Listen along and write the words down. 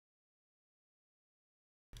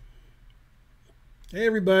Hey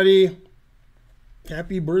everybody.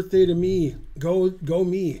 Happy birthday to me. Go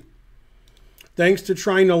me. Thanks to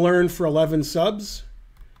Trying to Learn for 11 subs.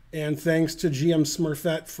 And thanks to GM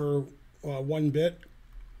Smurfette for 1 bit.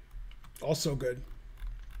 Also good.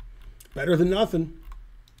 Better than nothing.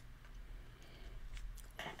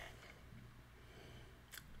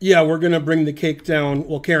 Yeah, we're going to bring the cake down.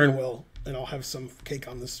 Well, Karen will. And I'll have some cake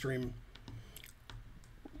on the stream.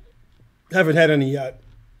 Haven't had any yet.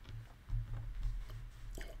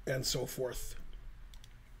 And so forth.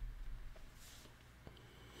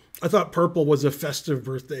 I thought purple was a festive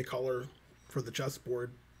birthday color for the chessboard.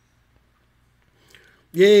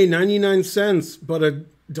 Yay, 99 cents, but a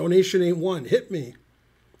donation ain't one. Hit me.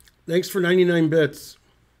 Thanks for 99 bits.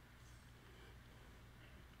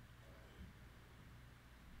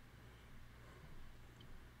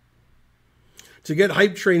 To get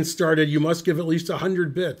Hype Train started, you must give at least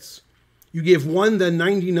 100 bits. You gave 1, then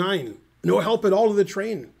 99. No help at all to the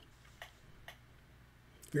train.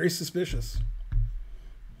 Very suspicious.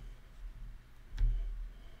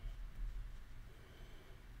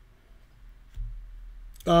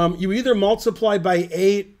 You either multiply by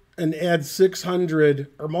 8 and add 600,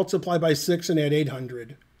 or multiply by 6 and add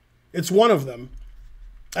 800. It's one of them.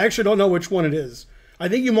 I actually don't know which one it is. I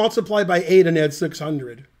think you multiply by 8 and add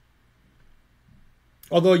 600.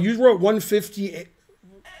 Although you wrote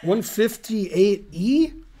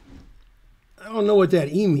 158E? I don't know what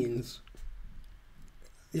that E means.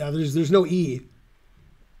 Yeah, there's no E.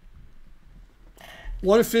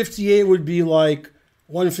 158 would be like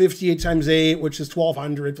 158 times 8, which is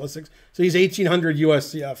 1200 plus 6. So he's 1800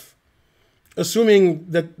 USCF. Assuming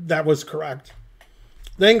that was correct.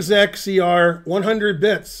 Thanks, Zach CR. 100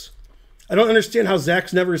 bits. I don't understand how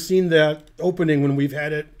Zach's never seen that opening when we've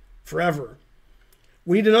had it forever.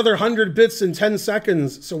 We need another 100 bits in 10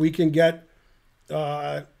 seconds so we can get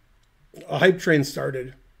a hype train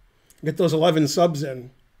started. Get those 11 subs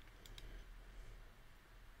in.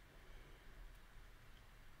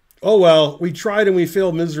 Oh well, we tried and we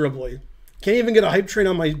failed miserably. Can't even get a hype train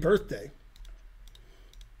on my birthday.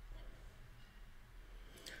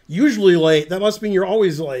 Usually late. That must mean you're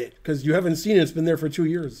always late because you haven't seen it. It's been there for 2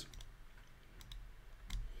 years.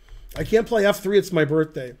 I can't play F3. It's my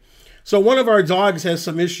birthday. So one of our dogs has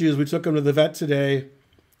some issues. We took him to the vet today,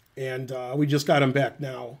 and we just got him back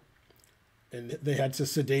now. And they had to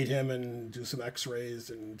sedate him and do some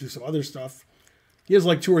x-rays and do some other stuff. He has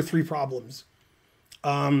like 2 or 3 problems.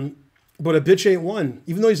 But a bitch ain't one,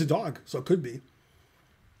 even though he's a dog, so it could be.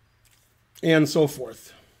 And so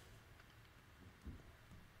forth.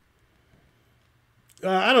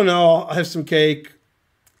 I don't know. I'll have some cake.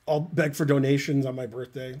 I'll beg for donations on my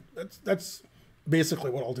birthday. That's basically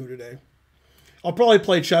what I'll do today. I'll probably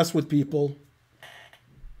play chess with people.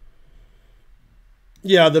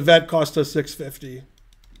 Yeah, the vet cost us $650.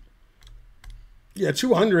 Yeah,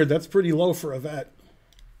 200. That's pretty low for a vet.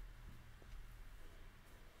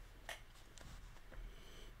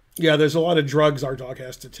 Yeah, there's a lot of drugs our dog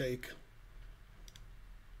has to take.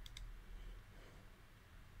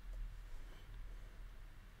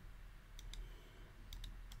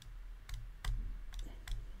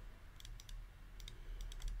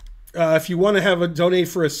 If you want to have a donate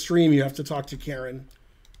for a stream, you have to talk to Karen.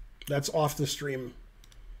 That's off the stream.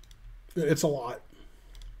 It's a lot.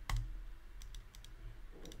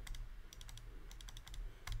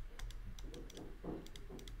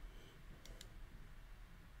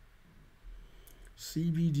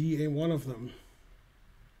 CBD ain't one of them.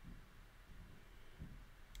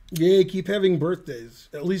 Yay, keep having birthdays.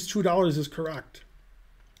 At least $2 is correct.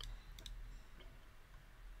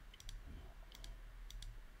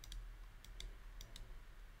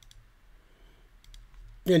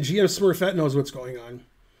 And GM Smurfette knows what's going on.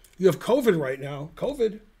 You have COVID right now.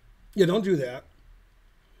 COVID. Yeah, don't do that.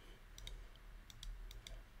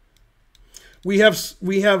 We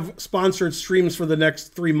have sponsored streams for the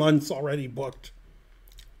next 3 months already booked.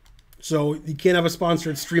 So you can't have a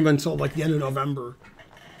sponsored stream until like the end of November.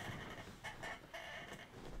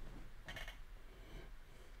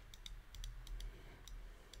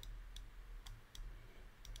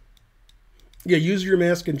 Yeah, use your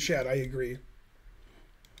mask in chat. I agree.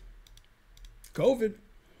 COVID.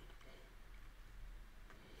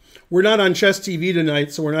 We're not on Chess TV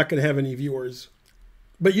tonight, so we're not going to have any viewers.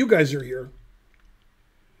 But you guys are here.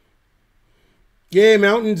 Yay,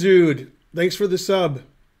 Mountain Dude. Thanks for the sub.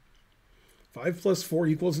 5 plus 4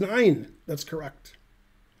 equals 9. That's correct.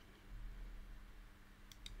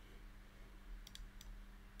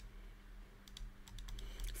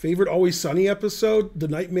 Favorite Always Sunny episode? The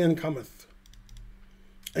Nightman Cometh.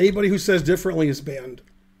 Anybody who says differently is banned.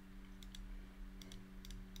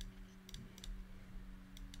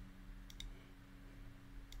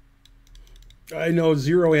 I know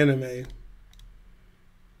zero anime.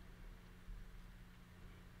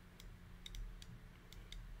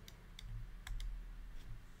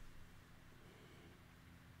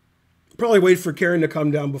 Probably wait for Karen to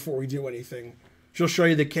come down before we do anything. She'll show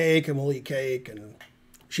you the cake and we'll eat cake, and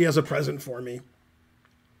she has a present for me.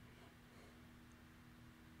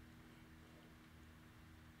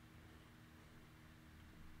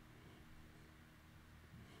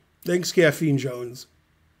 Thanks, Caffeine Jones.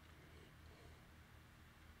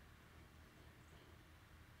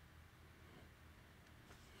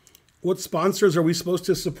 What sponsors are we supposed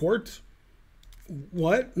to support?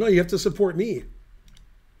 What? No, you have to support me.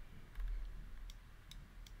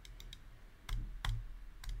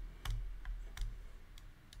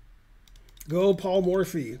 Go Paul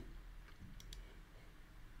Morphy.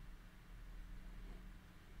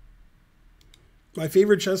 My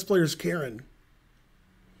favorite chess player is Karen.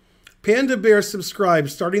 Panda Bear subscribed,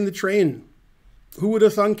 starting the train. Who would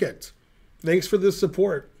have thunk it? Thanks for the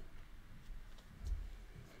support.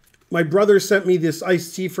 My brother sent me this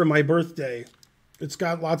iced tea for my birthday. It's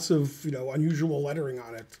got lots of, unusual lettering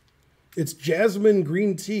on it. It's jasmine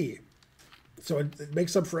green tea. So it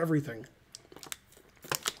makes up for everything.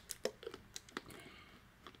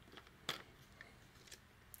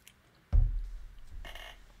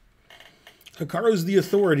 Hikaru's the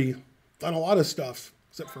authority on a lot of stuff,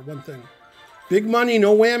 except for one thing. Big money,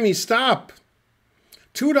 no whammy, stop.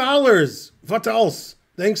 $2. What else?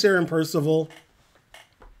 Thanks, Aaron Percival.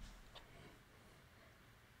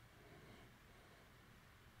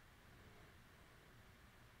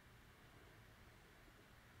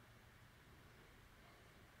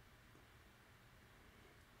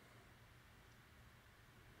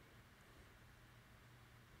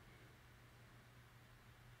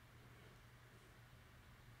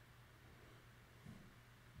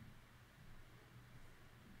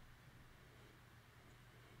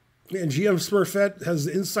 Man, GM Smurfette has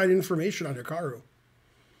inside information on Hikaru.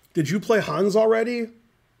 Did you play Hans already?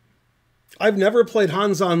 I've never played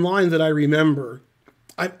Hans online that I remember.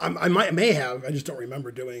 I may have. I just don't remember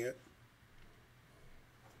doing it.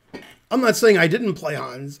 I'm not saying I didn't play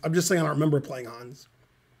Hans. I'm just saying I don't remember playing Hans.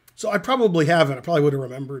 So I probably haven't. I probably would have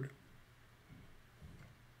remembered.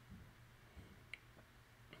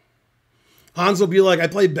 Hans will be like, I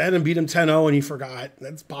played Ben and beat him 10-0 and he forgot.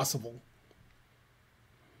 That's possible.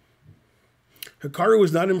 Hikaru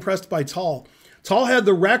was not impressed by Tal. Tal had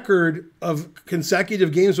the record of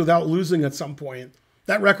consecutive games without losing at some point.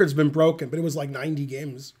 That record's been broken, but it was like 90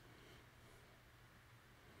 games.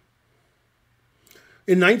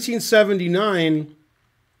 In 1979,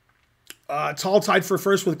 Tal tied for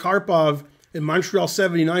first with Karpov in Montreal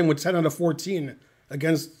 79 with 10 out of 14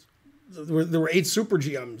 against, there were 8 Super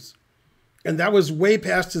GMs. And that was way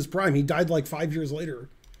past his prime. He died like 5 years later.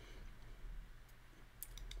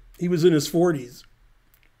 He was in his 40s,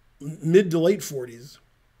 mid to late 40s.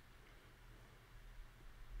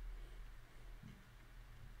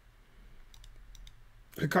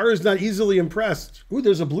 Hikaru's not easily impressed. Ooh,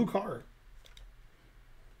 there's a blue car.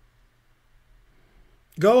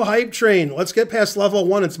 Go Hype Train. Let's get past level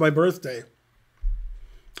 1. It's my birthday.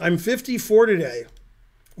 I'm 54 today.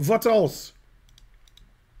 What else?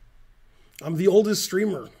 I'm the oldest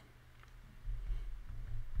streamer.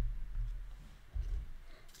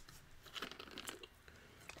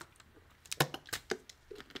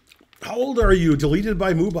 How old are you? Deleted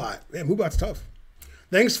by Moobot. Man, Moobot's tough.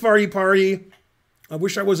 Thanks, Farty Party. I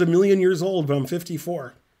wish I was 1,000,000 years old, but I'm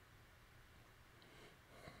 54.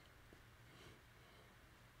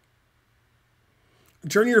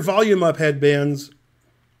 Turn your volume up, headbands.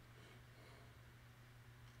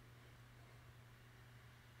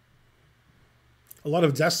 A lot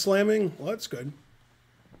of desk slamming? Well, that's good.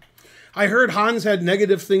 I heard Hans had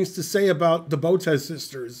negative things to say about the Botez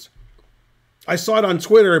sisters. I saw it on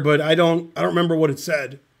Twitter, but I don't remember what it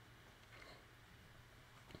said.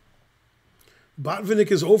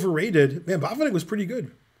 Botvinnik is overrated. Man, Botvinnik was pretty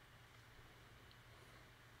good.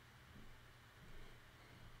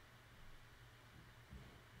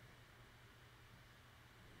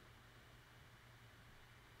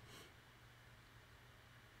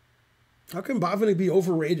 How can Botvinnik be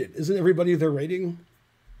overrated? Isn't everybody their rating?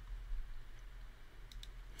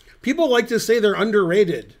 People like to say they're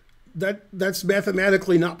underrated. That's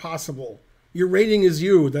mathematically not possible. Your rating is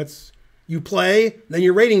you. You play, then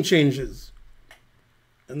your rating changes.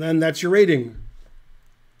 And then that's your rating.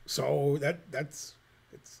 So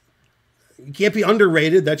you can't be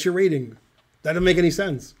underrated, that's your rating. That doesn't make any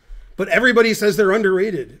sense. But everybody says they're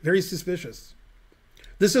underrated. Very suspicious.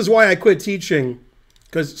 This is why I quit teaching,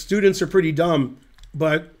 because students are pretty dumb,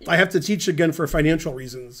 but I have to teach again for financial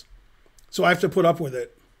reasons. So I have to put up with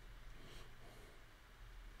it.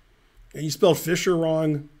 And you spelled Fisher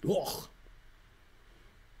wrong. Ugh.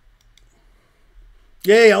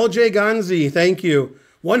 Yay, LJ Gonzi, thank you.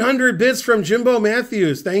 100 bits from Jimbo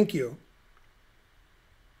Matthews, thank you.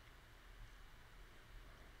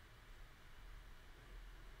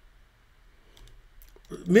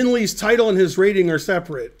 Minley's title and his rating are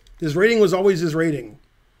separate. His rating was always his rating.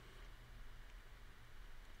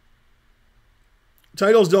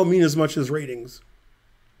 Titles don't mean as much as ratings.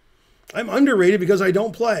 I'm underrated because I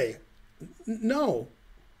don't play. No.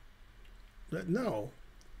 No.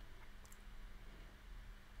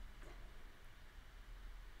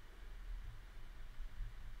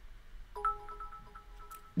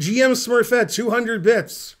 GM Smurfette, 200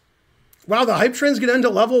 bits. Wow, the hype train's gonna end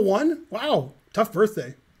at level 1? Wow, tough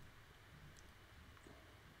birthday.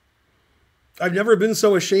 I've never been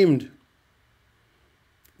so ashamed.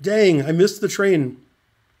 Dang, I missed the train.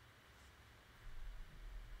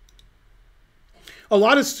 A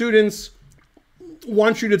lot of students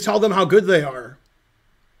want you to tell them how good they are.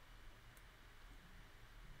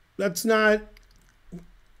 That's not...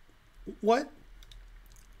 What?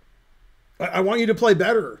 I want you to play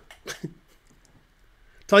better.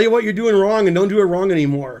 Tell you what you're doing wrong and don't do it wrong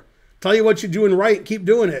anymore. Tell you what you're doing right, keep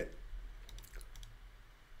doing it.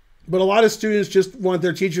 But a lot of students just want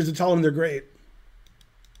their teachers to tell them they're great,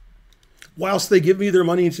 whilst they give me their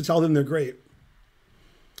money to tell them they're great.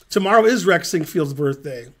 Tomorrow is Rex Sinkfield's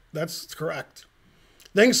birthday. That's correct.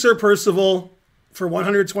 Thanks, Sir Percival, for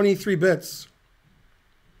 123 bits.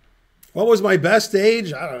 What was my best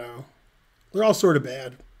age? I don't know. They're all sort of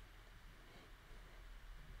bad.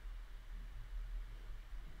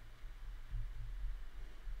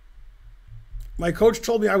 My coach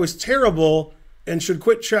told me I was terrible and should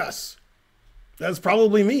quit chess. That's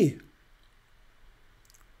probably me.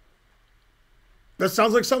 That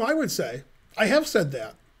sounds like something I would say. I have said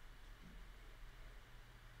that.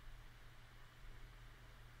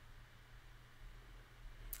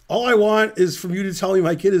 All I want is from you to tell me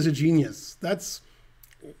my kid is a genius. That's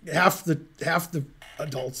half the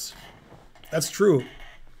adults. That's true.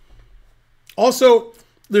 Also,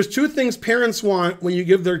 there's two things parents want when you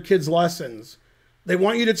give their kids lessons. They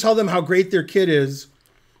want you to tell them how great their kid is,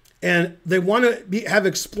 and they want to have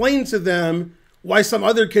explained to them why some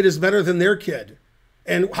other kid is better than their kid,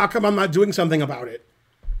 and how come I'm not doing something about it.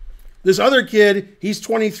 This other kid, he's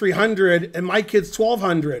 2,300, and my kid's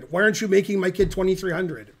 1,200. Why aren't you making my kid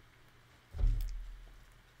 2,300?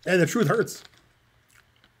 And the truth hurts.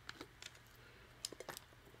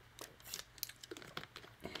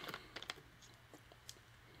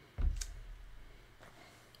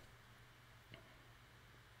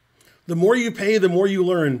 The more you pay, the more you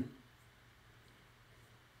learn.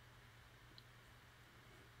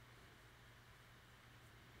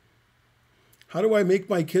 How do I make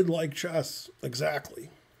my kid like chess? Exactly.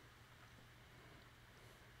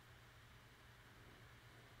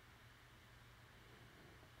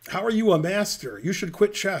 How are you a master? You should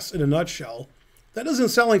quit chess in a nutshell. That doesn't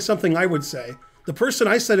sound like something I would say. The person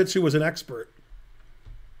I said it to was an expert.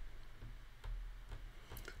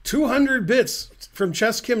 200 bits from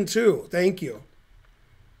Chess Kim 2. Thank you.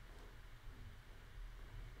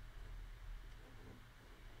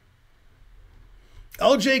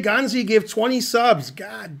 LJ Gonzi gave 20 subs.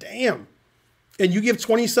 God damn. And you gave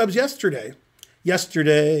 20 subs yesterday.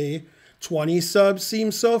 Yesterday, 20 subs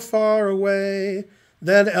seem so far away.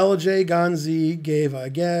 Then LJ Gonzi gave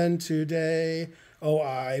again today. Oh,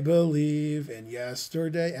 I believe in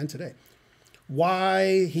yesterday and today.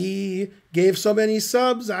 Why he gave so many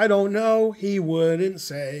subs, I don't know. He wouldn't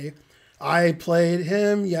say. I played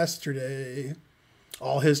him yesterday.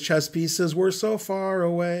 All his chess pieces were so far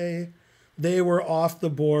away. They were off the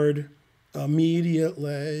board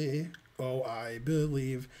immediately. Oh, I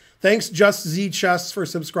believe. Thanks, Just Z Chess, for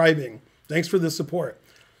subscribing. Thanks for the support.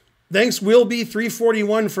 Thanks,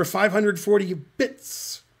 Willbe341 for 540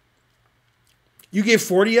 bits. You gave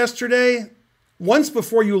 40 yesterday? Once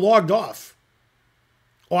before you logged off.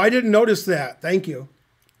 Oh, I didn't notice that. Thank you.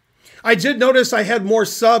 I did notice I had more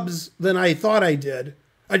subs than I thought I did.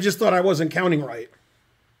 I just thought I wasn't counting right.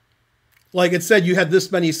 Like it said you had this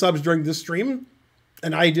many subs during this stream,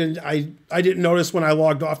 and I didn't notice when I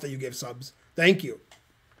logged off that you gave subs. Thank you.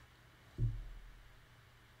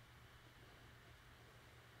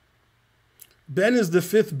 Ben is the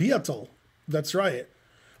 5th Beatle. That's right.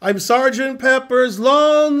 I'm Sergeant Pepper's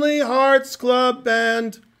Lonely Hearts Club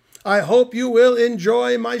Band. I hope you will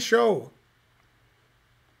enjoy my show.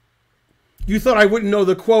 You thought I wouldn't know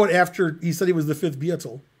the quote after he said he was the 5th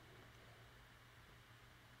Beatle.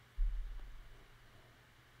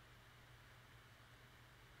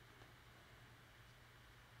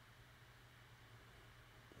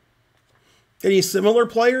 Any similar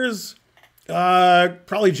players?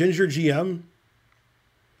 Probably Ginger GM.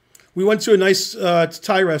 We went to a nice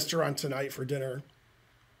Thai restaurant tonight for dinner.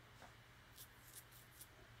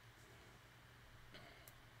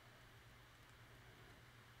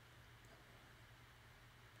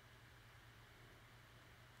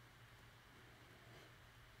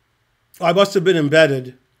 I must have been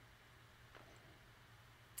embedded.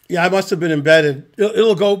 Yeah, I must have been embedded.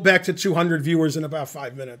 It'll go back to 200 viewers in about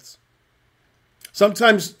 5 minutes.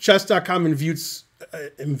 Sometimes chess.com embeds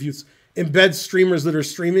streamers that are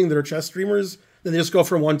streaming, that are chess streamers. Then they just go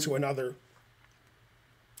from one to another.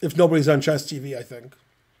 If nobody's on Chess TV, I think.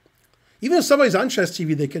 Even if somebody's on Chess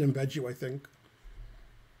TV, they can embed you, I think.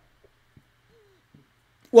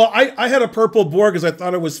 Well, I had a purple board because I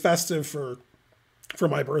thought it was festive for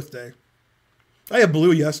my birthday. I had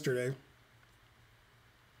blue yesterday.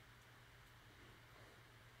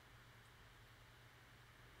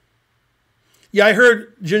 Yeah, I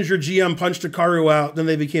heard Ginger GM punched Hikaru out, then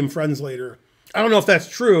they became friends later. I don't know if that's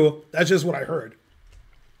true. That's just what I heard.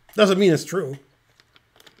 Doesn't mean it's true.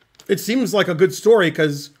 It seems like a good story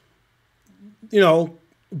because, you know,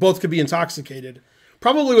 both could be intoxicated.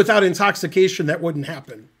 Probably without intoxication, that wouldn't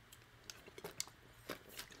happen.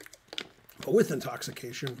 But with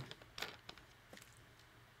intoxication.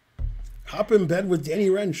 Hop in bed with Danny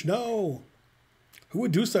Wrench. No. Who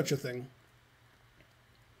would do such a thing?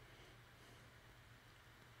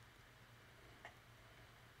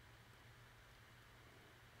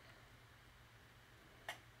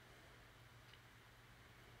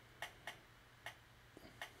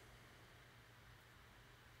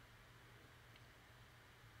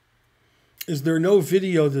 Is there no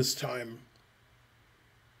video this time?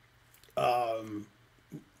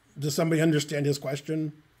 Does somebody understand his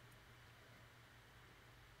question?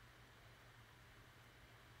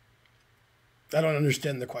 I don't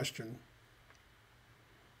understand the question.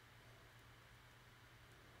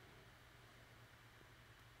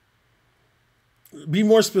 Be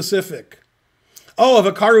more specific. Oh,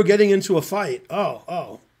 of Hikaru getting into a fight.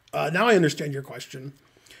 Now I understand your question.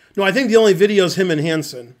 No, I think the only video is him and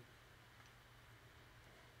Hansen.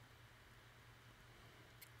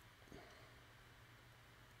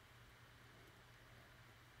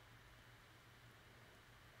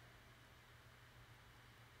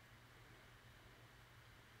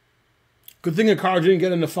 Good thing Hikaru didn't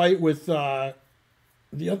get in a fight with the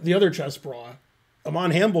other chess bra, Amon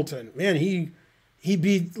Hambleton. Man, he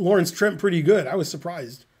beat Lawrence Trent pretty good. I was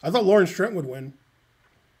surprised. I thought Lawrence Trent would win.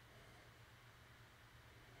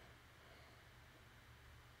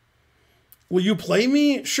 Will you play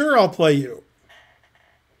me? Sure, I'll play you.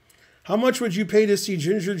 How much would you pay to see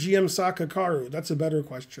Ginger GM sock Hikaru? That's a better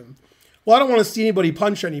question. Well, I don't want to see anybody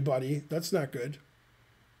punch anybody. That's not good.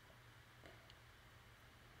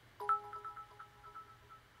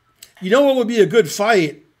 You know what would be a good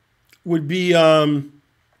fight? Would be Trump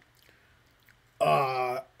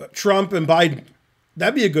and Biden.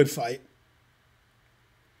 That'd be a good fight.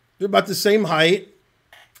 They're about the same height.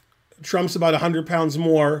 Trump's about 100 pounds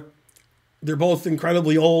more. They're both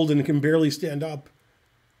incredibly old and can barely stand up.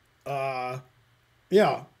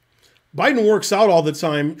 Yeah. Biden works out all the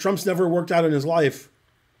time. Trump's never worked out in his life.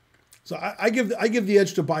 So I give the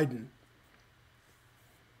edge to Biden.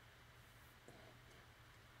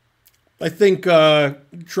 I think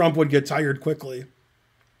Trump would get tired quickly.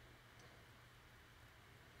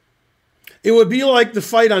 It would be like the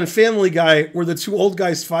fight on Family Guy where the two old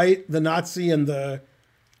guys fight, the Nazi and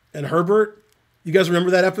Herbert. You guys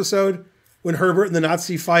remember that episode? When Herbert and the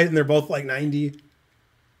Nazi fight and they're both like 90?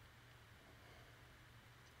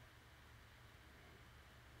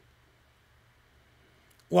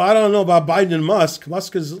 Well, I don't know about Biden and Musk.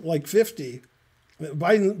 Musk is like 50.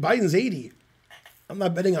 Biden's 80. I'm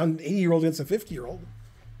not betting on an 80-year-old against a 50-year-old.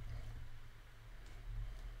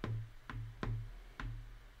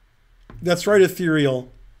 That's right, Ethereal.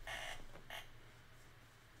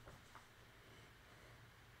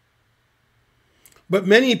 But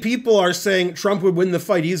many people are saying Trump would win the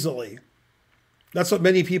fight easily. That's what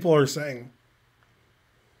many people are saying.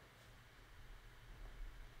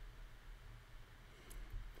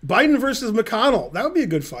 Biden versus McConnell. That would be a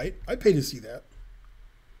good fight. I'd pay to see that.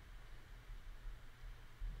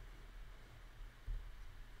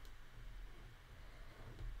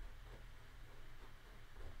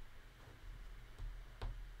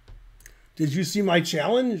 Did you see my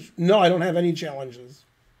challenge? No, I don't have any challenges.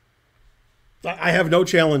 I have no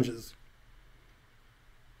challenges.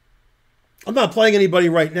 I'm not playing anybody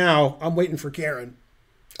right now. I'm waiting for Karen.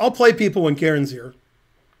 I'll play people when Karen's here.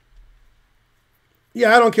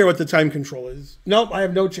 Yeah, I don't care what the time control is. Nope, I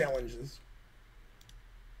have no challenges.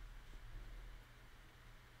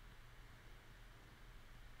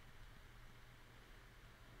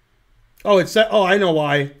 Oh, it's that. Oh, I know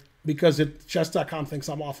why. Because chess.com thinks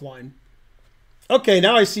I'm offline. Okay,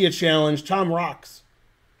 now I see a challenge. Tom Rocks.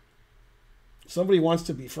 Somebody wants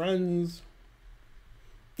to be friends.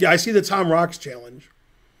 Yeah, I see the Tom Rocks challenge.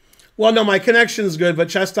 Well, no, my connection's good, but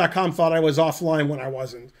chess.com thought I was offline when I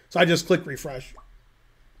wasn't. So I just click refresh.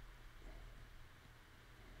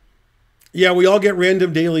 Yeah, we all get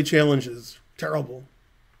random daily challenges. Terrible.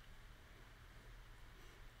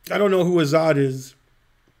 I don't know who Azad is,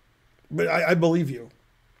 but I believe you.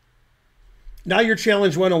 Now your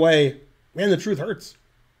challenge went away. Man, the truth hurts.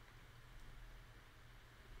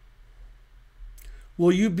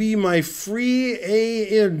 Will you be my free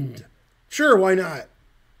end? Sure, why not?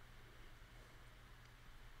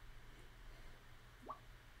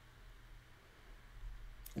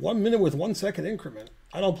 One minute with 1 second increment.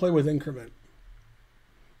 I don't play with increment.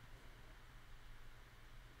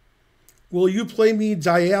 Will you play me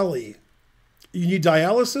Dialy? You need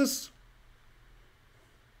dialysis?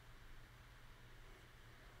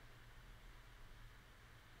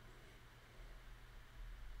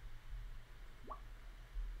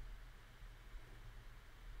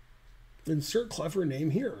 Insert clever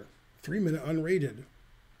name here. 3-minute unrated.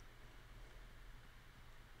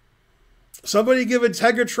 Somebody give a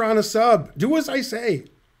Tegatron a sub. Do as I say.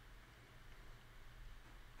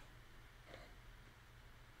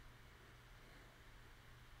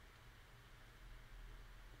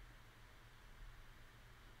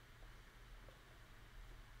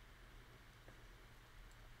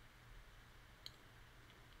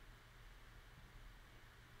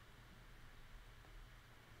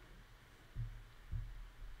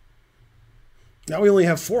 Now we only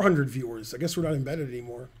have 400 viewers. I guess we're not embedded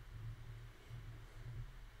anymore.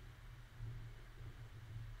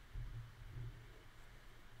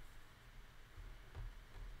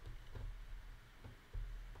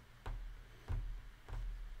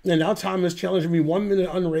 And now Tom is challenging me 1 minute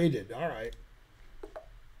unrated. All right.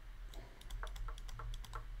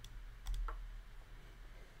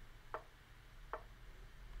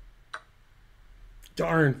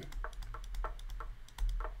 Darn.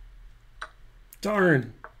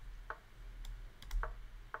 Darn.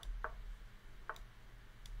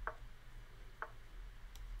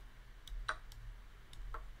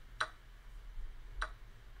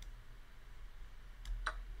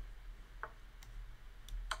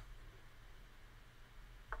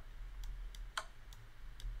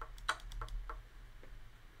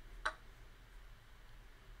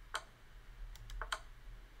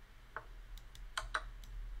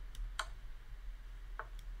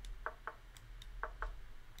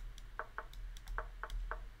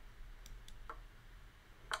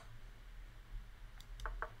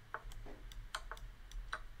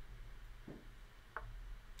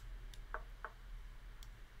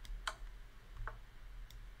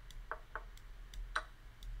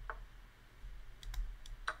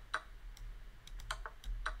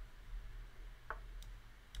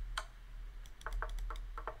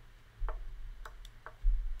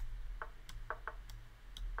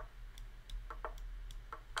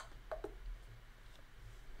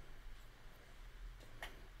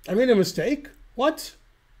 I made a mistake? What?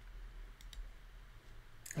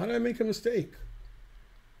 How did I make a mistake?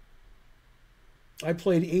 I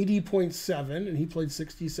played 80.7 and he played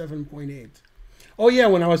 67.8. Oh yeah,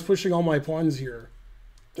 when I was pushing all my pawns here.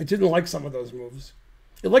 It didn't like some of those moves.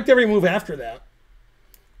 It liked every move after that.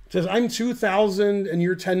 It says, I'm 2,000 and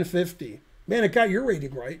you're 1050. Man, it got your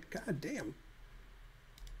rating right. God damn.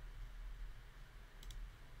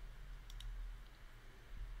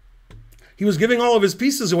 He was giving all of his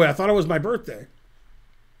pieces away. I thought it was my birthday.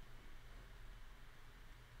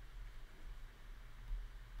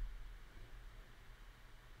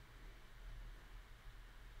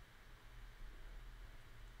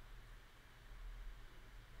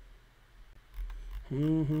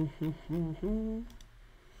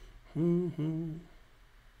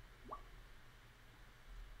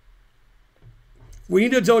 We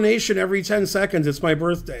need a donation every 10 seconds. It's my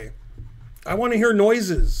birthday. I want to hear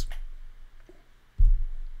noises.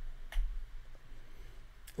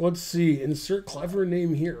 Let's see. Insert clever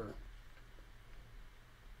name here.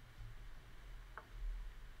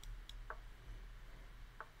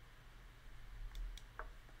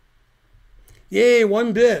 Yay,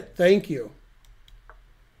 1 bit. Thank you.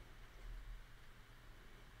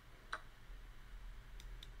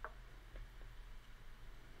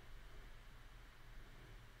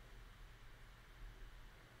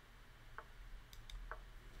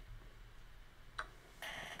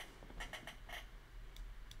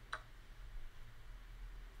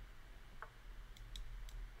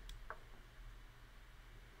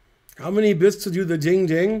 How many bits to do the ding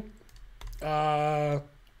ding?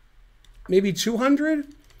 Maybe 200?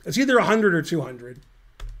 It's either 100 or 200.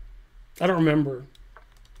 I don't remember.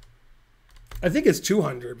 I think it's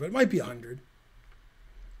 200, but it might be 100.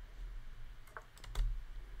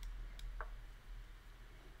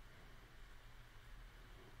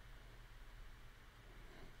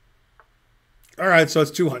 All right, so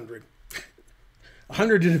it's 200.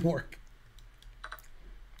 100 didn't work.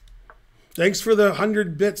 Thanks for the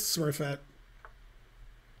 100 bits, Smurfette.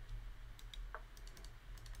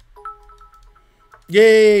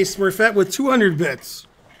 Yay, Smurfette with 200 bits.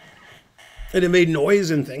 And it made noise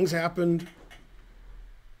and things happened.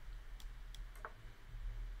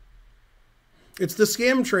 It's the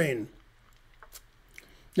scam train.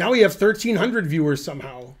 Now we have 1,300 viewers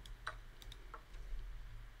somehow.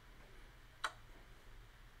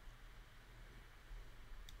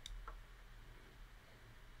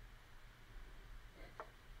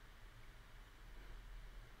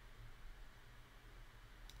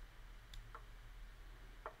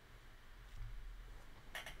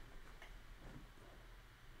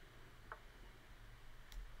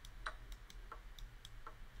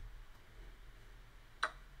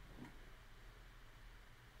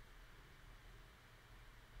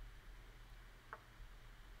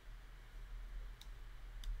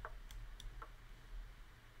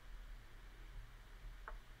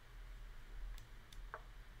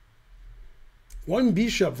 One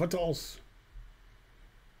bishop, what else?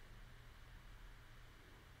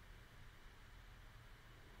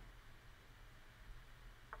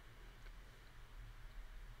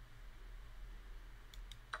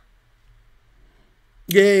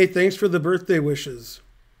 Yay, thanks for the birthday wishes.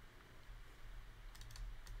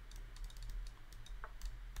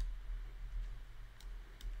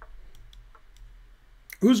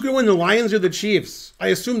 Who's going to win, the Lions or the Chiefs? I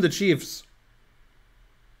assume the Chiefs.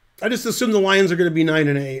 I just assume the Lions are going to be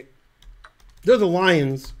 9-8. They're the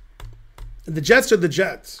Lions. The Jets are the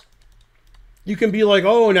Jets. You can be like,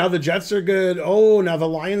 oh, now the Jets are good. Oh, now the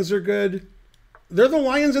Lions are good. They're the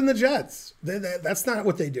Lions and the Jets. That's not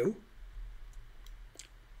what they do.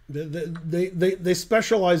 They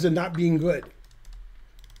specialize in not being good.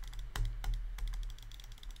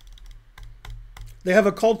 They have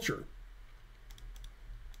a culture.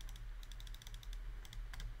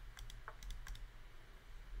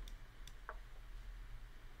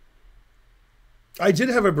 I did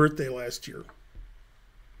have a birthday last year.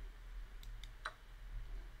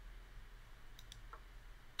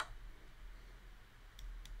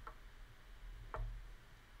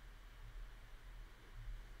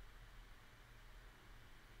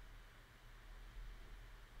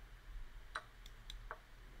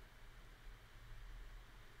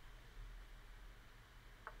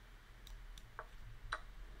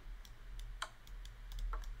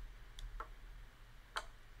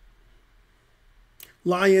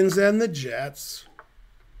 Lions and the Jets.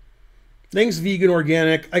 Thanks, Vegan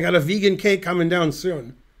Organic. I got a vegan cake coming down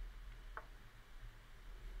soon.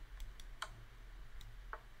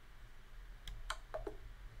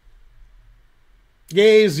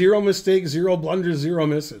 Yay, 0 mistakes, 0 blunders, 0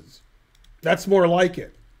 misses. That's more like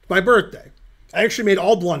it. My birthday. I actually made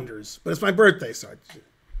all blunders, but it's my birthday, so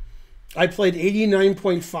I played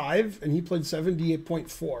 89.5 and he played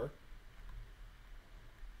 78.4.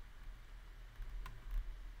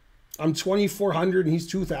 I'm 2,400 and he's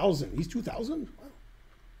 2,000. He's 2,000? Wow.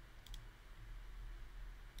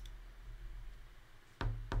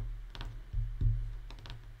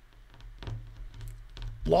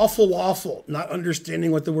 Lawful waffle, not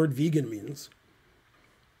understanding what the word vegan means.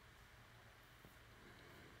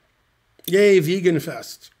 Yay, Vegan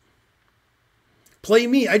Fest. Play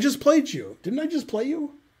me. I just played you. Didn't I just play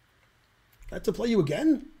you? I have to play you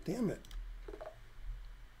again? Damn it.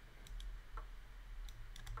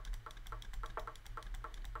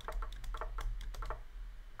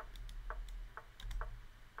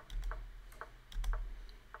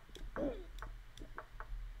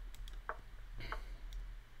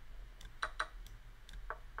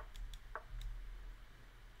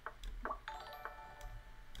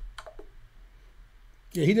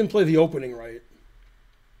 Yeah, he didn't play the opening right.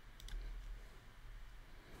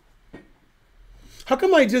 How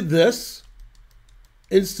come I did this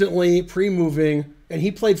instantly pre-moving and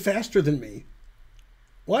he played faster than me?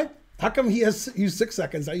 What? How come he has used 6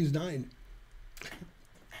 seconds? I used 9.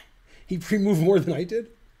 He pre-moved more than I did?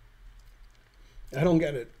 I don't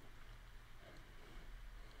get it.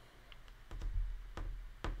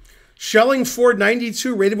 Shelling Ford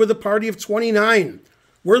 92 rated with a party of 29.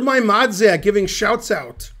 Where's my mods at giving shouts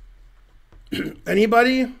out?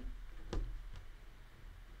 Anybody?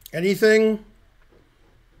 Anything?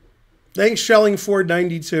 Thanks, Shelling Ford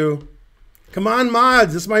 92. Come on,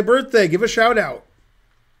 mods. It's my birthday. Give a shout out.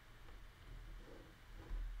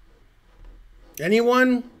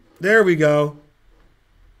 Anyone? There we go.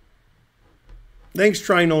 Thanks,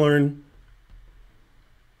 Trying to Learn.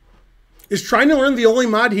 Is Trying to Learn the only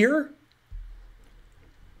mod here?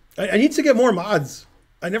 I need to get more mods.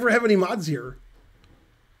 I never have any mods here.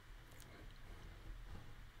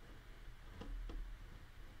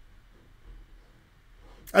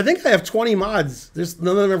 I think I have 20 mods. There's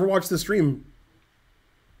none of them ever watched the stream.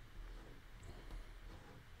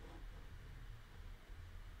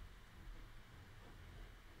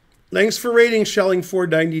 Thanks for rating Shelling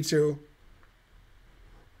 492.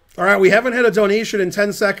 All right, we haven't had a donation in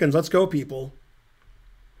 10 seconds. Let's go, people.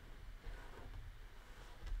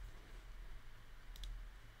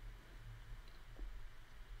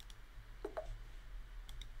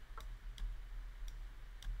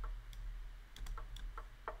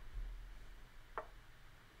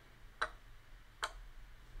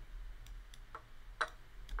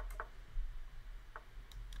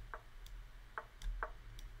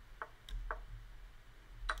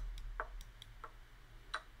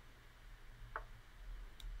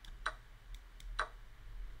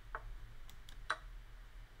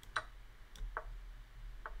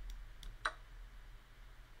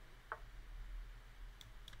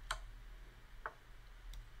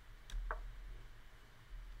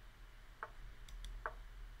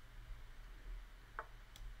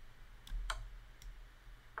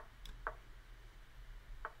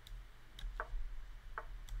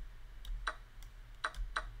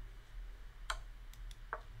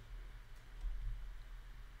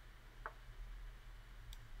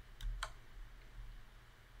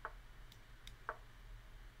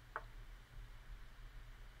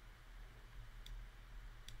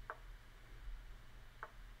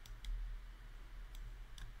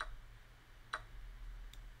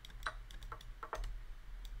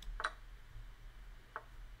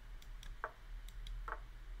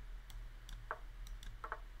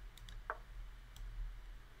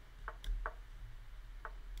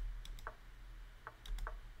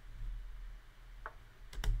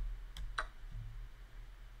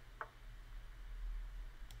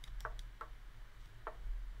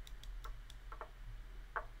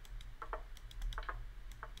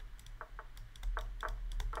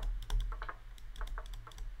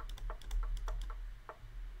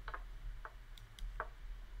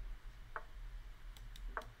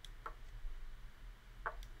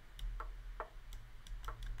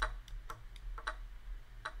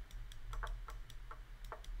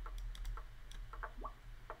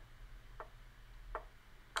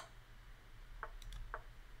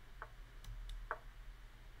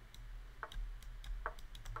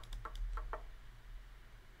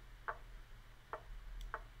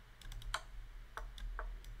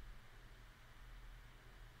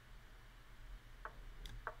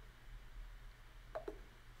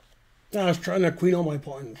 I was trying to queen all my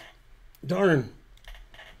pawns. Darn.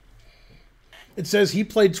 It says he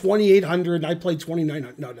played 2,800 and I played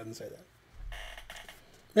 2,900. No, it doesn't say that.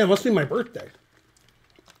 Man, it must be my birthday.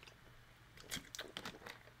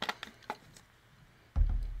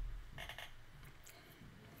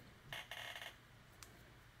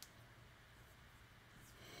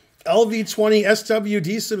 LV20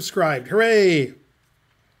 SWD subscribed. Hooray!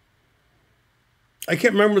 I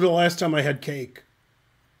can't remember the last time I had cake.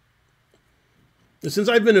 Since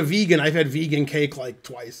I've been a vegan, I've had vegan cake like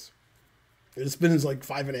twice. It's been like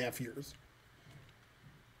 5.5 years.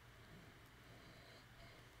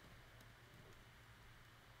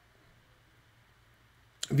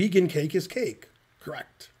 Vegan cake is cake.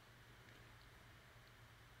 Correct.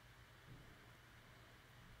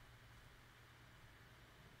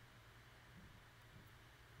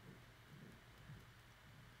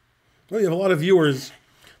 Well, you have a lot of viewers.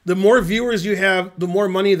 The more viewers you have, the more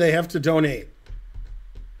money they have to donate.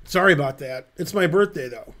 Sorry about that. It's my birthday,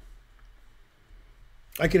 though.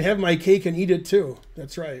 I can have my cake and eat it, too.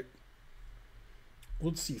 That's right.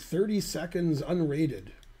 Let's see. 30 seconds unrated.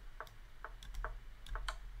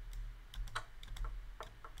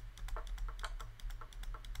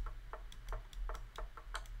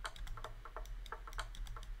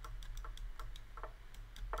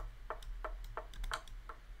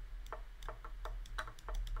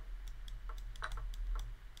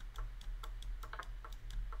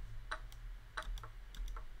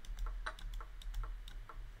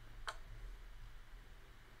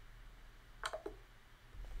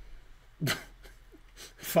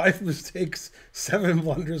 Five mistakes, 7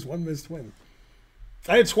 blunders, 1 missed win.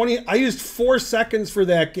 I had 20. I used 4 seconds for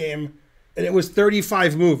that game, and it was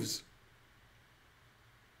 35 moves.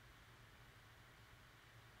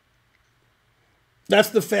 That's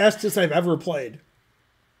the fastest I've ever played.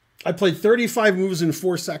 I played 35 moves in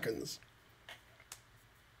 4 seconds.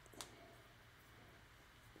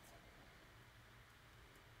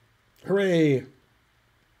 Hooray.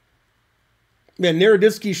 Man,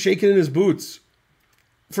 Naroditsky's shaking in his boots.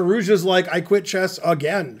 Firouzja's like, I quit chess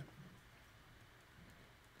again.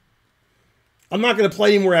 I'm not going to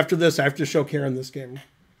play anymore after this. I have to show Karen this game.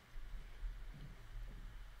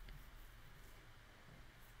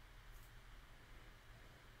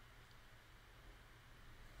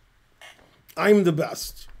 I'm the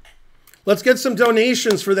best. Let's get some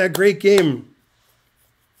donations for that great game.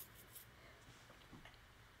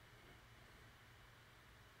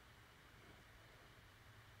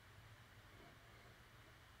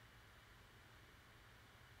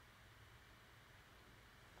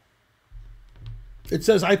 It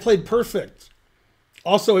says, I played perfect.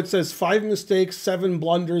 Also, it says 5 mistakes, 7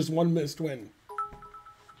 blunders, 1 missed win.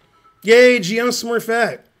 Yay, GM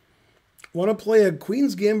Smurfette. Want to play a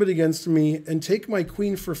Queen's Gambit against me and take my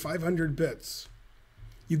queen for 500 bits.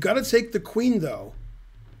 You got to take the queen, though.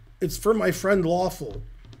 It's for my friend Lawful.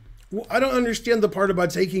 Well, I don't understand the part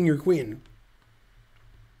about taking your queen.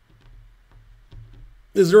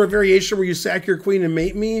 Is there a variation where you sack your queen and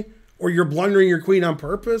mate me? Or you're blundering your queen on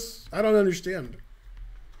purpose? I don't understand.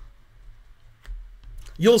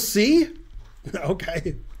 You'll see?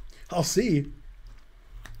 Okay, I'll see.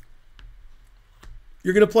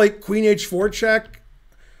 You're going to play queen h4 check?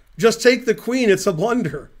 Just take the queen. It's a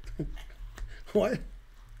blunder. What?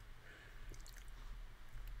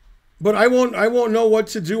 But I won't know what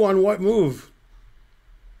to do on what move.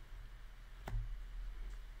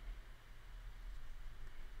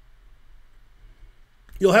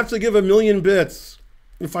 You'll have to give 1,000,000 bits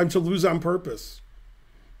if I'm to lose on purpose.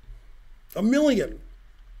 1,000,000.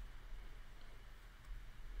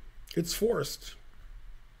 It's forced.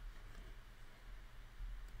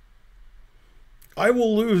 I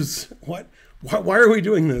will lose. What? Why are we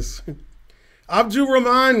doing this? Abdul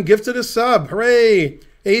Rahman gifted a sub. Hooray.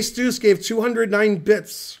 Ace Deuce gave 209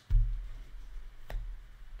 bits.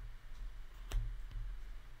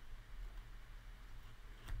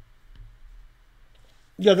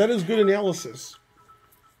 Yeah, that is good analysis.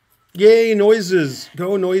 Yay, noises.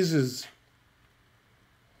 Go noises.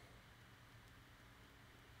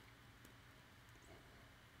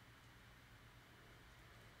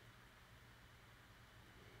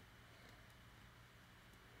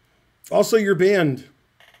 Also, you're banned.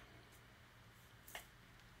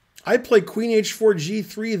 I play queen h4,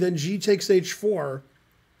 g3, then g takes h4.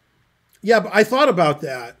 Yeah, but I thought about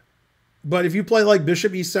that. But if you play like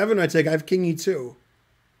bishop e7, I have king e2.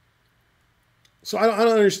 So I don't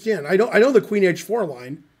understand. I know the queen h4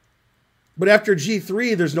 line. But after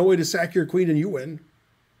g3, there's no way to sack your queen and you win.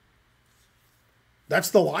 That's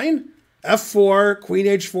the line? f4, queen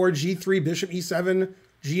h4, g3, bishop e7,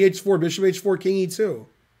 gh4, bishop h4, king e2.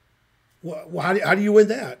 Well, how do you win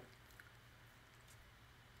that?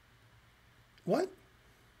 What?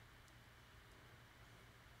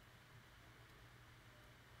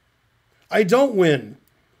 I don't win.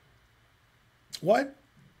 What?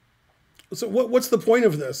 So what's the point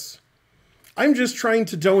of this? I'm just trying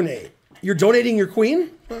to donate. You're donating your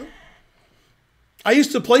queen? Huh? I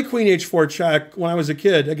used to play queen h4 check when I was a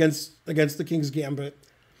kid against the King's Gambit.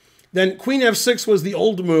 Then queen f6 was the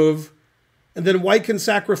old move. And then white can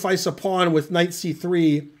sacrifice a pawn with knight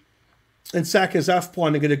c3 and sack his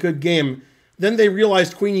f-pawn to get a good game. Then they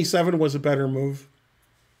realized queen e7 was a better move.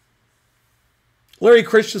 Larry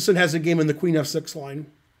Christensen has a game in the queen f6 line.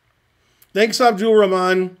 Thanks, Abdul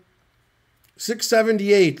Rahman.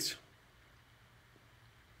 678.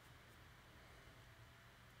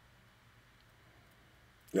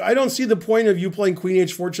 I don't see the point of you playing queen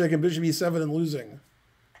h4 check and bishop e7 and losing.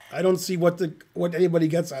 I don't see what anybody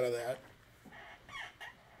gets out of that.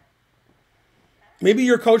 Maybe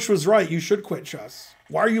your coach was right. You should quit chess.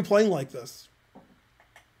 Why are you playing like this?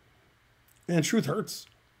 Man, truth hurts.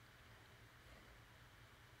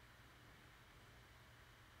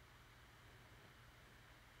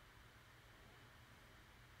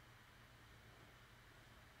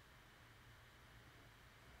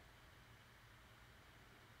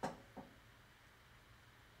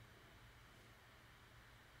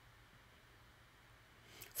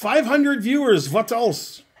 $500 viewers. What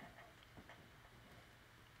else?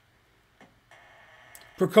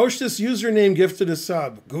 Precocious username gifted a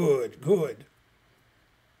sub. Good, good.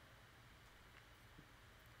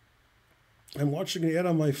 I'm watching an ad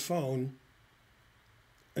on my phone.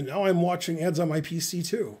 And now I'm watching ads on my PC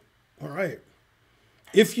too. All right.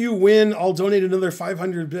 If you win, I'll donate another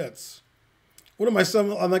 500 bits. What am I,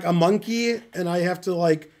 I'm like a monkey and I have to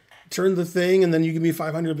like turn the thing, and then you give me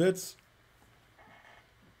 500 bits?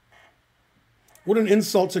 What an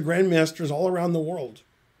insult to grandmasters all around the world.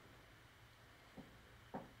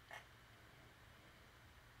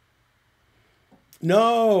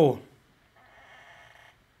 No.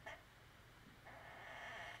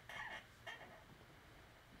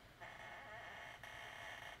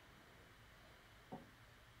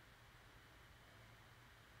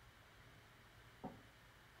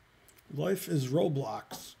 Life is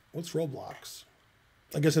Roblox. What's Roblox?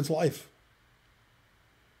 I guess it's life.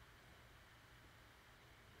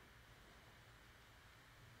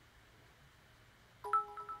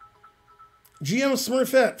 GM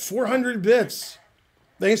Smurfette, 400 bits.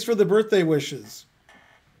 Thanks for the birthday wishes.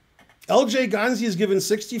 LJ Gonzi has given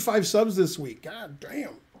 65 subs this week. God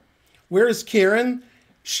damn. Where is Karen?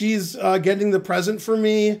 She's getting the present for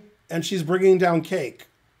me, and she's bringing down cake.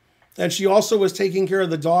 And she also was taking care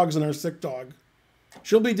of the dogs and our sick dog.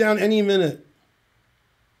 She'll be down any minute.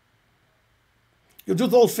 You'll do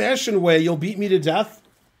it the old-fashioned way. You'll beat me to death.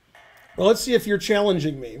 Well, let's see if you're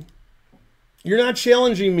challenging me. You're not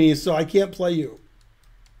challenging me, so I can't play you.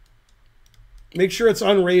 Make sure it's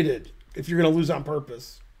unrated if you're going to lose on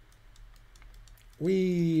purpose.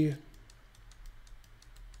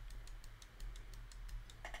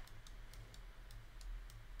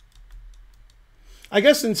 I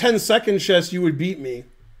guess in 10 seconds, Chess, you would beat me.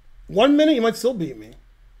 1 minute, you might still beat me.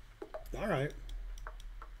 All right.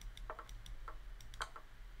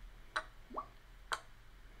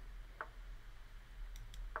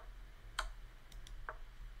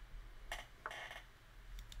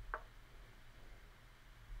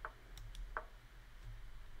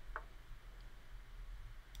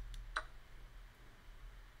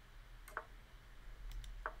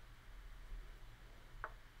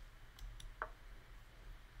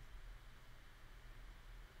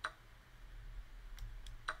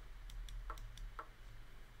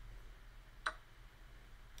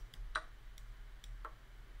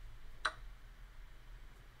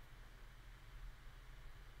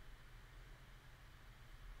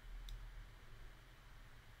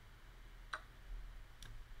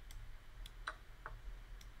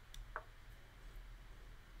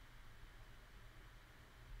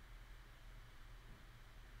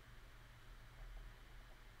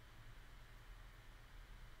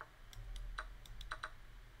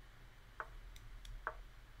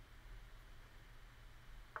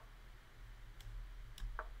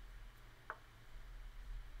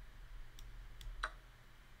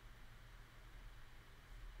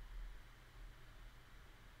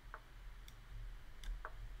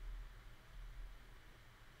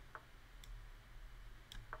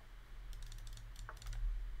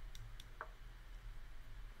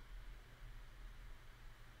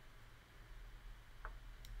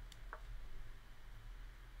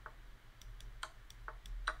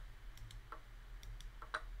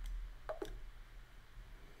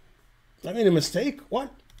 I made a mistake? What?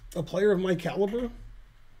 A player of my caliber?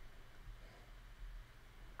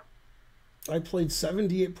 I played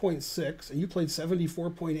 78.6 and you played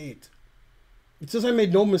 74.8. It says I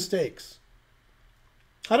made no mistakes.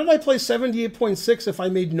 How did I play 78.6 if I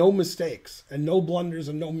made no mistakes and no blunders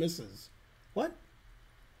and no misses? What?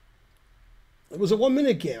 It was a 1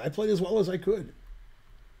 minute game. I played as well as I could.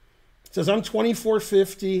 It says I'm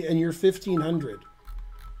 2450 and you're 1500.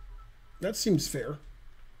 That seems fair.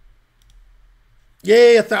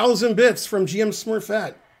 Yay, 1,000 bits from GM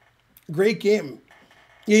Smurfette. Great game.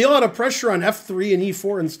 Yeah, you had a lot of pressure on F3 and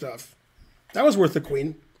E4 and stuff. That was worth the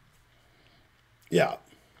queen. Yeah.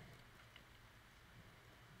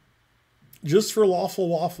 Just for lawful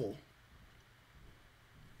waffle.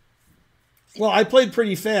 Well, I played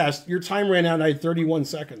pretty fast. Your time ran out and I had 31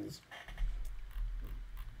 seconds.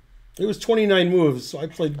 It was 29 moves, so I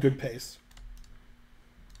played good pace.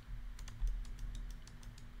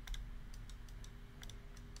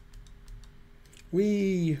 At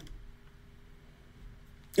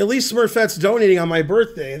least Smurfette's donating on my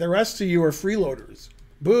birthday. The rest of you are freeloaders.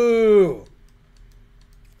 Boo!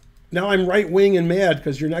 Now I'm right-wing and mad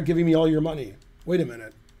because you're not giving me all your money. Wait a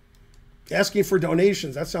minute. Asking for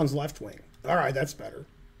donations, that sounds left-wing. All right, that's better.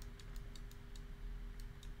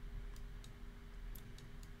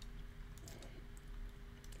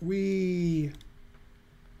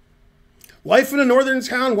 Life in a Northern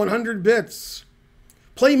Town, 100 bits.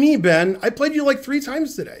 Play me, Ben. I played you like 3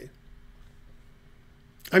 times today.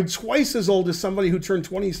 I'm twice as old as somebody who turned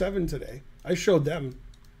 27 today. I showed them.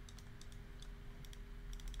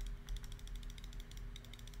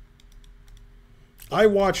 I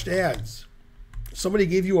watched ads. Somebody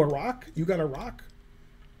gave you a rock? You got a rock?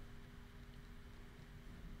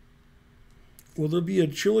 Will there be a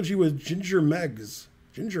trilogy with Ginger Meggs?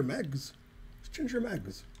 Ginger Meggs? It's Ginger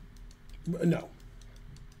Meggs. No.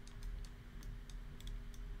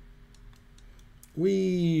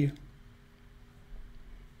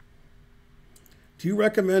 Do you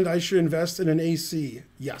recommend I should invest in an AC?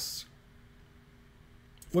 Yes.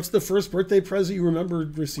 What's the first birthday present you remember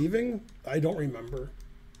receiving? I don't remember.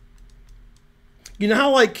 You know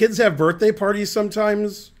how like kids have birthday parties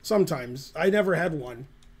sometimes? Sometimes. I never had one.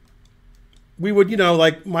 We would,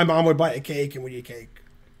 like my mom would buy a cake and we'd eat cake.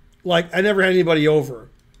 Like I never had anybody over.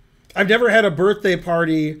 I've never had a birthday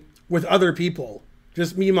party with other people.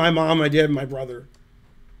 Just me, my mom, my dad, and my brother.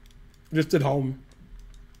 Just at home.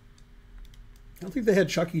 I don't think they had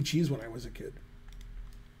Chuck E. Cheese when I was a kid.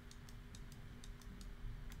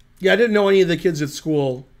 Yeah, I didn't know any of the kids at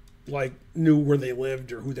school, like, knew where they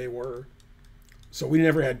lived or who they were. So we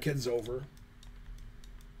never had kids over.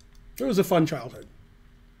 It was a fun childhood.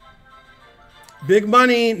 Big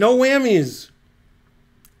money, no whammies.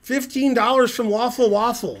 $15 from Lawful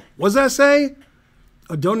Waffle. What does that say?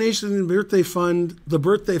 A donation in birthday fund, the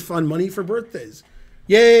birthday fund, money for birthdays.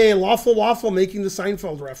 Yay, Lawful Waffle making the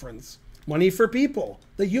Seinfeld reference. Money for people,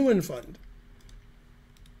 the human fund.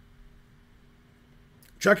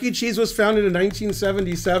 Chuck E. Cheese was founded in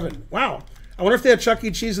 1977. Wow. I wonder if they had Chuck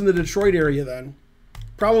E. Cheese in the Detroit area then.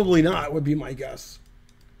 Probably not, would be my guess.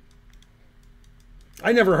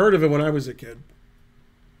 I never heard of it when I was a kid.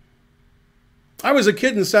 I was a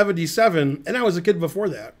kid in 77, and I was a kid before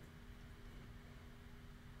that.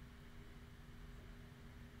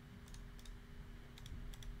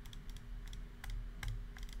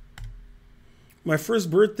 My first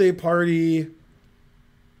birthday party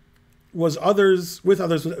was with others with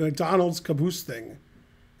a McDonald's caboose thing.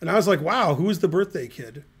 And I was like, wow, who's the birthday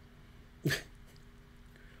kid?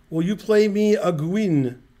 Will you play me a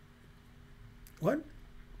Gwyn? What?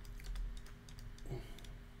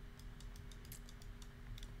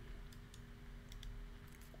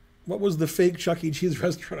 What was the fake Chuck E. Cheese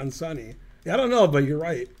restaurant on Sunny? Yeah, I don't know, but you're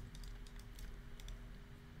right.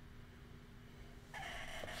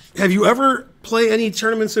 Have you ever played any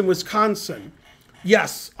tournaments in Wisconsin?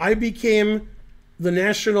 Yes, I became the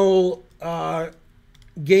national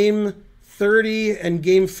Game 30 and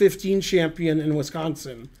Game 15 champion in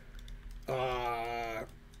Wisconsin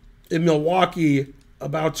in Milwaukee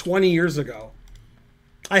about 20 years ago.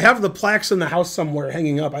 I have the plaques in the house somewhere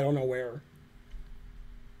hanging up. I don't know where.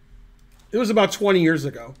 It was about 20 years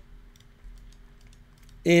ago.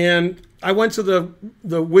 And I went to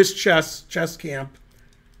the Wish chess camp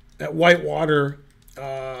at Whitewater.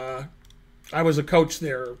 I was a coach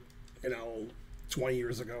there, 20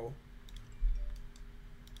 years ago.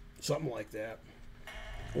 Something like that.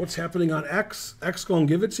 What's happening on X? X gonna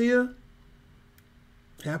give it to you?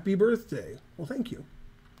 Happy birthday. Well, thank you.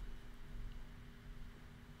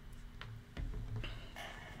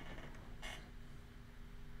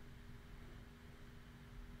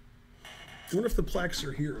 I wonder if the plaques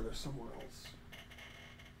are here or they're somewhere else.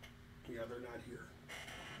 Yeah, they're not here.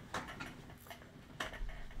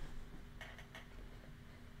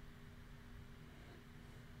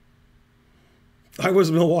 I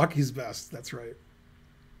was Milwaukee's best. That's right.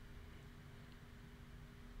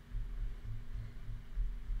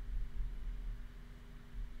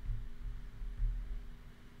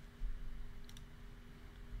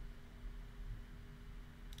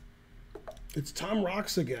 It's Tom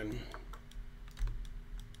Rocks again.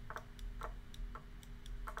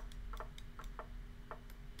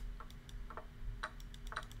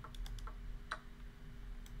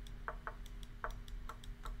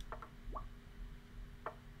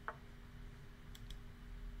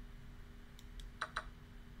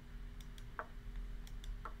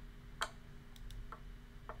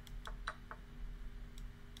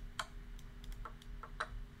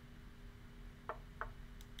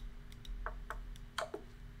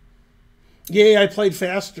 Yay, I played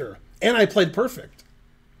faster. And I played perfect.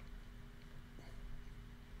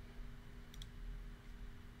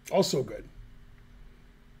 Also good.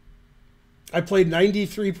 I played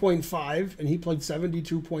 93.5 and he played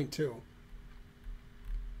 72.2.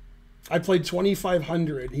 I played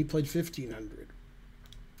 2,500 and he played 1,500.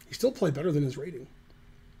 He still played better than his rating.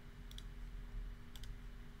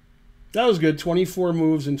 That was good. 24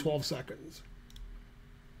 moves in 12 seconds.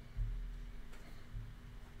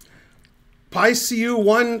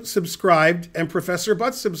 PyCU1 subscribed and Professor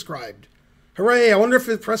Butts subscribed. Hooray! I wonder if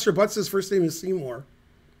Professor Butts' first name is Seymour.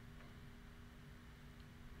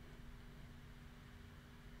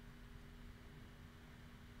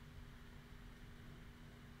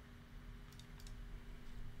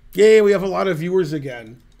 Yay, we have a lot of viewers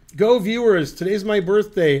again. Go viewers, today's my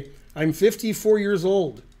birthday. I'm 54 years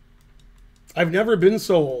old. I've never been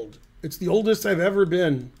so old. It's the oldest I've ever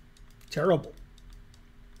been. Terrible.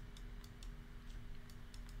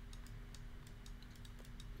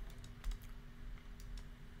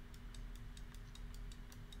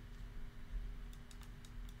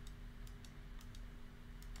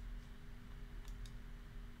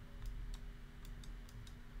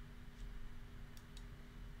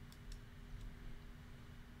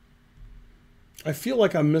 I feel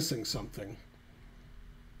like I'm missing something.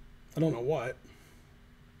 I don't know what.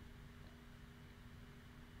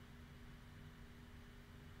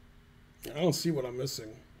 I don't see what I'm missing.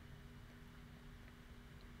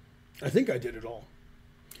 I think I did it all.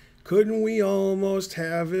 Couldn't we almost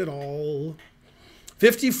have it all?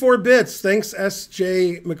 54 bits. Thanks,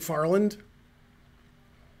 S.J. McFarland.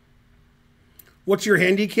 What's your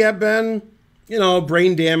handicap, Ben? You know,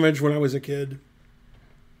 brain damage when I was a kid.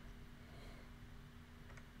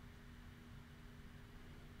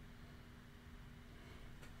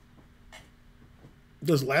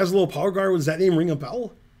 Does Laszlo Pogar, was that name ring a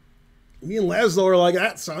bell? Me and Laszlo are like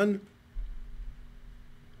that, son.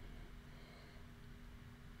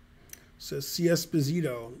 Says C.S.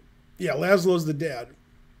 Esposito. Yeah, Laszlo's the dad.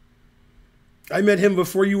 I met him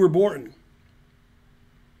before you were born.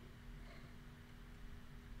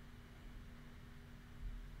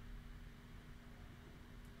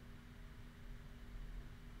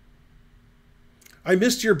 I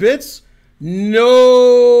missed your bits? No.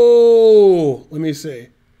 Let me see.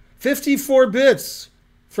 54 bits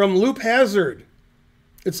from Loop Hazard.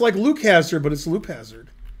 It's like Luke Hazard, but it's Loop Hazard.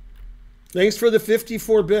 Thanks for the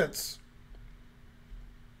 54 bits.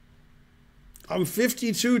 I'm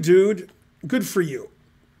 52, dude. Good for you.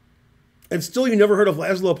 And still you never heard of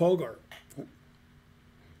Laszlo Pogar.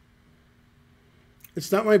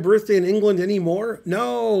 It's not my birthday in England anymore?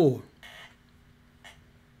 No.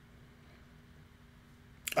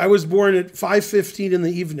 I was born at 5:15 in the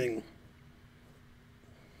evening,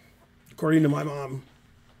 according to my mom.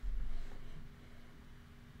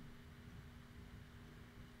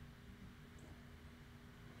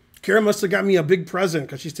 Kara must have got me a big present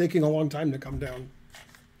because she's taking a long time to come down.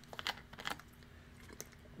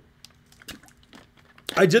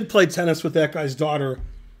 I did play tennis with that guy's daughter.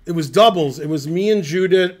 It was doubles. It was me and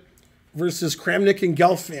Judith versus Kramnik and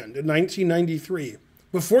Gelfand in 1993.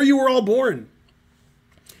 Before you were all born.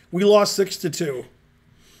 We lost 6-2.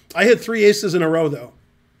 I hit 3 aces in a row, though.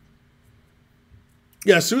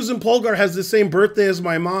 Yeah, Susan Polgar has the same birthday as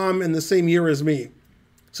my mom and the same year as me.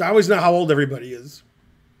 So I always know how old everybody is.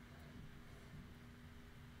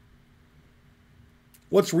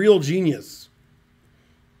 What's Real Genius?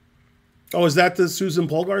 Oh, is that the Susan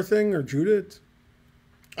Polgar thing or Judith?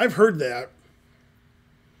 I've heard that.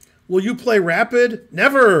 Will you play Rapid?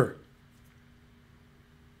 Never.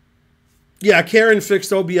 Yeah, Karen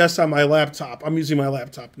fixed OBS on my laptop. I'm using my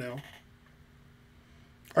laptop now.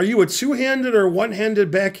 Are you a two-handed or one-handed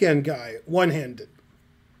backhand guy? One-handed.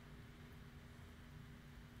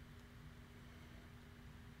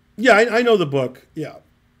 Yeah, I know the book. Yeah.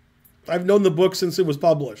 I've known the book since it was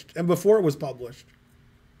published and before it was published.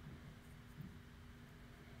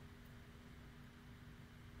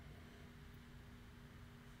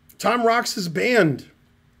 Tom rocks his band.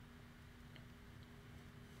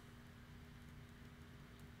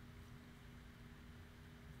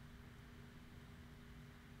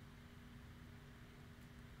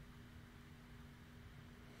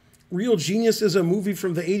 Real Genius is a movie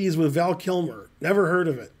from the 80s with Val Kilmer. Never heard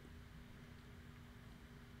of it.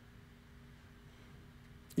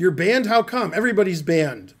 You're banned? How come? Everybody's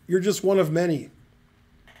banned. You're just one of many.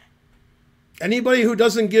 Anybody who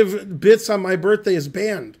doesn't give bits on my birthday is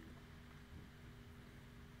banned.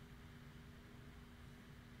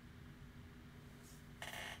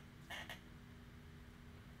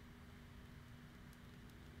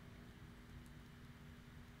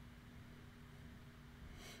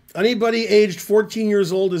 Anybody aged 14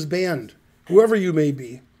 years old is banned, whoever you may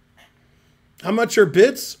be. How much are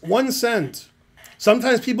bits? 1 cent.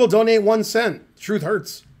 Sometimes people donate 1 cent. Truth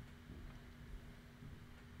hurts.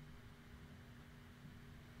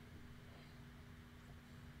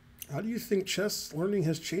 How do you think chess learning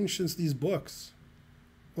has changed since these books?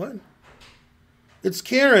 What? It's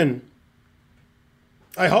Karen.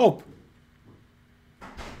 I hope.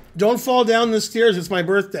 Don't fall down the stairs. It's my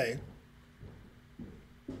birthday.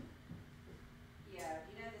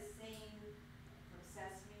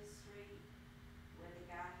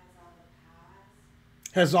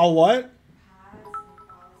 Has all what?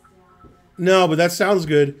 No, but that sounds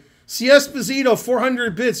good. C.S. Esposito,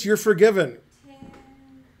 400 bits. You're forgiven.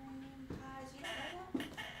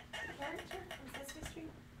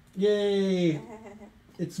 Yay!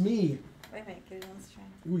 It's me. Wait a minute, get it on the string.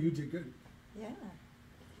 Ooh, you did good. Yeah.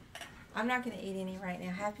 I'm not going to eat any right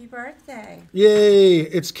now. Happy birthday. Yay!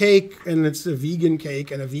 It's cake, and it's a vegan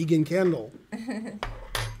cake and a vegan candle.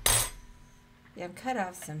 Yeah, I'm cut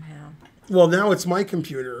off somehow. Well, now it's my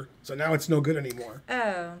computer, so now it's no good anymore.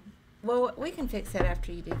 Oh. Well, we can fix that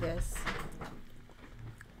after you do this.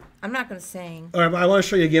 I'm not going to sing. All right, but I want to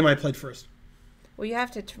show you a game I played first. Well, you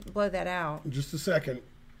have to blow that out. Just a second.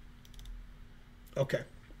 Okay.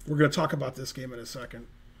 We're going to talk about this game in a second.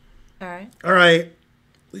 All right. All right.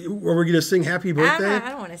 Are we going to sing Happy Birthday? I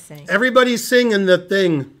don't want to sing. Everybody's singing the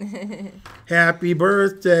thing. Happy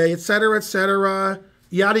birthday, etc., etc.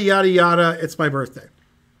 Yada, yada, yada. It's my birthday.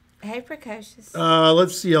 Hey, Precocious.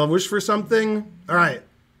 Let's see. I'll wish for something. All right.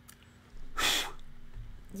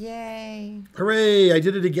 Yay. Hooray. I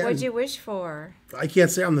did it again. What'd you wish for? I can't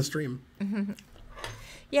say on the stream.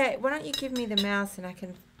 Yeah, why don't you give me the mouse and I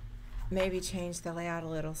can maybe change the layout a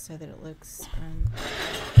little so that it looks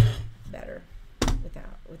better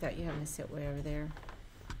without you having to sit way over there.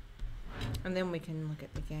 And then we can look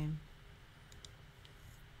at the game.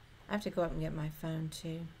 I have to go up and get my phone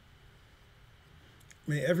too.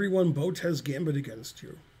 May everyone Botez Gambit against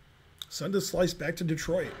you. Send a slice back to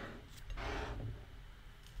Detroit.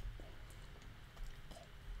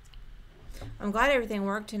 I'm glad everything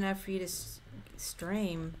worked enough for you to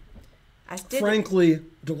stream. Frankly,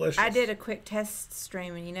 delicious. I did a quick test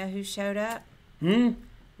stream, and you know who showed up?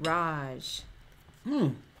 Raj.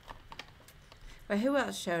 But who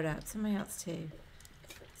else showed up? Somebody else too.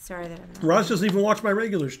 Sorry that I'm not. Raj doesn't even watch my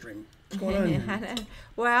regular stream. What's going on here? I know.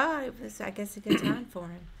 Well, it was, I guess, a good time for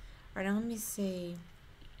him. All right, now let me see.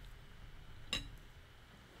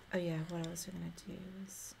 Oh yeah, what I was going to do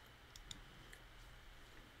is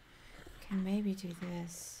can maybe do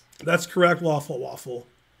this. That's correct, Waffle Waffle.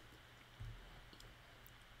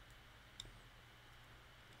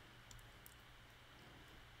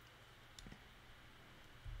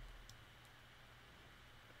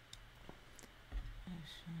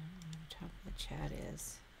 Top of the chat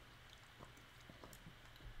is.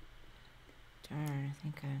 Darn, I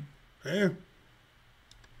think I. Hey.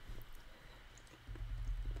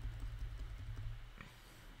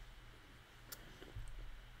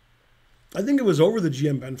 I think it was over the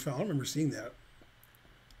GM Ben final. I don't remember seeing that.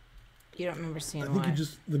 You don't remember seeing I think what? you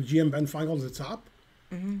just the GM Ben final at the top.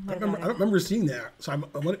 Mm-hmm. I don't remember seeing that. So I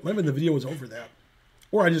might have been the video was over that,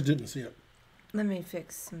 or I just didn't see it. Let me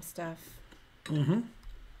fix some stuff. Mm-hmm.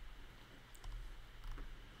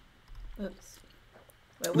 Oops.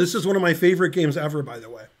 Wait, This is one of my favorite games ever, by the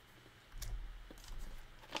way.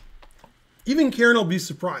 Even Karen will be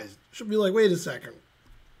surprised. She'll be like, wait a second.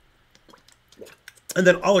 And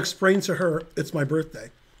then I'll explain to her it's my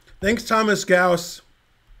birthday. Thanks, Thomas Gauss.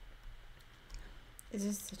 Is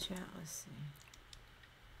this the chat? Let's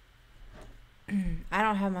see. I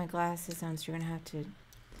don't have my glasses on, so you're going to have to,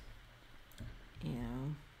 you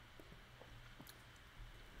know,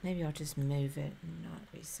 maybe I'll just move it and not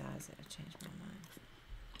resize it. I changed my mind.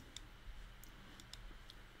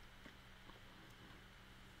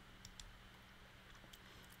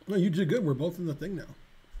 No, you did good. We're both in the thing now.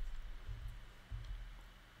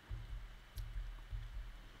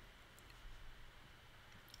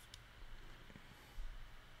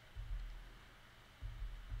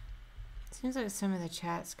 Seems like some of the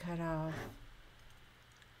chat's cut off,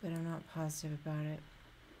 but I'm not positive about it.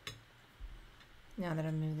 Now that I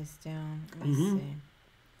move this down, let's see.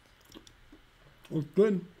 Looks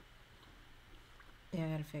good. Yeah, I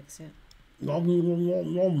gotta fix it. Nom, nom,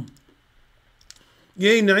 nom, nom.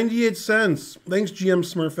 Yay, 98 cents. Thanks, GM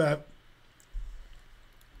Smurfette.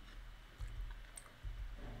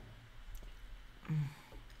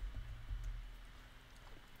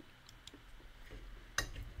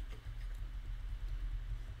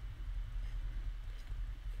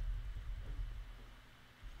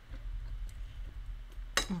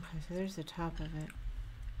 Okay, so there's the top of it.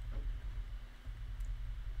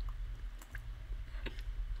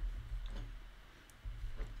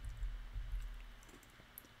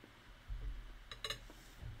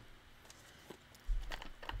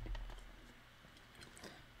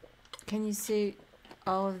 Can you see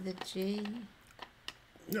all of the G?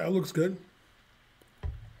 Yeah, it looks good.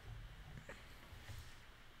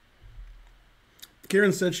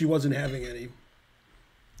 Karen said she wasn't having any.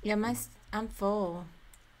 Yeah, I'm full.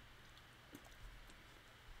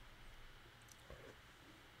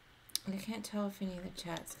 I can't tell if any of the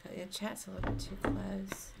chat's the chat's a little bit too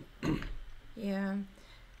close. Yeah.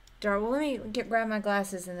 Darn, well, let me grab my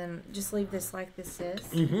glasses and then just leave this like this is.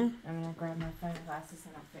 Mm-hmm. I'm gonna grab my phone and glasses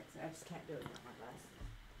and I'll fix it. I just can't do it without my glasses.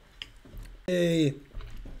 Hey.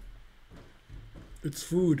 It's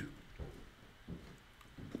food.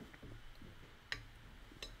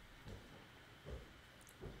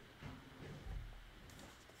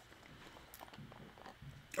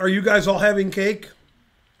 Are you guys all having cake?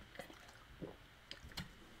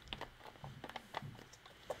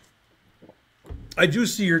 I do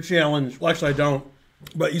see your challenge. Well, actually, I don't.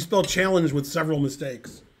 But you spelled challenge with several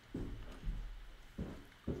mistakes.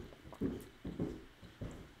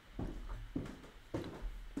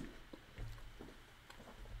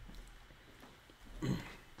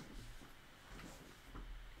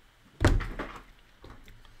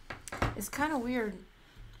 It's kind of weird.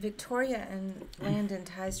 Victoria and Landon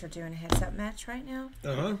Tice are doing a heads-up match right now.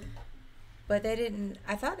 Uh-huh. But they didn't...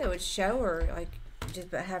 I thought they would show her, like,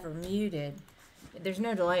 just have her muted. There's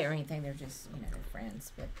no delay or anything. They're just, you know, they're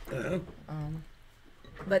friends.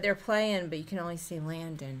 But they're playing, but you can only see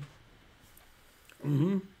Landon.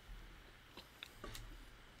 Mm-hmm.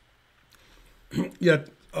 Yeah,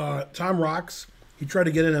 Tom Rocks, he tried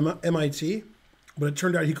to get in MIT, but it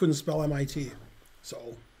turned out he couldn't spell MIT.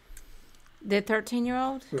 So... The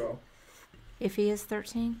 13-year-old? Yeah. If he is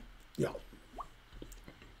 13? Yeah.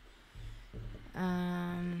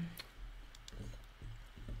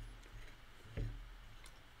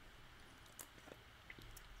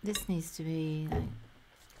 This needs to be, like,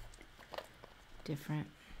 different.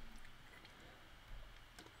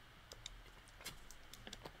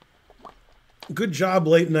 Good job,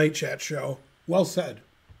 late night chat show. Well said.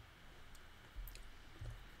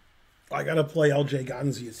 I gotta play LJ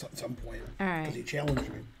Gonzi at some point. All right. Because he challenged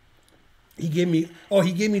me. He gave me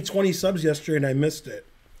 20 subs yesterday and I missed it.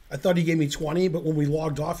 I thought he gave me 20, but when we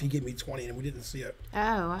logged off, he gave me 20 and we didn't see it. Oh,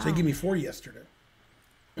 wow. So he gave me 40 yesterday.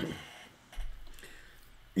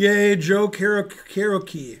 Yay, Joe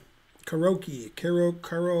Karaoke. Karo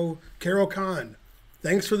Khan.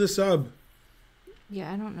 Thanks for the sub.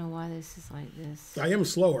 Yeah, I don't know why this is like this. I am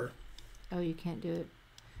slower. Oh, you can't do it.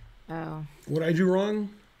 Oh. What'd I do wrong?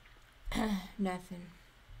 Nothing.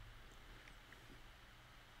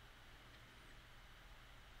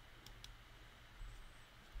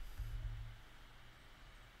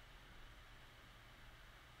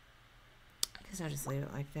 I guess I'll just leave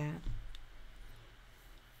it like that.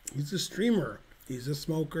 He's a streamer. He's a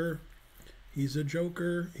smoker. He's a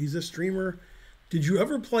joker. He's a streamer. Did you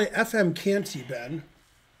ever play FM Canty, Ben?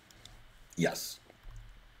 Yes.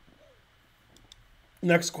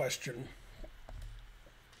 Next question.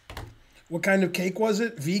 What kind of cake was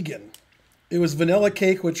it? Vegan. It was vanilla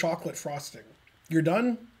cake with chocolate frosting. You're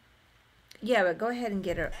done? Yeah, but go ahead and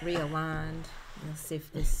get it realigned. Let's see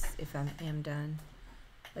if I am done.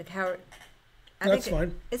 Like how... That's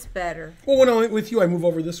fine. It's better. Well, when I'm with you, I move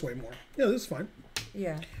over this way more. Yeah, that's fine.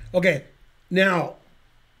 Yeah. Okay. Now,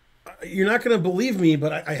 you're not going to believe me,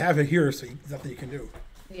 but I have it here, so there's nothing you can do.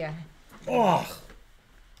 Yeah. Oh.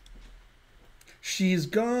 She's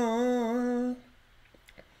gone.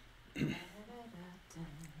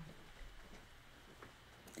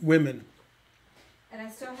 Women. And I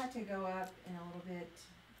still have to go up in a little bit.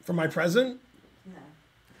 For my present? No.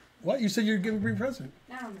 What? You said you're giving me a present.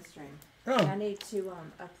 Not on the stream. Oh. I need to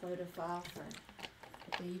upload a file for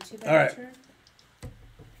the YouTube All right. editor.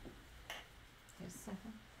 Just a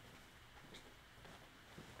second.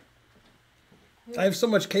 I have so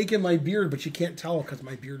much cake in my beard, but you can't tell because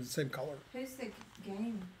my beard is the same color. Who's the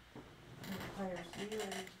game players? You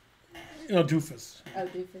and... You know, Doofus. Oh,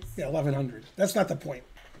 Doofus. Yeah, 1100. That's not the point.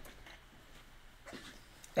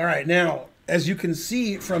 All right, now, as you can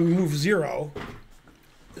see from move 0,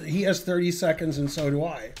 he has 30 seconds and so do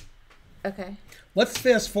I. Okay. Let's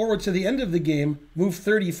fast forward to the end of the game, move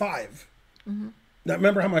 35. Mm-hmm. Now,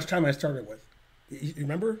 remember how much time I started with? You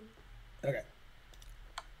remember? Okay.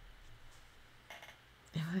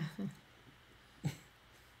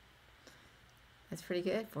 That's pretty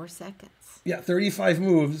good. 4 seconds. Yeah, 35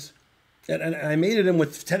 moves. And I made it in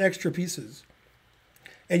with 10 extra pieces.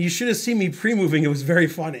 And you should have seen me pre-moving. It was very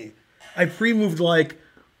funny. I pre-moved like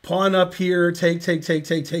pawn up here, take. And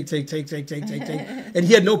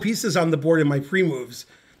he had no pieces on the board in my pre-moves.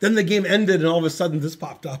 Then the game ended and all of a sudden this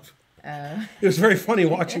popped up. It was very funny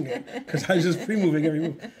watching it because I was just pre-moving every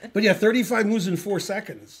move. But yeah, 35 moves in 4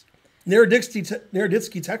 seconds. Naroditsky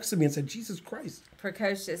texted me and said, Jesus Christ.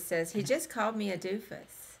 Precocious says, he just called me a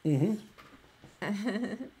doofus.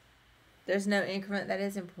 Mm-hmm. There's no increment. That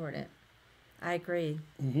is important. I agree.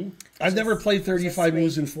 Mm-hmm. I've never played 35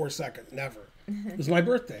 moves in 4 seconds. Never. It was my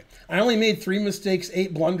birthday. I only made 3 mistakes,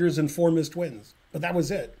 8 blunders, and 4 missed wins. But that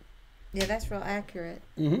was it. Yeah, that's real accurate.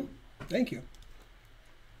 Mm-hmm. Thank you.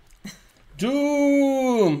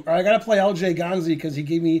 Doom! All right, I got to play LJ Gonzi because he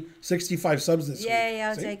gave me 65 subs this week. Yay,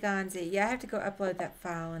 LJ Gonzi. Yeah, I have to go upload that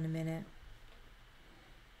file in a minute.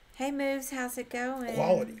 Hey, Moves, how's it going?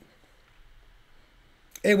 Quality.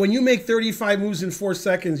 Hey, when you make 35 moves in 4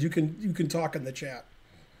 seconds, you can talk in the chat.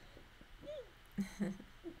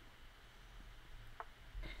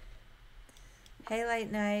 Hey,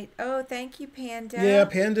 Late Night. Oh, thank you, Panda. Yeah,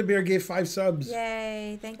 Panda Bear gave 5 subs.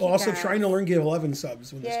 Yay, thank you, Also, guys. Trying to Learn gave 11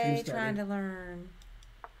 subs when the stream Yay, started. Trying to Learn.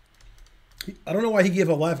 I don't know why he gave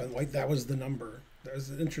 11. Like, that was the number. That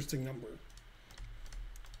was an interesting number.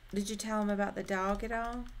 Did you tell him about the dog at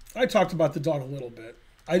all? I talked about the dog a little bit.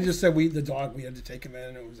 I just said we had to take him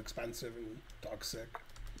in. It was expensive and dog's sick.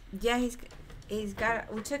 Yeah, he's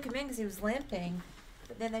got. We took him in because he was limping,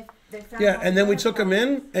 but then they found. Yeah, and then we took him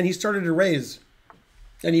in, and he started to raise,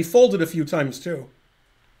 and he folded a few times too.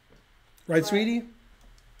 Right, sweetie?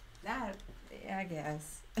 That, I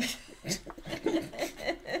guess.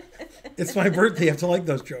 It's my birthday. You have to like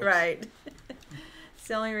those jokes. Right. It's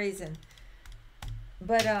the only reason.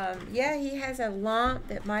 But yeah, he has a lump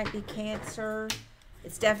that might be cancer.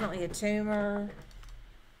 It's definitely a tumor,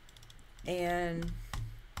 and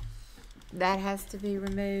that has to be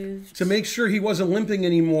removed. To make sure he wasn't limping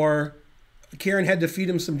anymore, Karen had to feed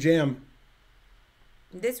him some jam.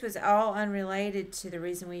 This was all unrelated to the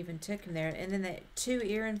reason we even took him there. And then the 2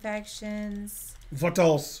 ear infections. What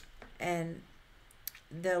else? And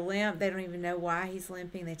the limp, they don't even know why he's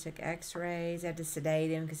limping. They took x-rays. They had to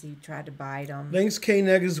sedate him because he tried to bite them. Thanks,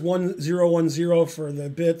 KNegs1010 for the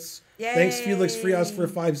bits. Yay. Thanks, Felix Frias for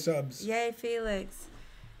 5 subs. Yay, Felix.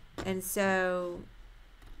 And so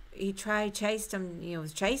he chased them,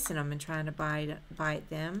 was chasing them and trying to bite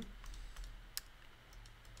them.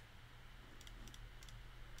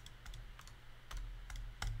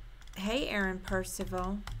 Hey, Aaron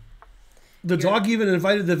Percival. The dog even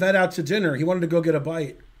invited the vet out to dinner. He wanted to go get a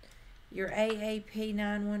bite. Your AAP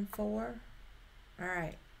 914. All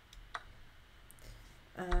right.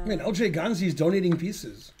 Man, LJ Gonzi's donating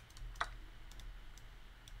pieces.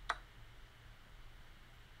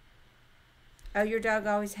 Oh, your dog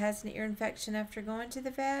always has an ear infection after going to the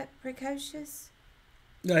vet? Precocious?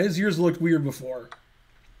 Yeah, his ears looked weird before.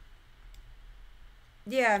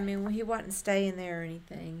 Yeah, I mean, he wasn't staying there or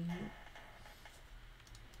anything.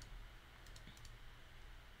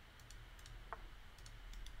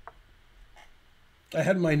 I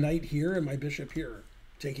had my knight here and my bishop here,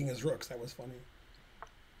 taking his rooks. That was funny.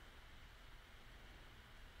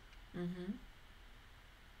 Mm-hmm.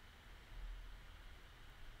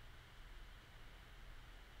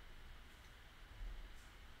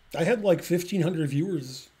 I had like 1,500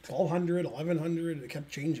 viewers, 1,200, 1,100. It kept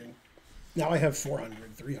changing. Now I have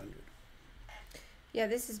 400, 300. Yeah,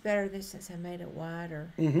 this is better since I made it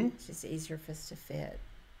wider. Mm-hmm. It's just easier for us to fit.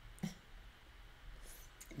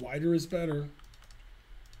 Wider is better.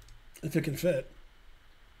 If it can fit.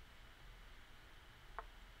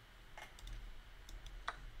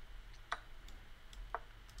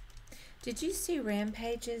 Did you see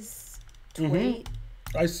Rampage's tweet?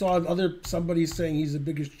 Mm-hmm. I saw somebody saying he's the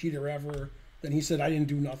biggest cheater ever. Then he said, I didn't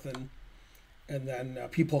do nothing. And then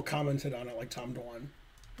people commented on it, like Tom Dwan.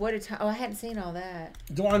 I hadn't seen all that.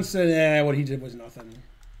 Dwan said, what he did was nothing.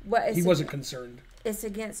 He wasn't concerned. It's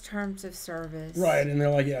against terms of service. Right, and they're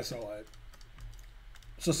like, yeah, so what?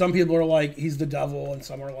 So some people are like, he's the devil, and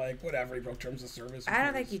some are like, whatever, he broke terms of service. I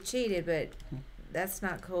don't think he cheated, but that's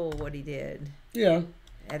not cool what he did. Yeah.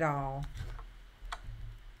 At all.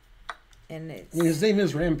 And his name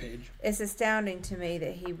is Rampage. It's astounding to me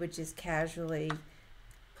that he would just casually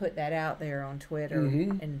put that out there on Twitter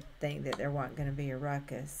and think that there wasn't going to be a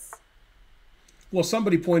ruckus. Well,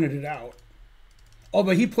 somebody pointed it out. Oh,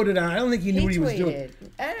 but he put it out. I don't think he knew what he was doing.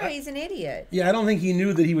 I don't know, he's an idiot. Yeah, I don't think he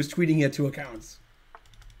knew that he was tweeting he had 2 accounts.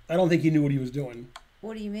 I don't think he knew what he was doing.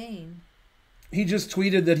 What do you mean? He just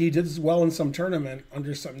tweeted that he did well in some tournament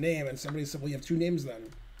under some name, and somebody said, well, you have 2 names then.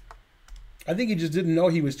 I think he just didn't know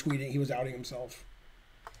he was tweeting. He was outing himself.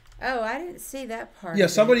 Oh, I didn't see that part. Yeah,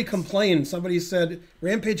 somebody complained. Somebody said,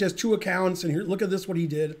 Rampage has 2 accounts, and here, look at this, what he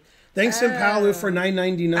did. Thanks, Simpalu, for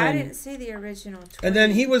 $9.99. I didn't see the original tweet. And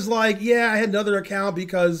then he was like, yeah, I had another account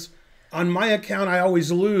because on my account I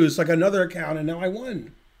always lose. So I got another account, and now I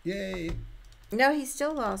won. Yay. No, he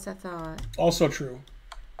still lost, I thought. Also true.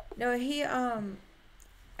 No, he got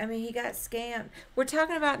scammed. We're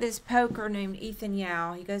talking about this poker named Ethan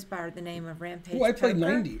Yao. He goes by the name of Rampage Oh, I played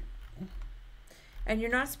Poker. 90. And you're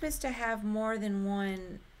not supposed to have more than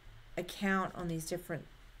one account on these different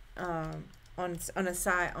on a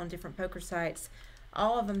site, on different poker sites.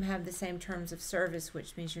 All of them have the same terms of service,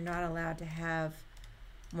 which means you're not allowed to have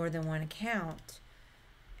more than one account.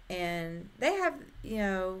 And they have,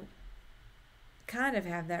 kind of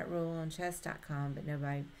have that rule on chess.com, but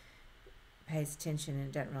nobody pays attention and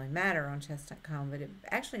it doesn't really matter on chess.com, but it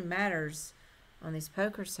actually matters on these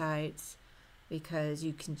poker sites because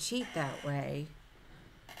you can cheat that way.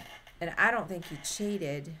 And I don't think he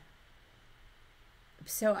cheated.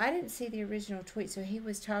 So I didn't see the original tweet. So he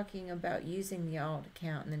was talking about using the alt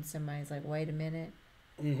account, and then somebody's like, wait a minute.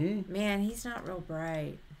 Mm-hmm. Man, he's not real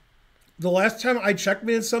bright. The last time I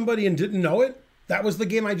checkmated somebody and didn't know it, that was the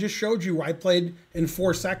game I just showed you where I played in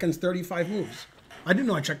 4 seconds, 35 moves. I didn't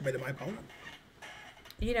know I checkmated my opponent.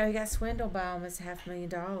 You know, he got swindled by almost $500,000.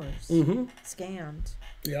 Mm-hmm. Scammed.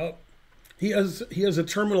 Yep. He has a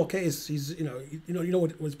terminal case. He's you know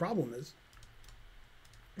what his problem is.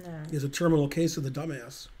 No. He has a terminal case of the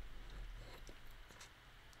dumbass.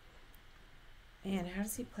 Man, how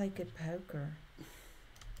does he play good poker?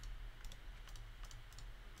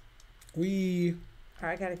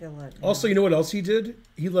 I gotta go look. Also, you know what else he did?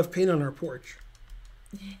 He left paint on our porch.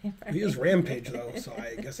 He is Rampage though, so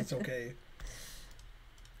I guess it's okay.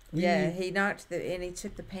 He knocked and he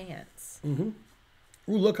took the pants. Mm-hmm.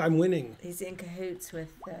 Ooh, look, I'm winning. He's in cahoots with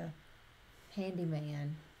the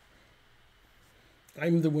handyman.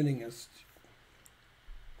 I'm the winningest.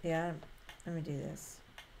 Yeah, let me do this.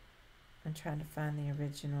 I'm trying to find the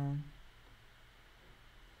original.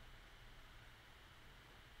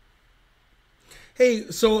 Hey,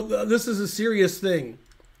 so this is a serious thing.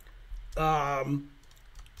 I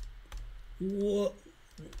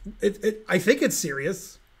think it's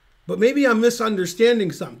serious, but maybe I'm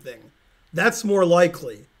misunderstanding something. That's more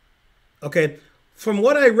likely. Okay, from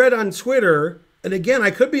what I read on Twitter, and again,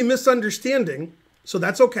 I could be misunderstanding, so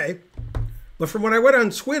that's okay. But from what I read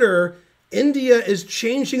on Twitter, India is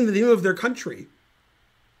changing the name of their country.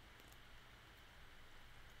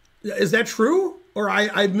 Is that true? Or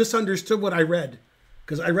I misunderstood what I read?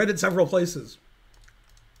 Because I read it several places.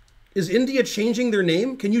 Is India changing their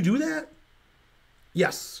name? Can you do that?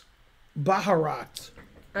 Yes. Bharat.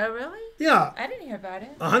 Oh, really? Yeah. I didn't hear about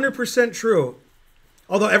it. 100% true.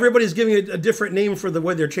 Although everybody's giving it a different name for the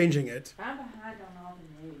way they're changing it. I'm behind on all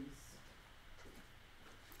the news.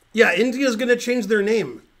 Yeah, India's going to change their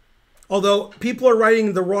name. Although people are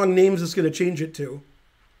writing the wrong names it's going to change it to.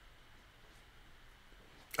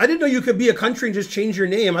 I didn't know you could be a country and just change your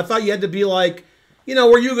name. I thought you had to be like,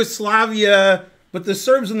 we're Yugoslavia, but the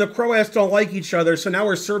Serbs and the Croats don't like each other, so now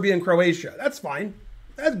we're Serbia and Croatia. That's fine.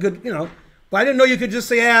 That's good, But I didn't know you could just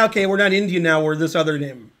say, okay, we're not India now, we're this other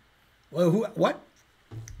name. Well, what?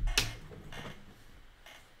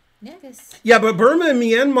 Negus. Yeah, but Burma and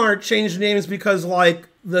Myanmar changed names because,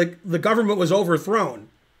 the government was overthrown.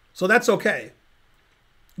 So that's okay.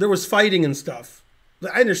 There was fighting and stuff.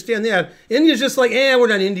 I understand that. India's just like, we're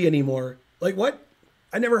not India anymore. Like, what?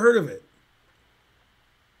 I never heard of it.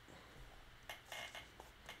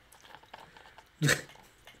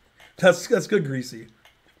 That's good, Greasy.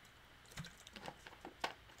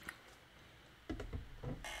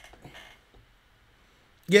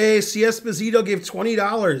 Yay, C. Esposito gave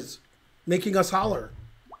 $20, making us holler.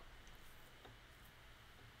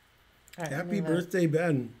 Right, happy birthday,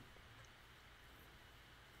 Ben.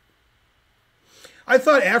 I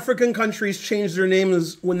thought African countries changed their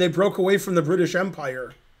names when they broke away from the British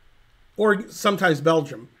Empire. Or sometimes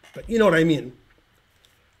Belgium. But you know what I mean.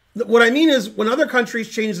 What I mean is when other countries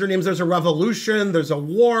change their names, there's a revolution, there's a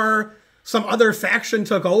war, some other faction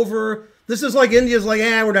took over. This is like India's like,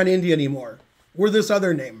 we're not India anymore. We're this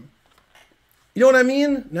other name. You know what I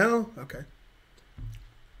mean? No? Okay.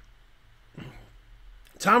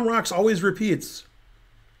 Tom Rocks always repeats.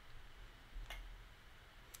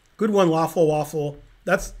 Good one, Lawful Waffle.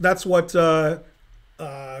 That's what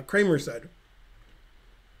Kramer said.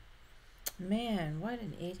 Man, what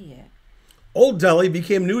an idiot. Old Delhi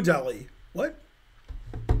became New Delhi. What?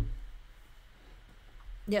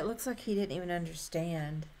 Yeah, it looks like he didn't even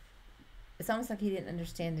understand. It's almost like he didn't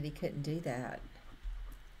understand that he couldn't do that.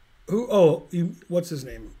 Who? Oh, what's his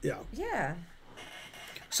name? Yeah. Yeah.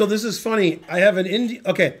 So this is funny. I have an Indian.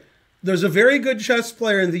 Okay, there's a very good chess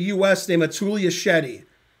player in the U.S. named Atulya Shetty.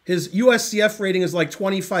 His USCF rating is like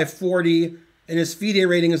 2540, and his FIDE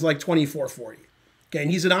rating is like 2440. Okay,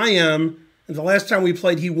 and he's an IM, and the last time we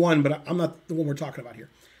played, he won, but I'm not the one we're talking about here.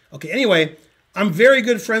 Okay, anyway, I'm very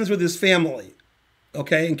good friends with his family.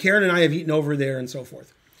 Okay, and Karen and I have eaten over there and so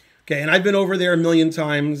forth. Okay, and I've been over there a million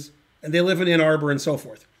times, and they live in Ann Arbor and so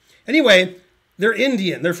forth. Anyway, they're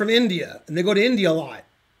Indian. They're from India, and they go to India a lot.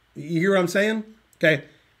 You hear what I'm saying? Okay.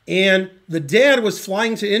 And the dad was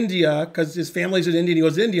flying to India because his family's in India. And he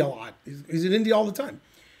goes to India a lot. He's in India all the time.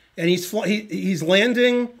 And he's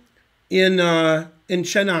landing in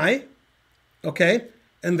Chennai. Okay.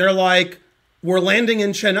 And they're like, we're landing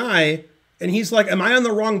in Chennai. And he's like, am I on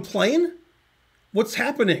the wrong plane? What's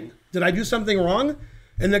happening? Did I do something wrong?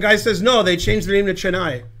 And the guy says, no, they changed their name to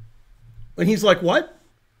Chennai. And he's like, what?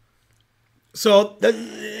 So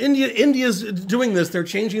India's doing this. They're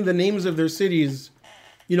changing the names of their cities.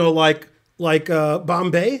 You know, like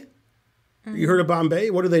Bombay. You heard of Bombay?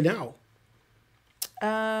 What are they now?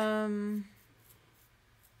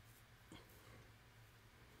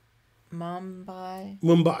 Mumbai.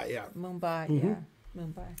 Mumbai, yeah. Mumbai, yeah.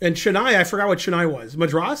 Mumbai. And Chennai, I forgot what Chennai was.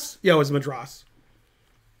 Madras? Yeah, it was Madras.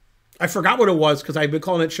 I forgot what it was because I've been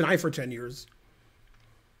calling it Chennai for 10 years.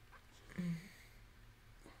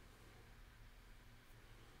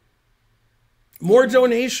 More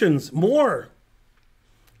donations. More.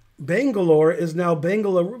 Bangalore is now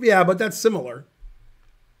Bangalore. Yeah, but that's similar.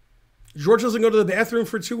 George doesn't go to the bathroom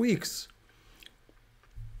for 2 weeks.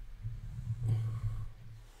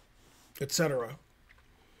 Etc.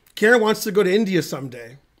 Karen wants to go to India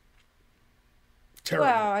someday. Terrible.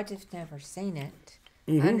 Well, I just never seen it.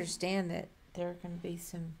 I understand that there are going to be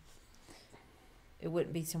some. It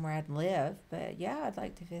wouldn't be somewhere I'd live, but yeah, I'd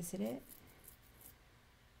like to visit it.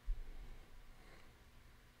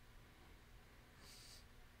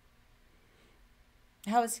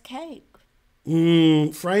 How was the cake?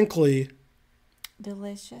 Frankly.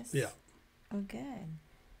 Delicious. Yeah. Oh, good.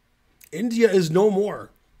 India is no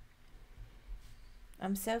more.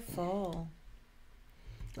 I'm so full.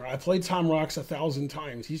 I played Tom Rocks 1,000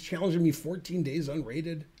 times. He's challenging me 14 days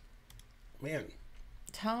unrated. Man.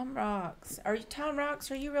 Tom Rocks. Are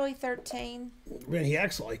you really 13? Man, he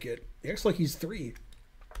acts like it. He acts like he's 3.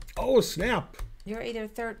 Oh, snap. You're either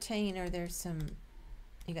 13 or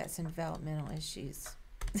you got some developmental issues.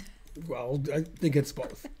 Well, I think it's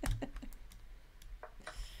both.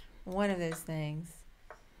 One of those things.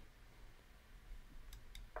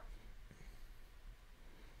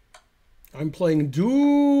 I'm playing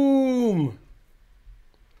Doom.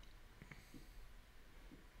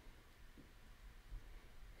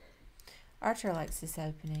 Archer likes this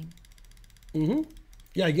opening.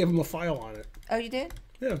 Yeah, I gave him a file on it. Oh, you did?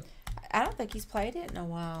 Yeah. I don't think he's played it in a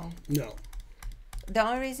while. No. The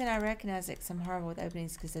only reason I recognize it, 'cause I'm horrible with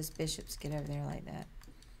openings, because those bishops get over there like that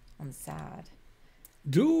on the side.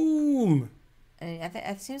 Doom. And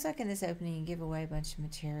it seems like in this opening you give away a bunch of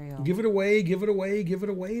material. Give it away, give it away, give it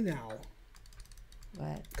away now.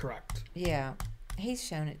 But Correct. yeah, he's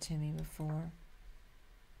shown it to me before.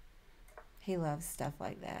 He loves stuff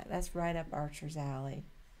like that. That's right up Archer's alley.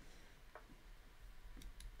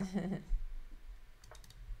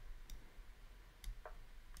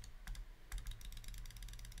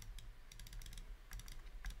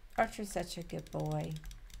 Archer's such a good boy.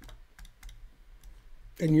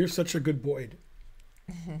 And you're such a good boy.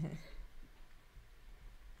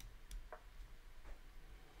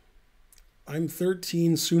 I'm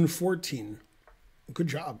 13, soon 14. Good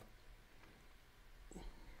job.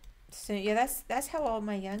 So yeah, that's how old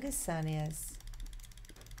my youngest son is.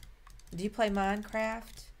 Do you play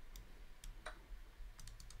Minecraft?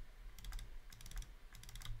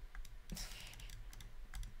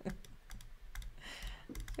 I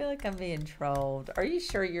feel like I'm being trolled. Are you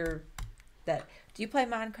sure you're that? Do you play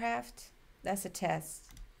Minecraft? That's a test.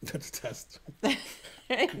 That's a test.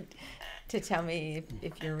 To tell me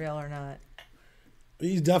if you're real or not.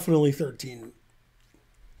 He's definitely 13.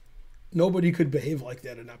 Nobody could behave like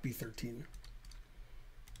that and not be 13.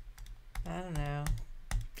 I don't know.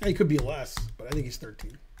 He could be less, but I think he's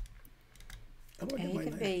 13. And he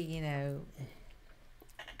could be,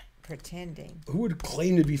 pretending. Who would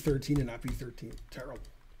claim to be 13 and not be 13? Terrible.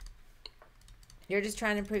 You're just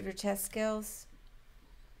trying to improve your chess skills?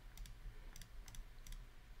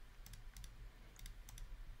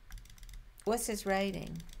 What's his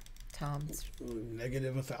rating, Tom's?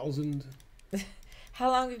 Negative 1,000. How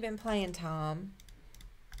long have you been playing, Tom?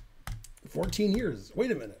 14 years. Wait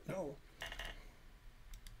a minute. No.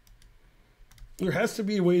 There has to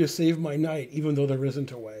be a way to save my knight, even though there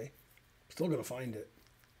isn't a way. Still going to find it.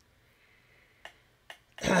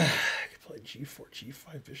 I could play G4,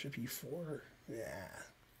 G5, Bishop E4. Yeah.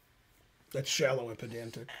 That's shallow and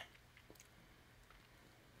pedantic.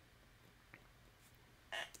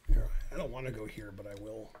 Here, I don't want to go here, but I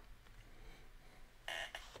will.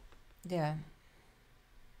 Yeah.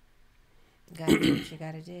 Gotta do what you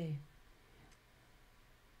gotta do.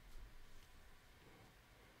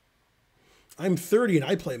 I'm 30 and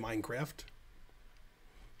I play Minecraft.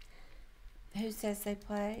 Who says they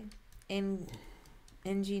play? NG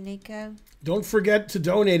Nico? Don't forget to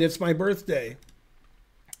donate. It's my birthday.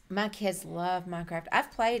 My kids love Minecraft.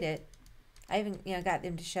 I've played it. I even, got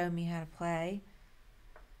them to show me how to play.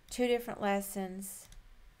 2 different lessons.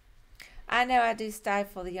 I know I do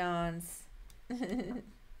stifle the yawns.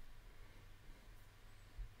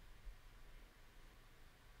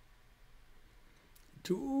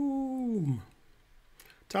 Doom.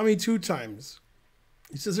 Tommy 2 times.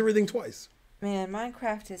 He says everything twice. Man,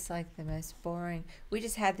 Minecraft is like the most boring. We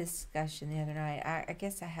just had this discussion the other night. I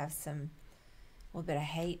guess I have a little bit of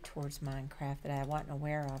hate towards Minecraft that I wasn't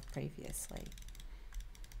aware of previously.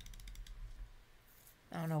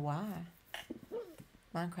 I don't know why.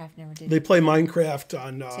 Minecraft never did They it play Minecraft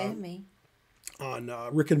to me. on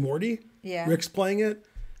Rick and Morty. Yeah. Rick's playing it,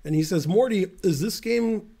 and he says, "Morty, is this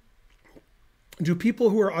game? Do people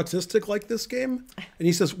who are autistic like this game?" And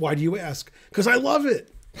he says, "Why do you ask?" Because I love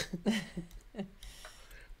it.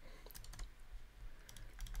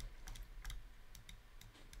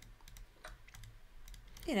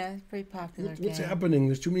 You know, it's a pretty popular What's game. happening?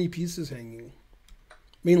 There's too many pieces hanging.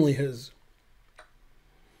 Mainly his.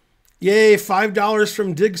 Yay, $5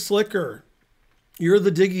 from Dig Slicker. You're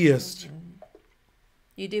the diggiest.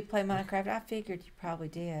 You do play Minecraft? I figured you probably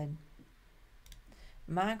did.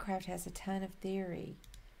 Minecraft has a ton of theory.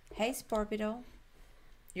 Hey, Sporbiddle.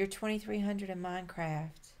 You're 2300 in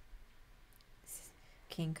Minecraft,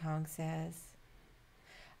 King Kong says.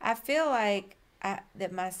 I feel like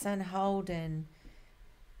that my son Holden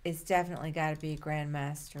is definitely got to be a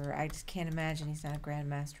grandmaster. I just can't imagine he's not a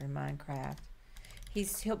grandmaster in Minecraft.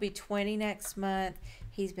 He'll be 20 next month.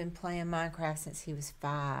 He's been playing Minecraft since he was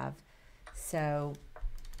 5. So,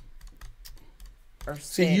 or 6.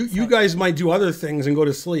 See, you guys might do other things and go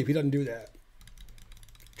to sleep. He doesn't do that.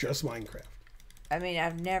 Just Minecraft. I mean,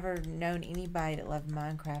 I've never known anybody that loved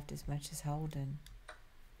Minecraft as much as Holden.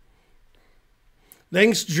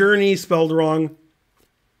 Thanks, Journey, spelled wrong.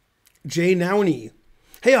 Jay Nowney.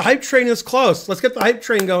 Hey, a hype train is close. Let's get the hype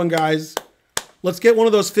train going, guys. Let's get one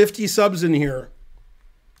of those 50 subs in here.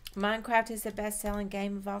 Minecraft is the best-selling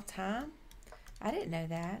game of all time? I didn't know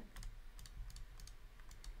that.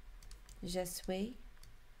 Je suis.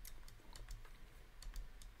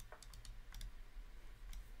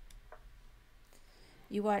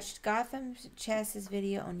 You watched Gotham Chess's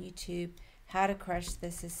video on YouTube, How to Crush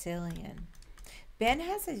the Sicilian. Ben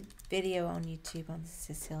has a video on YouTube on the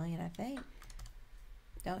Sicilian, I think.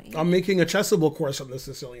 Don't you? I'm making a Chessable course on the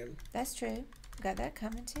Sicilian. That's true. Got that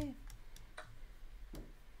coming too.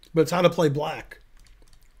 But it's how to play black.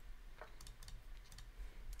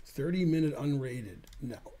 30-minute unrated.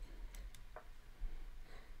 No.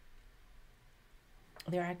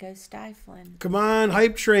 There I go stifling. Come on,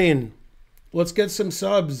 hype train. Let's get some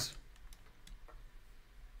subs.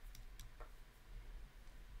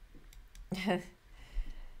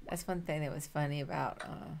 That's one thing that was funny about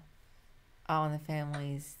All in the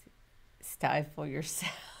Family's stifle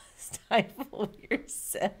yourself. Stifle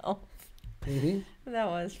yourself. Mm-hmm. That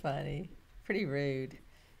was funny. Pretty rude.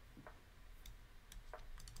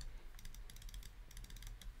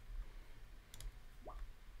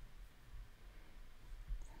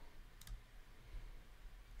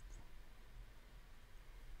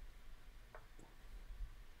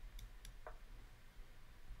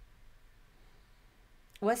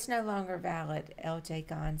 What's no longer valid, LJ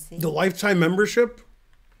Gonzi? The lifetime membership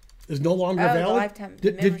is no longer the valid. lifetime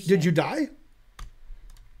Did membership. you die?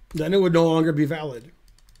 Then it would no longer be valid.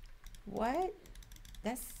 What?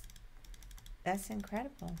 That's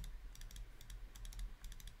incredible.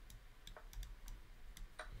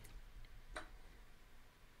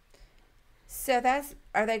 So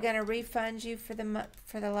are they going to refund you for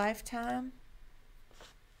the lifetime?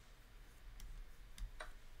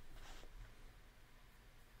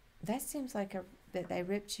 That seems like that they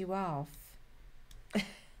ripped you off.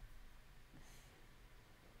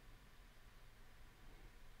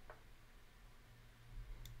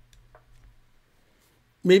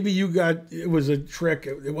 Maybe it was a trick.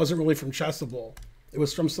 It wasn't really from Chessable. It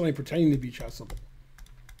was from somebody pretending to be Chessable.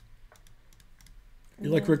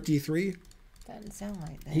 You like Rook D3? Doesn't sound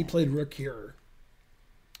like that. He played Rook here.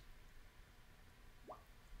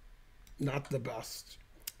 Not the best.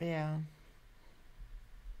 Yeah.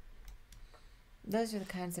 Those are the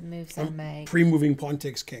kinds of moves I make. Pre-moving pawn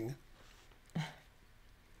takes king.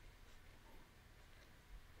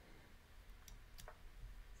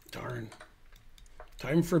 Darn.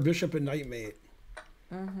 Time for bishop and knight mate.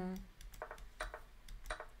 Mm-hmm.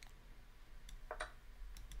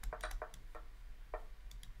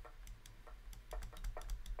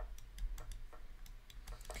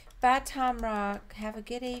 Bye, Tom Rock. Have a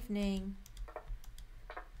good evening.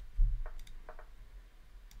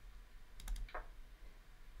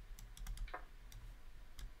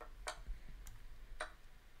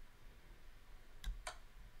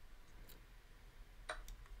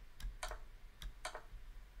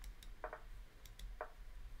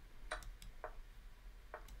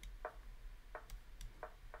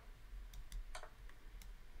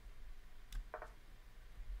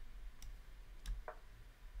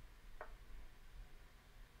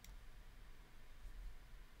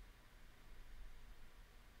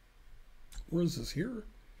 Where is this? Here?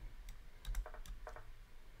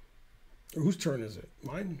 Whose turn is it?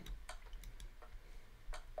 Mine?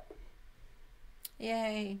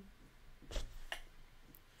 Yay.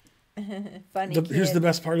 Funny Here's kid. the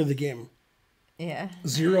best part of the game. Yeah.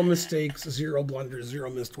 0 mistakes, 0 blunders, 0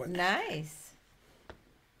 missed wins. Nice.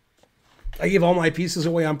 I gave all my pieces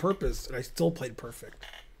away on purpose, and I still played perfect.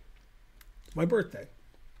 It's my birthday.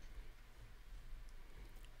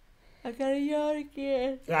 I gotta yawn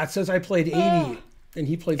again. It says I played 80, and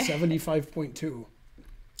he played 75.2.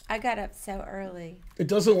 I got up so early. It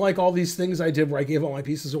doesn't like all these things I did where I gave all my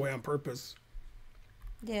pieces away on purpose.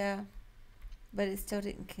 Yeah. But it still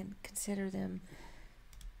didn't consider them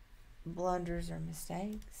blunders or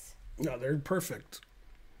mistakes. No, they're perfect.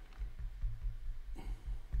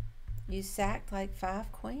 You sacked like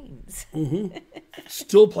 5 queens. Mm-hmm.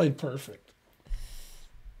 Still played perfect.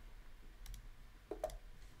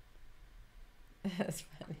 That's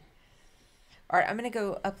funny. All right, I'm going to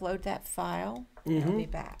go upload that file. And I'll be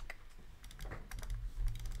back.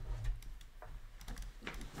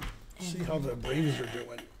 See how the Braves are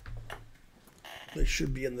doing. They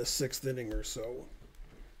should be in the 6th inning or so.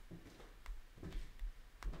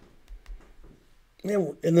 Man,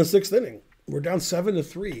 we're in the 6th inning. We're down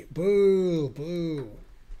 7-3. Boo, boo.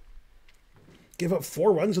 Gave up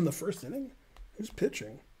 4 runs in the 1st inning? Who's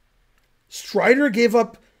pitching? Strider gave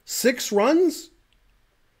up 6 runs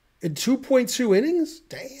in 2.2 innings?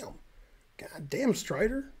 Damn. God damn,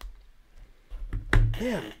 Strider.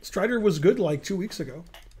 Man, Strider was good like 2 weeks ago.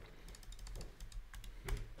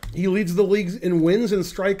 He leads the league in wins and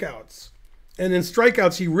strikeouts. And in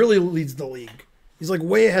strikeouts, he really leads the league. He's like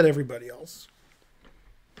way ahead of everybody else.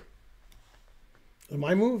 Is it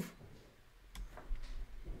my move?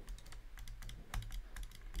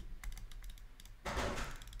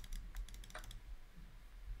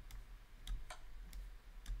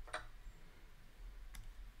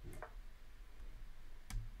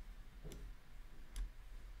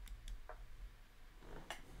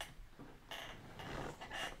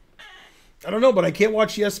 I don't know, but I can't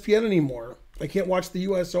watch ESPN anymore. I can't watch the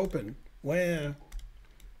U.S. Open. Wah.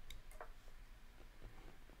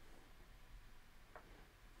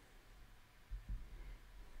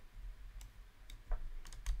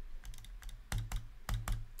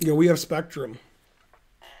 Yeah, we have Spectrum.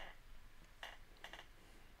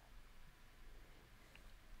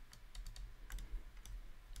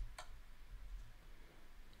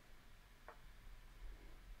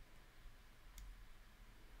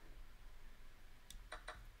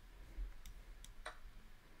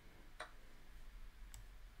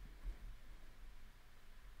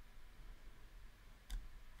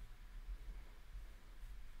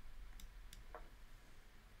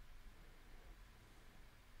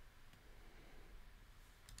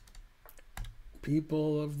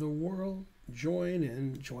 People of the world, join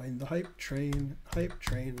in, join the hype train, hype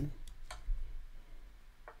train.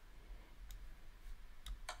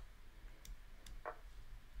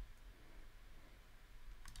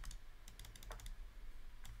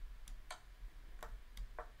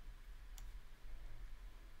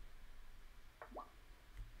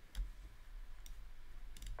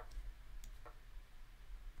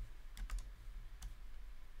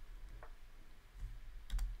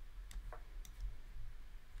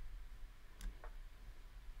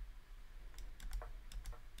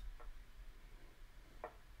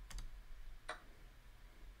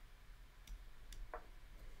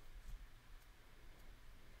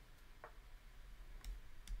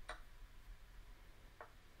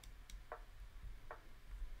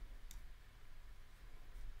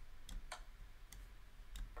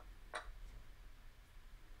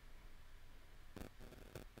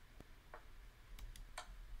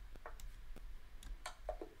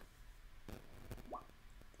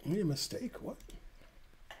 Made a mistake? What?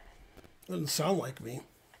 Doesn't sound like me.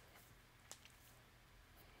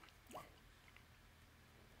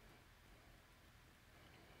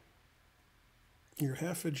 You're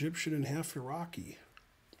half Egyptian and half Iraqi.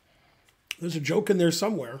 There's a joke in there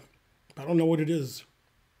somewhere. I don't know what it is.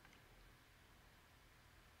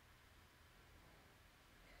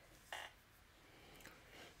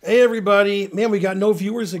 Hey, everybody. Man, we got no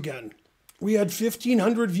viewers again. We had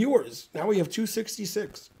 1,500 viewers. Now we have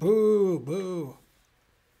 266. Boo, boo.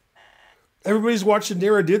 Everybody's watching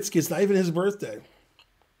Naroditsky. It's not even his birthday.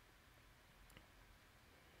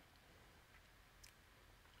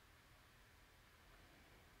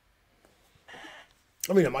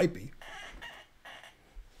 I mean, it might be.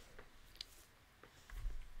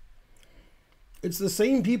 It's the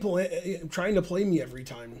same people trying to play me every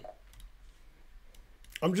time.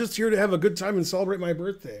 I'm just here to have a good time and celebrate my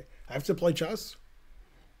birthday. I have to play chess.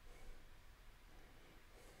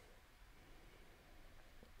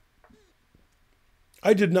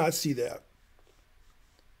 I did not see that.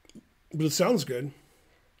 But it sounds good.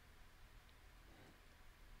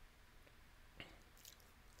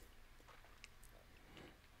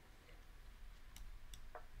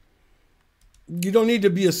 You don't need to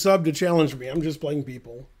be a sub to challenge me. I'm just playing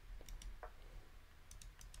people.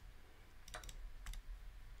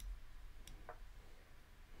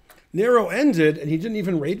 Nero ended, and he didn't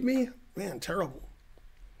even raid me? Man, terrible.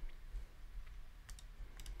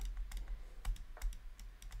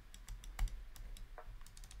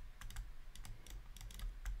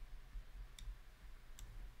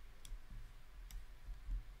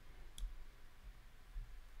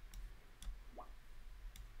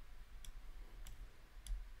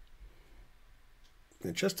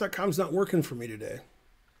 And chess.com's not working for me today.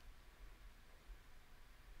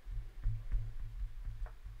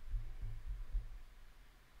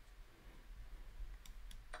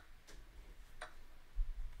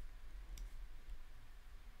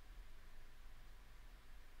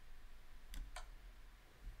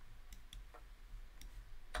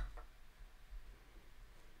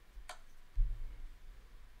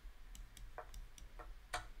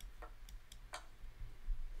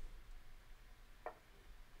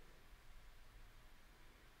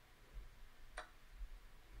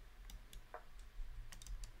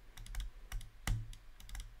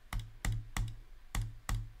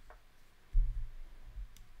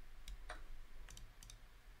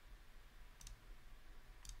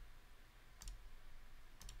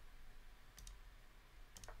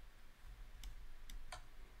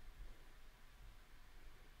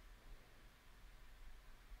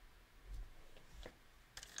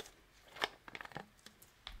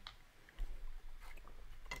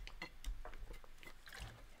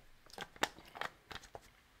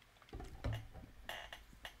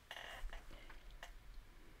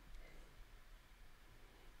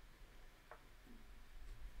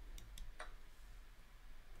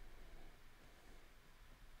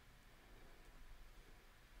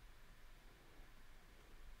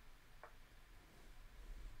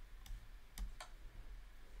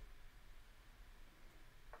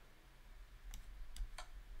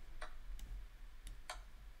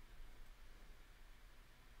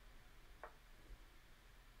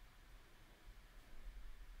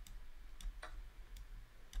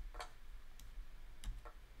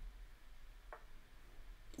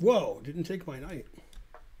 Whoa, didn't take my knight.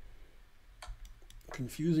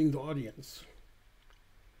 Confusing the audience.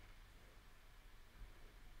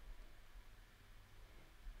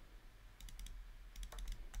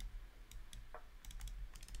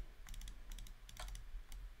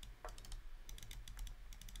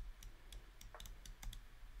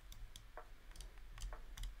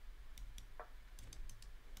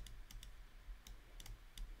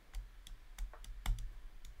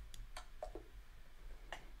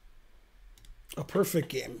 A perfect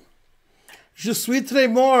game. Je suis très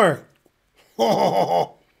mort.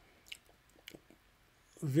 Oh,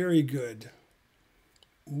 very good.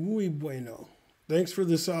 Muy bueno. Thanks for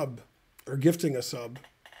the sub, or gifting a sub.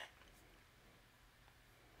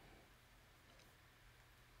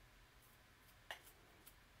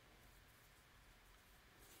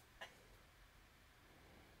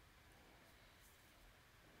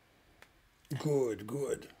 Good,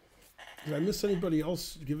 good. Did I miss anybody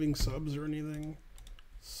else giving subs or anything?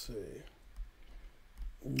 Let's see.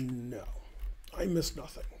 No. I missed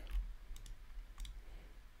nothing.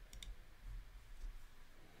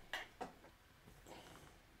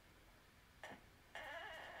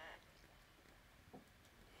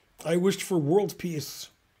 I wished for world peace.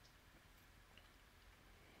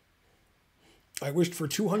 I wished for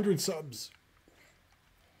 200 subs.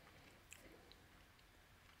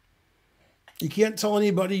 You can't tell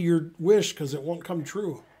anybody your wish because it won't come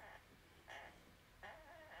true.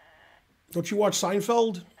 Don't you watch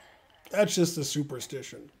Seinfeld? That's just a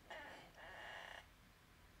superstition.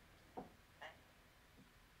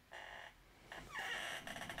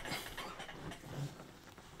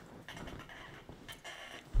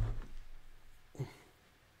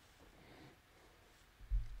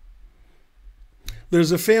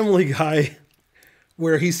 There's a Family Guy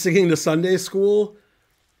where he's singing to Sunday school,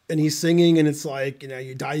 and he's singing, and it's like, you know,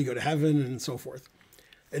 you die, you go to heaven, and so forth.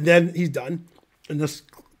 And then he's done, and the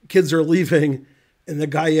kids are leaving, and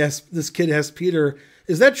this kid asks Peter,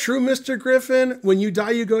 "Is that true, Mr. Griffin? When you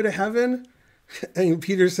die, you go to heaven?" And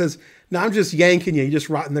Peter says, "No, I'm just yanking you. You just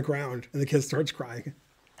rot in the ground." And the kid starts crying.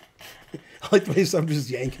 I like the way I'm just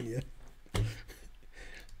yanking you.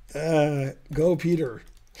 Go, Peter.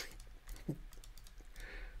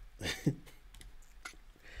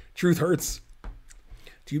 Truth hurts.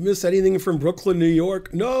 Do you miss anything from Brooklyn, New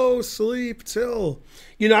York? No, sleep till.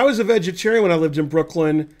 You know, I was a vegetarian when I lived in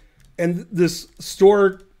Brooklyn, and this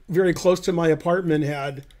store very close to my apartment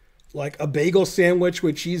had like a bagel sandwich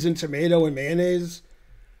with cheese and tomato and mayonnaise,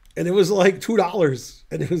 and it was like $2,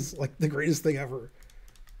 and it was like the greatest thing ever.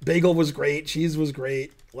 Bagel was great, cheese was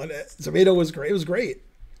great, tomato was great. It was great.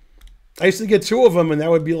 I used to get 2 of them, and that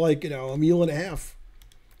would be like, you know, a meal and a half.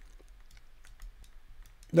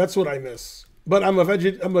 That's what I miss. But I'm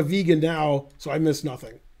a vegan now, so I miss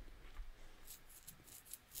nothing.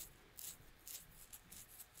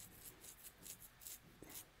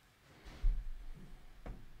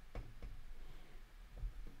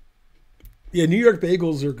 Yeah, New York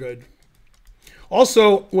bagels are good.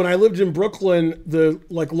 Also, when I lived in Brooklyn, the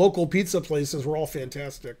like local pizza places were all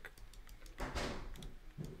fantastic.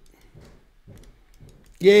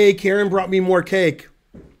 Yay, Karen brought me more cake.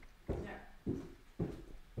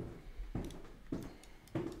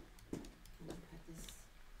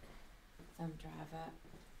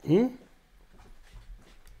 Hmm?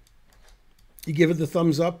 You give it the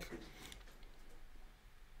thumbs up?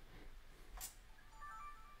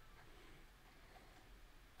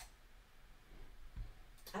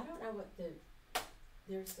 I don't know what there's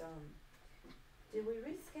did we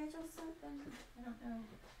reschedule something? I don't know.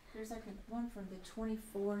 There's like one from the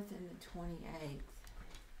 24th and the 28th.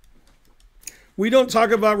 We don't talk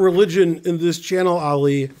about religion in this channel,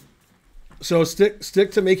 Ali. So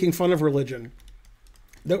stick to making fun of religion.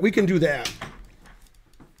 That we can do that.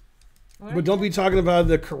 But don't be talking about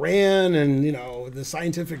the Quran and, you know, the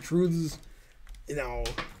scientific truths. You know,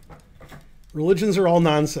 religions are all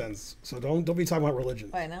nonsense. So don't be talking about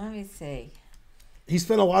religion. Wait, now let me see. He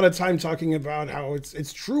spent a lot of time talking about how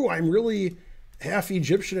it's true. I'm really half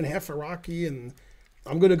Egyptian and half Iraqi, and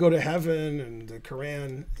I'm going to go to heaven, and the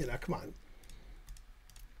Quran. You know, come on.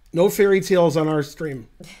 No fairy tales on our stream.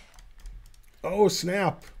 Oh,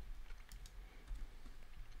 snap.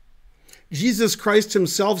 Jesus Christ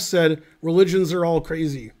himself said religions are all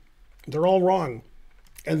crazy. They're all wrong.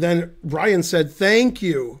 And then Brian said, thank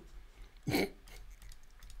you.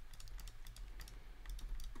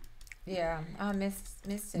 Yeah, I missed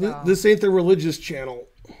it all. This ain't the religious channel.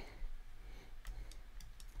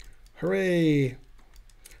 Hooray.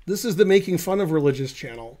 This is the making fun of religious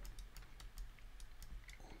channel.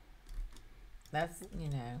 That's, you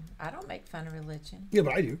know, I don't make fun of religion. Yeah,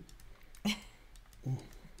 but I do.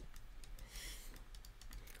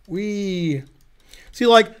 We see,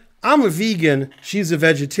 like, I'm a vegan, she's a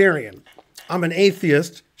vegetarian. I'm an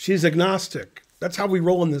atheist, she's agnostic. That's how we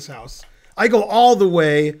roll in this house. I go all the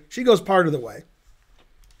way, she goes part of the way.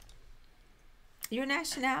 Your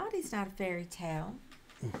nationality's not a fairy tale.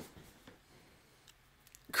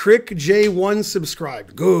 Crick J1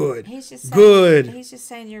 subscribed. Good. He's just saying, good. He's just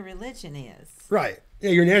saying your religion is. Right. Yeah,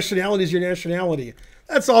 your nationality is your nationality.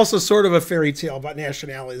 That's also sort of a fairy tale about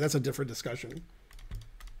nationality. That's a different discussion.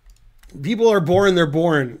 People are born, they're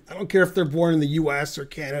born. I don't care if they're born in the US or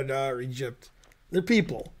Canada or Egypt. They're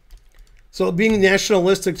people. So being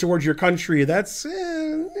nationalistic towards your country, that's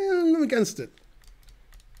I'm against it.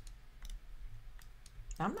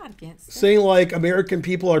 I'm not against it. Saying like American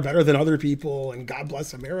people are better than other people and God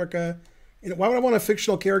bless America. You know, why would I want a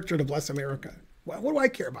fictional character to bless America? What do I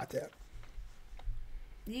care about that?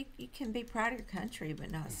 You can be proud of your country,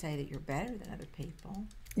 but not say that you're better than other people.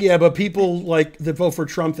 Yeah, but people like that vote for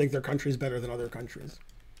Trump think their country's better than other countries.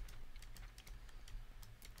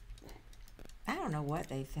 I don't know what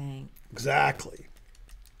they think. Exactly.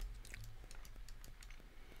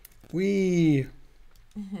 You're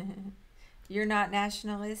not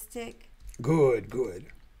nationalistic? Good.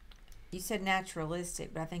 You said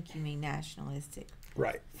naturalistic, but I think you mean nationalistic.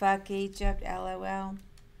 Right. Fuck Egypt, LOL.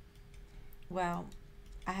 Well,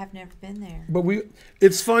 I have never been there. But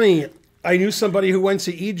it's funny. I knew somebody who went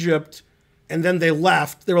to Egypt and then they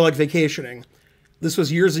left. They were like vacationing. This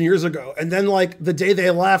was years and years ago. And then like the day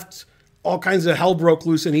they left, all kinds of hell broke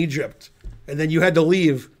loose in Egypt. And then you had to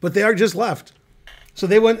leave. But they just left. So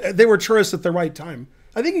they were tourists at the right time.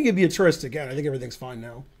 I think you could be a tourist again. I think everything's fine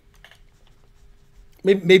now.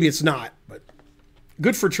 Maybe it's not, but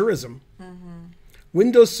good for tourism. Mm-hmm.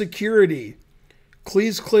 Windows security.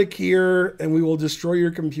 Please click here and we will destroy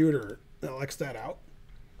your computer. I'll X that out.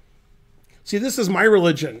 See, this is my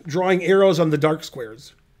religion, drawing arrows on the dark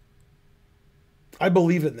squares. I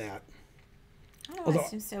believe in that. Oh, it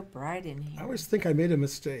seems so bright in here. I always think I made a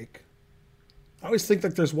mistake. I always think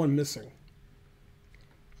that there's one missing.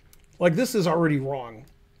 Like, this is already wrong.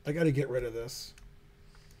 I got to get rid of this.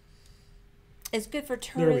 It's good for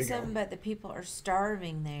tourism, but the people are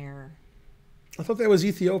starving there. I thought that was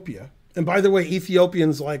Ethiopia. And by the way,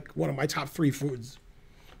 Ethiopian's like one of my top 3 foods.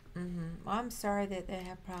 Well, I'm sorry that they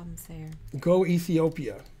have problems there. Go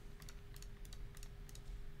Ethiopia.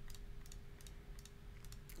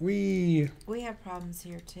 We have problems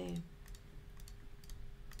here too.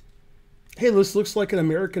 Hey, this looks like an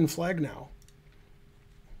American flag now.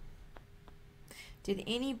 Did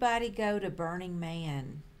anybody go to Burning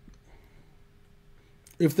Man?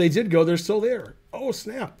 If they did go, they're still there. Oh,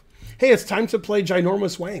 snap. Hey, it's time to play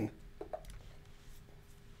Ginormous Wang.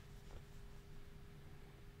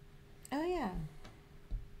 Oh, yeah.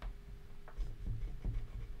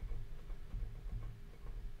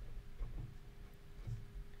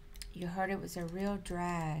 You heard it was a real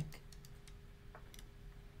drag.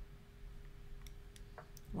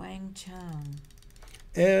 Wang Chung.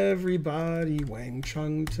 Everybody Wang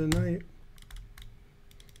Chung tonight.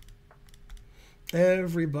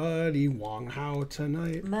 Everybody Wang Hao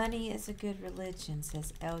tonight. Money is a good religion,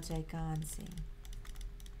 says LJ Gonzi.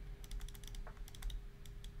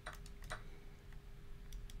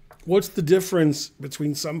 What's the difference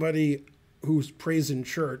between somebody who's prays in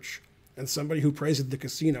church and somebody who prays at the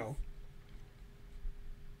casino?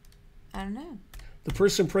 I don't know. The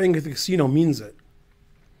person praying at the casino means it.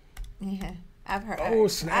 Yeah, I've heard. Oh,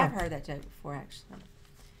 snap. I've heard that joke before, actually.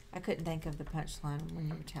 I couldn't think of the punchline when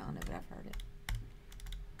you were telling it, but I've heard it.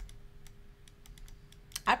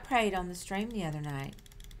 I prayed on the stream the other night.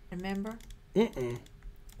 Remember? Mm-mm.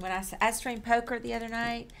 When I streamed poker the other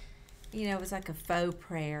night, you know, it was like a faux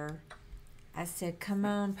prayer. I said, "Come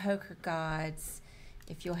on, poker gods.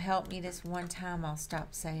 If you'll help me this one time, I'll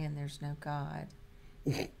stop saying there's no God."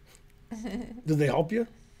 Did they help you?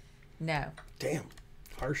 No. Damn.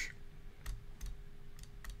 Harsh.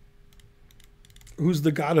 Who's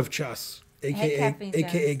the god of chess?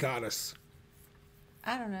 AKA goddess.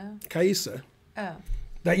 I don't know. Kaisa. Oh.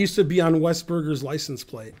 That used to be on Westburger's license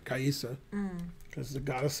plate. Kaisa. Because the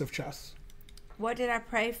goddess of chess. What did I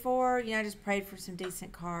pray for? You know, I just prayed for some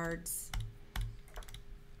decent cards.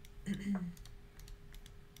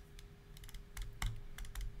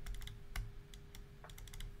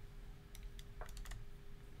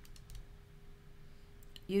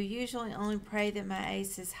 You usually only pray that my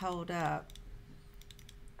aces hold up.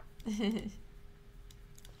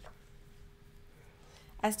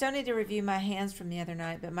 I still need to review my hands from the other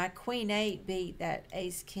night, but my Queen 8 beat that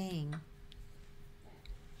Ace King.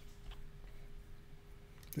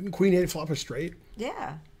 Didn't Queen 8 flop a straight?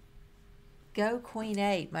 Yeah. Go Queen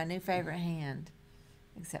 8, my new favorite hand.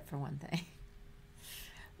 Except for one thing.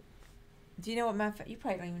 Do you know what you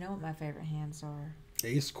probably don't even know what my favorite hands are.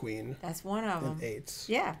 Ace, Queen. That's one of them. And eights.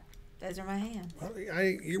 Yeah. Those are my hands.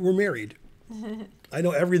 We're married. I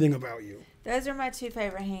know everything about you. Those are my two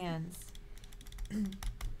favorite hands.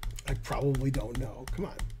 I probably don't know. Come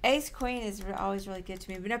on. Ace Queen is always really good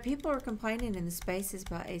to me. But no, people are complaining in the spaces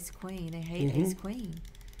about Ace Queen. They hate Ace Queen.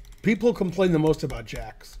 People complain the most about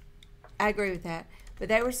jacks. I agree with that. But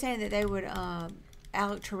they were saying that they would,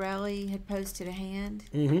 Alec Torelli had posted a hand.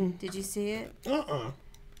 Mm-hmm. Did you see it?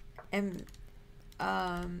 And,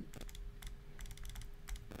 I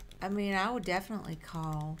mean, I would definitely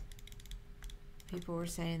call. People were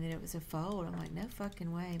saying that it was a fold. I'm like, no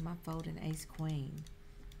fucking way. Am I folding Ace Queen?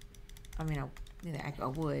 I mean, I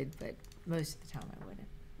would, but most of the time I wouldn't.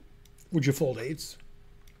 Would you fold eights?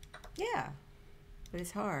 Yeah, but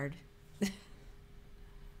it's hard.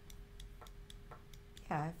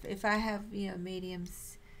 Yeah, if I have, medium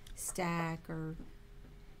stack or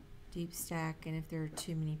deep stack, and if there are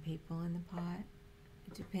too many people in the pot,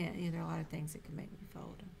 it depends. There are a lot of things that can make me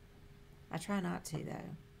fold them. I try not to,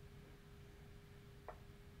 though.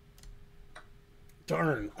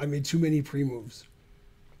 Darn, I made too many pre-moves.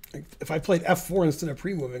 If I played F4 instead of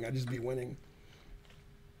pre-moving, I'd just be winning.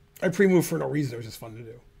 I pre-moved for no reason. It was just fun to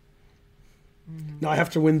do. Mm-hmm. Now I have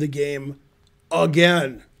to win the game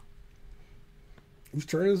again. Whose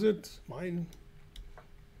turn is it? Mine.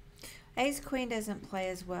 Ace Queen doesn't play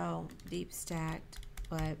as well deep stacked,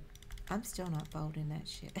 but I'm still not folding that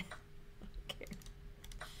shit. I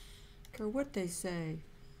don't care what they say.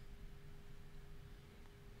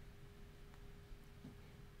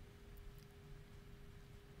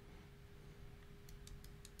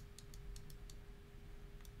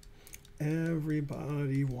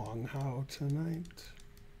 Everybody Wang Hao tonight.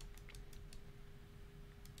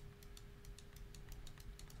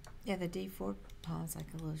 Yeah, the D4 pawn's like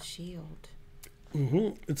a little shield.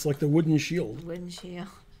 Mm-hmm. It's like the wooden shield. Wooden shield.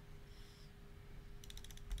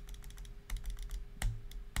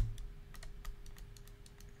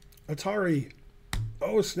 Atari.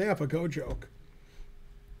 Oh, snap, a go joke.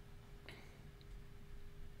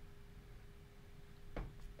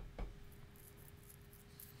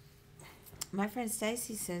 My friend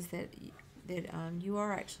Stacy says that that you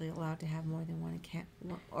are actually allowed to have more than one account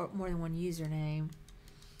or more than one username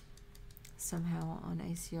somehow on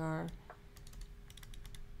ACR.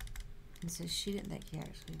 And so she didn't think he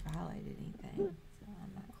actually violated anything. So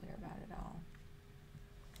I'm not clear about it all.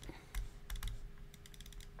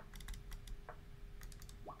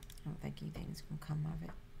 I don't think anything's going to come of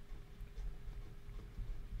it.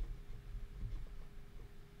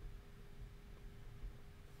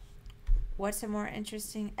 What's a more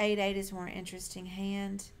interesting? 8-8 is a more interesting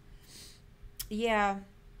hand. Yeah.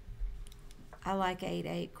 I like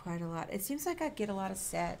 8-8 quite a lot. It seems like I get a lot of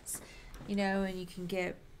sets, you know, and you can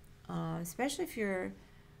get, especially if you're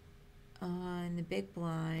in the big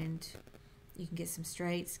blind, you can get some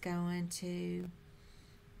straights going too,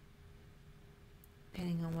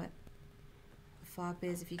 depending on what the flop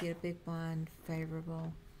is. If you get a big blind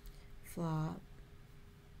favorable flop.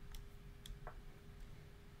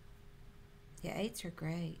 Yeah, 8s are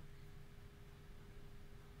great.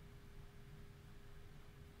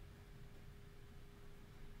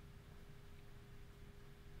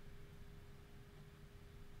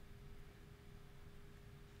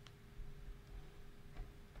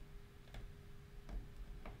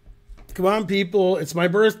 Come on, people. It's my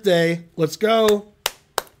birthday. Let's go.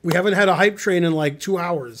 We haven't had a hype train in like 2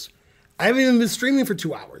 hours. I haven't even been streaming for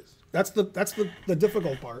 2 hours. That's the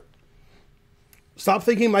difficult part. Stop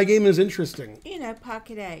thinking my game is interesting. You know,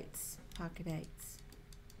 pocket 8s. Pocket 8s.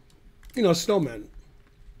 You know, snowmen.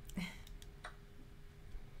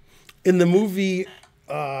 In the movie,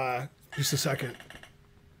 just a second.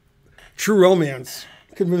 True Romance.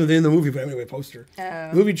 I couldn't remember the name of the movie, but anyway, poster. Oh.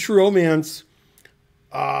 The movie True Romance.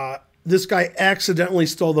 This guy accidentally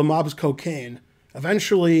stole the mob's cocaine.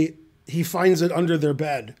 Eventually, he finds it under their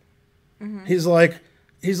bed. Mm-hmm. He's like,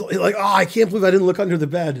 oh, I can't believe I didn't look under the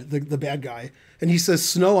bed, the bad guy. And he says,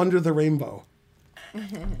 snow under the rainbow.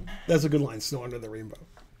 That's a good line, snow under the rainbow.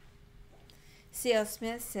 C.L.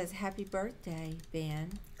 Smith says, happy birthday,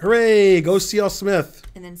 Ben. Hooray, go C.L. Smith.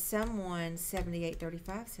 And then someone,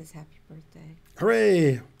 7835, says, happy birthday.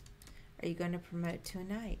 Hooray. Are you going to promote to a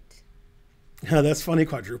night? Yeah, that's funny,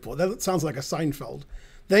 quadruple. That sounds like a Seinfeld.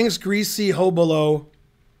 Thanks, Greasy Hobolo.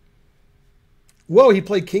 Whoa, he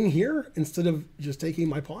played king here instead of just taking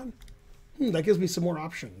my pawn? That gives me some more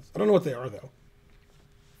options. I don't know what they are, though.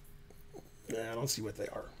 I don't see what they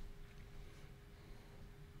are.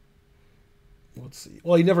 Let's see.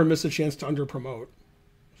 Well, he never missed a chance to under-promote.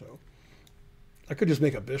 So I could just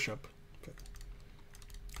make a bishop. But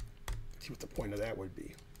see what the point of that would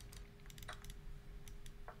be.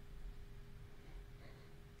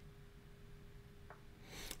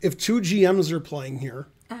 If two GMs are playing here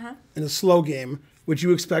in a slow game, would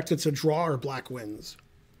you expect it to draw or black wins?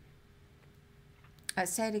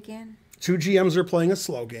 Say it again. Two GMs are playing a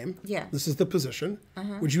slow game. Yeah. This is the position.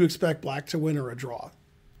 Would you expect black to win or a draw?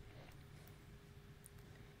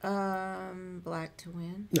 Black to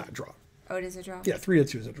win. Not draw. Oh, it is a draw? Yeah,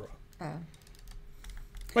 3-2 is a draw. Oh.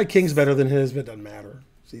 My king's better than his, but it doesn't matter.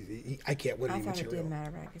 See, I can't win any I thought material. it did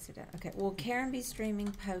matter, but I guess it does. Okay. Will Karen be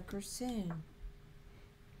streaming poker soon?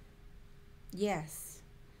 Yes.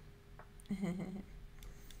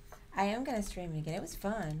 I am going to stream it again. It was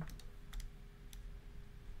fun.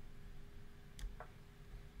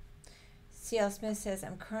 C.L. Smith says,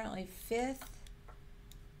 I'm currently 5th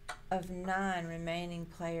of 9 remaining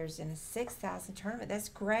players in a 6,000 tournament. That's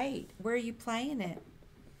great. Where are you playing it?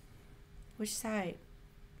 Which site?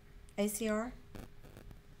 ACR?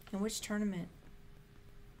 And which tournament?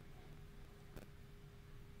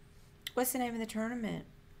 What's the name of the tournament?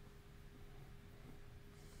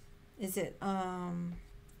 Is it a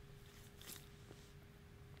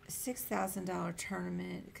 $6,000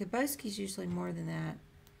 tournament? Boski's usually more than that.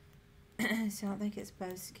 So I don't think it's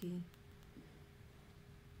Boski.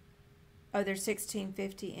 Oh, there's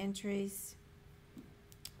 1650 entries.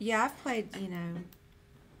 Yeah, I've played, you know,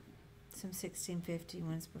 some 1650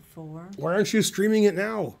 ones before. Why aren't you streaming it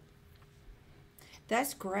now?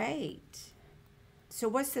 That's great. So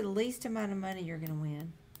what's the least amount of money you're going to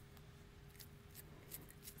win?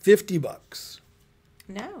 $50.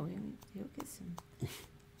 No, he'll get some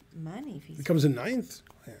money if he's... It comes in 9th?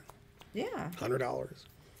 Yeah. $100.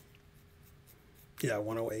 Yeah,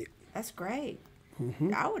 108. That's great.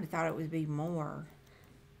 I would have thought it would be more.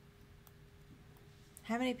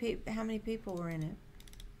 How many people were in it?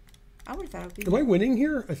 I would have thought it would be Am I winning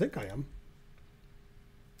here? I think I am.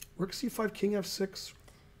 Rook C5, King F6.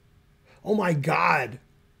 Oh my God.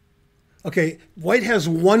 Okay, white has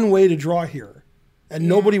one way to draw here, and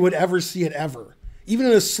nobody would ever see it ever. Even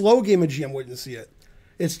in a slow game, a GM wouldn't see it.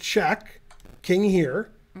 It's check, king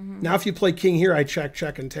here. Now if you play king here, I check,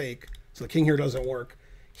 check, and take. So the king here doesn't work.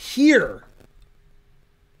 Here,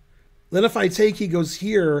 Then if I take, he goes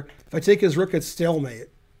here. If I take his rook, it's stalemate.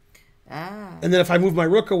 Ah. And then if I move my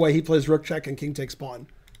rook away, he plays rook check and king takes pawn.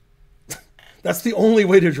 That's the only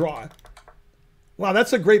way to draw. Wow,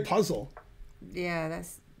 that's a great puzzle. Yeah,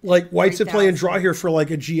 that's Like white's to play and 3,000. draw here for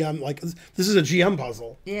like a GM. Like this is a GM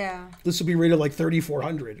puzzle. Yeah. This would be rated like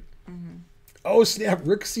 3,400. Oh snap!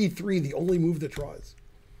 Rook C3, the only move that draws.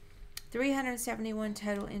 371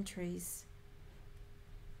 total entries.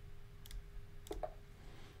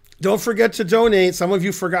 Don't forget to donate. Some of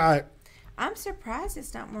you forgot. I'm surprised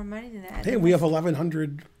it's not more money than that. Hey, we have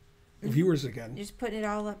 1,100 viewers again. You're just putting it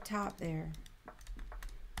all up top there.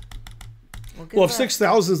 Good Well, if luck.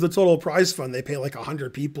 6,000 is the total prize fund, they pay like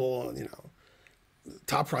 100 people. You know,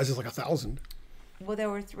 top prize is like 1,000. Well,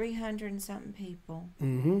 there were 300 and something people.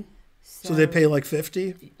 Mm-hmm. So they pay like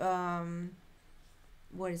 50.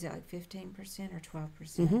 What is it, like 15% or 12%?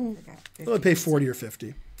 Mm-hmm. I forgot. Well, they pay 40 or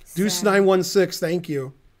 50. Deuce So, 916, thank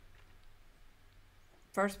you.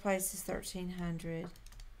 First place is 1,300.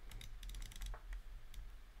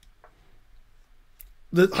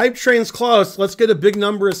 The hype train's close. Let's get a big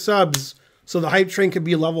number of subs so the hype train could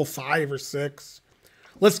be level 5 or 6.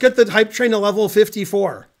 Let's get the hype train to level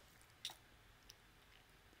 54.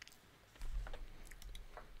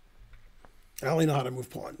 I only know how to move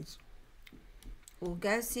pawns. Well,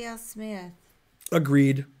 go CL Smith.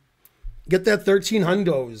 Agreed. Get that 13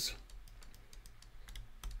 hundos.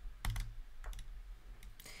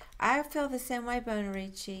 I feel the same way,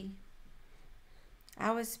 Bonarici.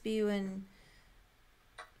 I was spewing,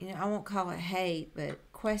 I won't call it hate, but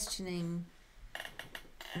questioning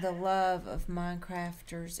the love of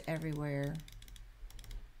Minecrafters everywhere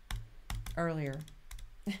earlier.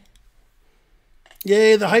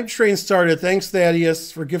 Yay, the hype train started. Thanks,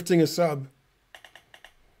 Thaddeus, for gifting a sub.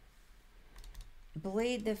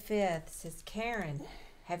 Bleed the Fifth says, Karen,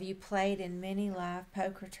 have you played in many live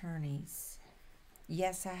poker tourneys?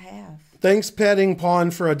 Yes, I have. Thanks, Padding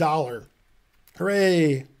Pawn, for $1.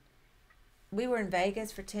 Hooray. We were in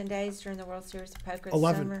Vegas for 10 days during the World Series of Poker this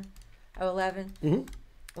 11. summer. Oh, 11?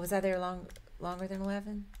 Mm-hmm. Was I there longer than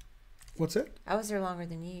 11? What's it? I was there longer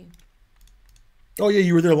than you. Oh, yeah,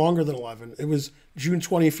 you were there longer than 11. It was June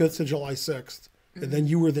 25th to July 6th. And then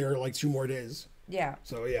you were there like 2 more days. Yeah.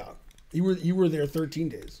 So, yeah. You were there 13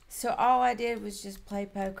 days. So all I did was just play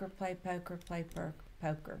poker.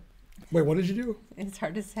 Poker. Wait, what did you do? It's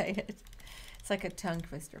hard to say it. It's like a tongue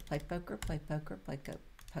twister. Play poker.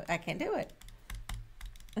 I can't do it.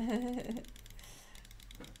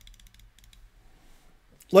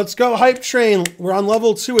 Let's go, hype train. We're on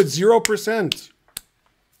level 2 at 0%.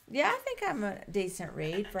 Yeah, I think I'm a decent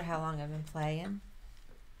read for how long I've been playing.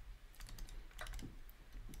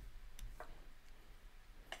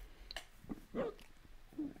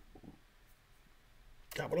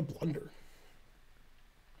 God, what a blunder.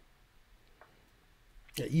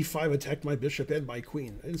 Yeah, E5 attacked my bishop and my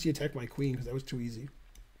queen. I didn't see attack my queen because that was too easy.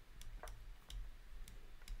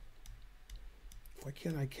 Why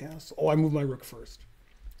can't I cast? Oh, I moved my rook first.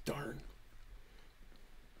 Darn.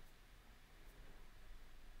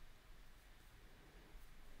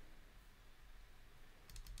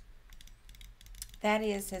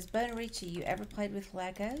 Thaddeus says, Bonarici, you ever played with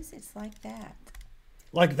Legos? It's like that.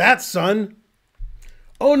 Like that, son.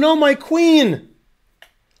 Oh no, my queen.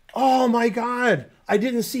 Oh my God. I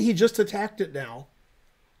didn't see he just attacked it now.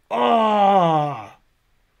 Ah.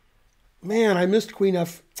 Man, I missed queen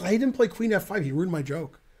F. I didn't play queen F5. He ruined my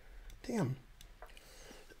joke. Damn.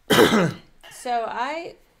 So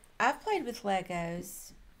I've played with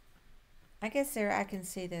Legos. I guess I can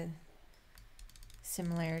see the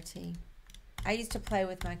similarity. I used to play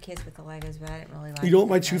with my kids with the Legos, but I didn't really like. You know what it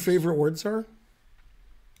my that 2 much. favorite words are?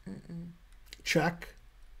 Check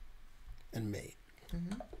and mate.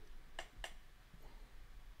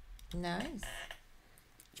 Nice.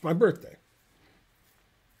 It's my birthday.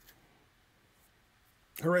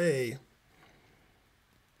 Hooray.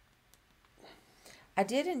 I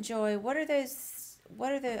did enjoy. What are those?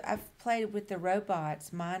 I've played with the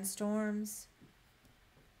robots, Mindstorms.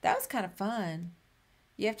 That was kind of fun.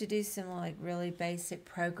 You have to do some like really basic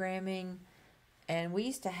programming, and we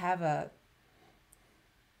used to have a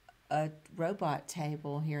robot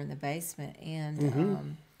table here in the basement,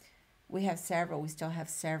 and we have several. We still have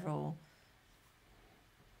several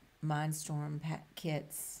Mindstorm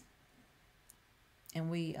kits, and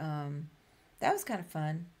we that was kind of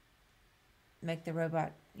fun. Make the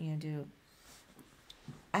robot, do.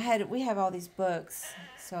 We have all these books,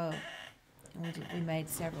 so we made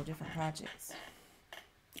several different projects.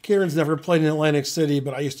 Karen's never played in Atlantic City,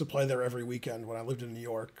 but I used to play there every weekend when I lived in New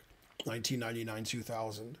York, 1999,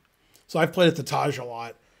 2000. So I've played at the Taj a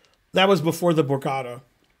lot. That was before the Borgata.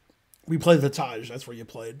 We played the Taj. That's where you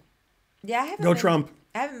played. Yeah, I haven't Go been, Trump.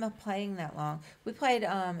 I haven't been playing that long. We played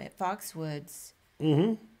at Foxwoods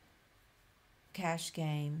Mm-hmm. cash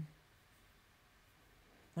game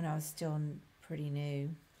when I was still pretty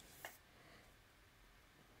new.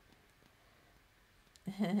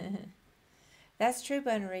 That's true,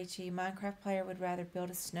 Bonarici. Minecraft player would rather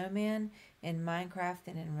build a snowman in Minecraft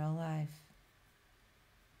than in real life.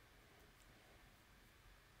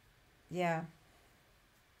 Yeah.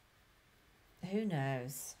 Who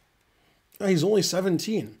knows? He's only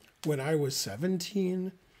 17. When I was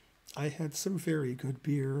 17, I had some very good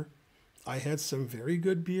beer. I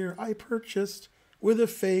purchased with a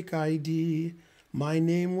fake ID. My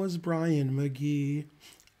name was Brian McGee.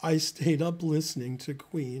 I stayed up listening to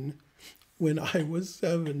Queen when I was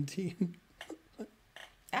 17.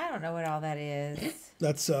 I don't know what all that is.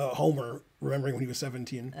 That's Homer remembering when he was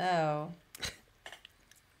 17. Oh.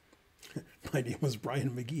 My name was Brian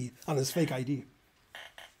McGee on his fake ID.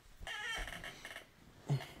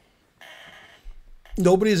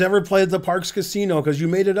 Nobody's ever played the Parks Casino because you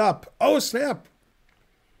made it up. Oh, snap.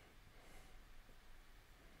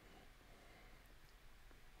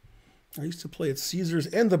 I used to play at Caesars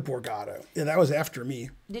and the Borgata. Yeah, that was after me.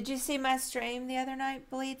 Did you see my stream the other night,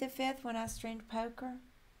 Bleed the Fifth, when I streamed poker?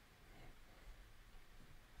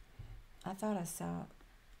 I thought I saw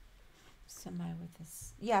somebody with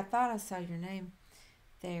this. Yeah, I thought I saw your name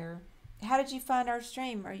there. How did you find our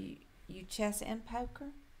stream? Are you chess and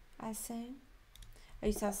poker, I assume? Or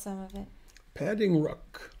you saw some of it? Padding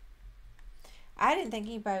Rook. I didn't think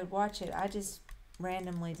anybody would watch it. I just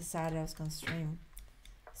randomly decided I was going to stream.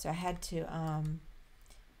 So I had to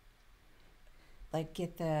like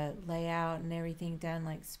get the layout and everything done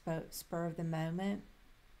like spur of the moment.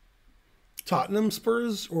 Tottenham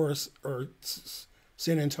Spurs or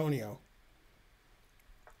San Antonio?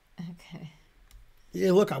 Okay.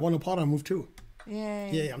 Yeah, look, I won a pot on move 2. Yay.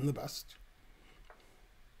 Yeah, I'm the best.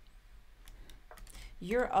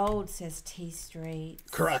 You're old, says T Street.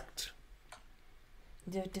 Correct.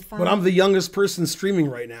 Define, But I'm the youngest person streaming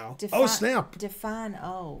right now. Oh, snap. Define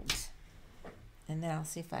old. And then I'll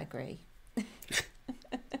see if I agree.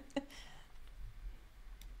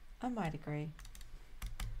 I might agree.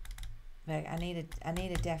 But I need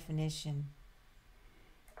a definition.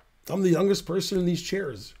 I'm the youngest person in these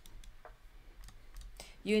chairs.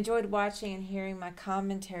 You enjoyed watching and hearing my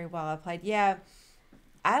commentary while I played. Yeah,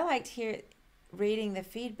 I liked reading the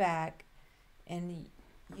feedback and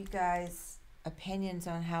you guys' opinions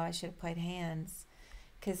on how I should have played hands.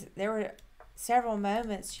 Because there were several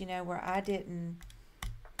moments, where I didn't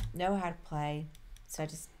know how to play. So I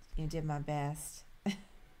just did my best.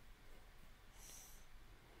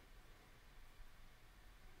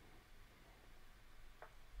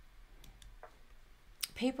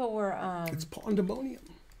 People were It's pandemonium.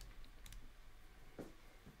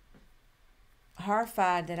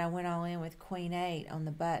 horrified that I went all in with Queen 8 on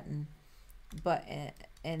the button,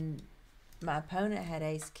 and my opponent had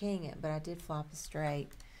Ace King, but I did flop a straight,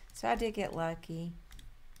 so I did get lucky.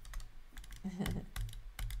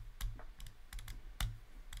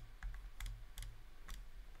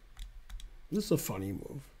 This is a funny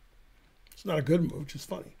move. It's not a good move, just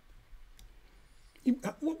funny.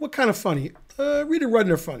 What kind of funny? Rita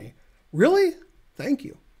Rudner funny. Really? Thank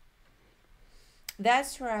you.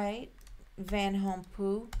 That's right, Van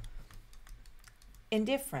Hompoe.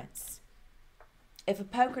 Indifference. If a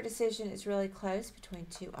poker decision is really close between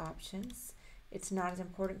two options, it's not as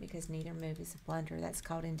important because neither move is a blunder. That's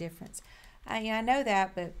called indifference. I know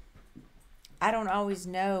that, but I don't always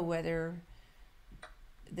know whether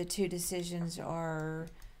the two decisions are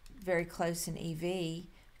very close in EV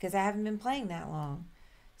because I haven't been playing that long.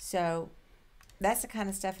 So that's the kind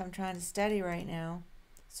of stuff I'm trying to study right now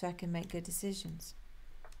so I can make good decisions.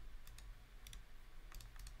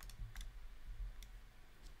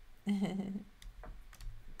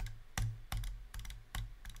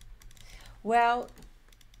 Well,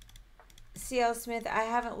 C.L. Smith, I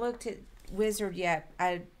haven't looked at Wizard yet.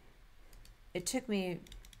 It took me,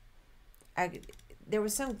 there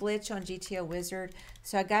was some glitch on GTO Wizard,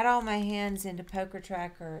 so I got all my hands into Poker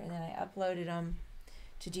Tracker, and then I uploaded them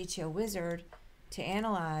to GTO Wizard to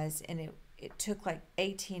analyze, and it took like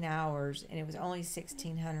 18 hours, and it was only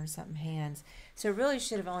 1,600 something hands. So it really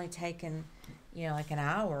should have only taken, like an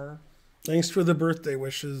hour. Thanks for the birthday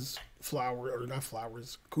wishes,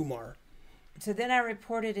 Kumar. So then I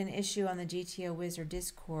reported an issue on the GTO Wizard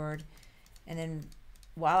Discord, and then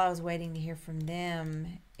while I was waiting to hear from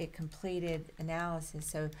them, it completed analysis.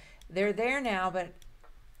 So they're there now, but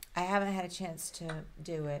I haven't had a chance to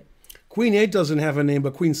do it. Queen 8 doesn't have a name,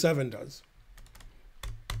 but Queen 7 does.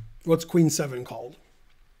 What's Queen 7 called?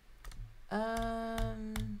 I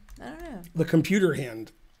don't know. The computer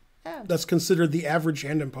hand. Oh, That's considered the average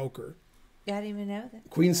hand in poker. I didn't even know that.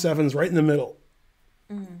 Queen seven's right in the middle.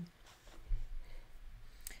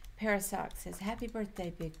 Parasock says, "Happy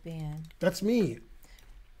birthday, Big Ben." That's me.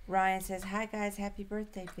 Ryan says, "Hi guys, happy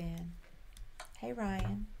birthday, Ben." Hey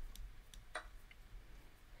Ryan.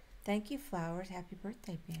 Thank you, Flowers. Happy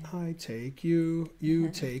birthday, Ben. I take you, you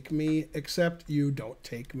take me, except you don't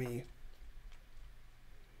take me.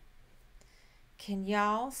 Can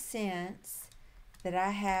y'all sense that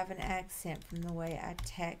I have an accent from the way I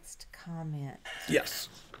text comment? Yes.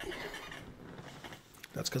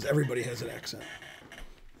 That's because everybody has an accent.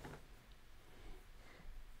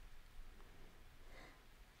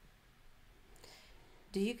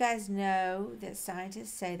 Do you guys know that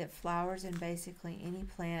scientists say that flowers and basically any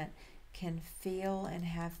plant can feel and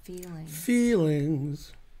have feelings?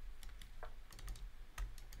 Feelings.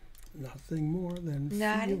 Nothing more than feelings. No,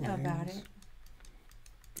 I didn't know about it.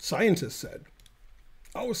 Scientists said.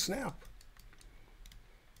 Oh, snap.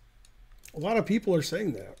 A lot of people are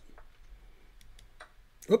saying that.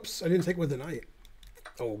 Oops, I didn't take it with the night.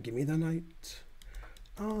 Oh, give me the night.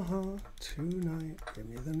 Uh-huh, tonight. Give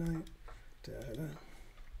me the night. Da-da.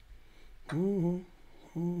 Mm-hmm.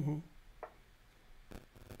 Mm-hmm.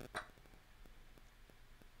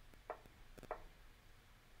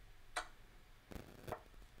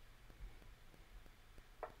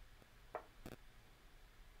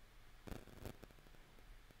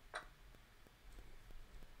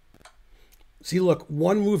 See, look,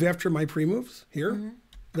 one move after my pre-moves here,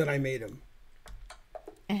 that I made him.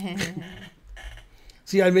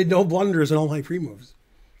 See, I made no blunders in all my pre-moves.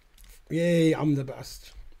 Yay, I'm the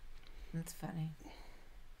best. That's funny.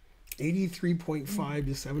 83.5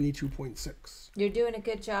 to 72.6. You're doing a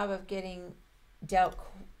good job of getting dealt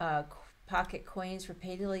pocket queens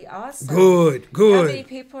repeatedly. Awesome. Good, How many good.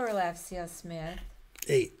 people are left, C.L. Smith?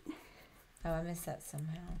 8. Oh, I missed that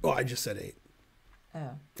somehow. Oh, I just said 8. Oh.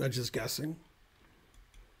 I'm just guessing.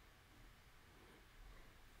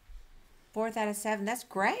 4th out of 7. That's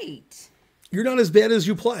great. You're not as bad as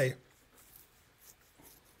you play.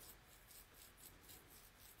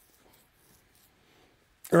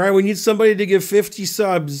 All right, we need somebody to give 50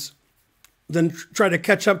 subs, then try to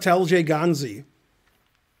catch up to LJ Gonzi.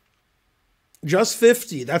 Just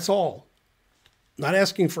 50, that's all. Not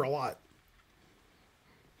asking for a lot.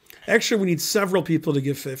 Actually, we need several people to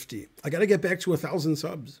give 50. I got to get back to 1,000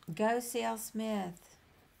 subs. Go, C.L. Smith.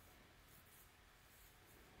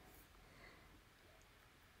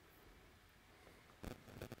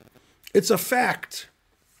 It's a fact.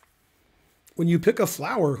 When you pick a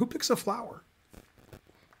flower, who picks a flower?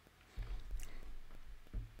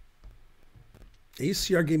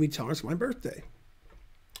 ACR gave me tolerance for my birthday.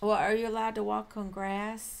 Well, are you allowed to walk on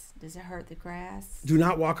grass? Does it hurt the grass Do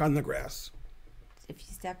not walk on the grass. if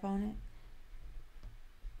you step on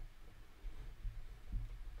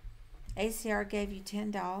it? ACR gave you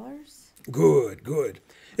 $10? Good, good.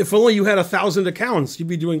 If only you had 1,000 accounts, you'd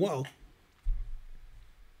be doing well.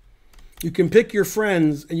 You can pick your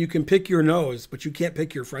friends and you can pick your nose, but you can't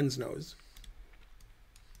pick your friend's nose.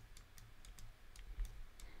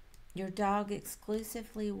 Your dog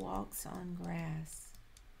exclusively walks on grass.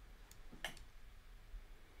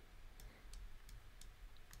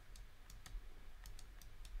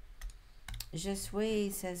 Je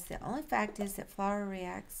suis says the only fact is that flower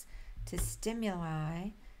reacts to stimuli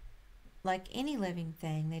like any living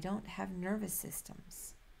thing. They don't have nervous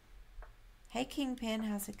systems. Hey Kingpin,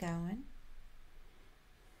 how's it going?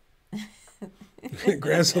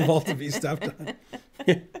 Grass evolved to be stepped on.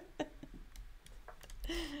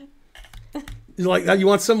 You like that? You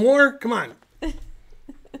want some more? Come on.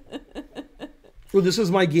 Well, this is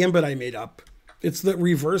my gambit I made up. It's the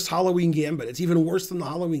reverse Halloween gambit. It's even worse than the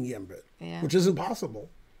Halloween gambit, which isn't possible.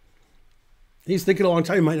 He's thinking a long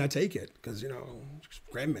time. He might not take it because,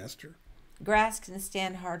 Grandmaster. Grass can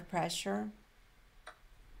stand hard pressure.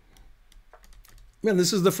 Man,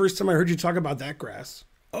 this is the first time I heard you talk about that grass.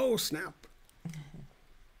 Oh, snap.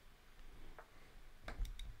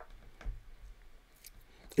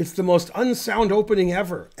 It's the most unsound opening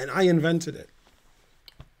ever, and I invented it.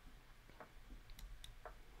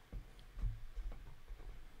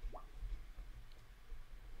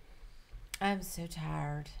 I'm so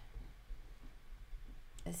tired.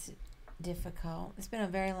 It's difficult. It's been a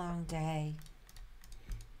very long day.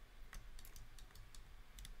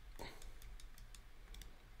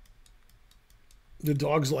 The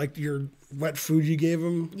dogs liked your wet food you gave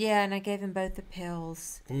them? Yeah, and I gave him both the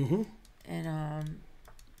pills. Mm-hmm. And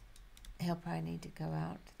he'll probably need to go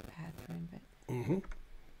out to the bathroom. But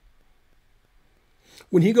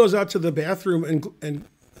When he goes out to the bathroom and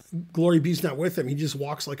Glory B's not with him. He just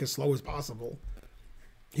walks like as slow as possible.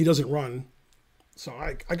 He doesn't run. So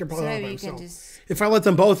I could probably let him by himself. If I let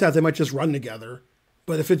them both out, they might just run together.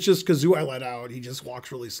 But if it's just Kazoo I let out, he just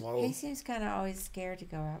walks really slow. He seems kind of always scared to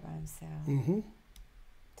go out by himself. Mm-hmm.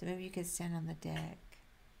 So maybe you could stand on the deck.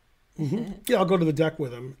 Mm-hmm. Yeah, I'll go to the deck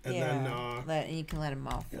with him, and then you can let him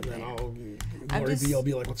off. And then Glory B will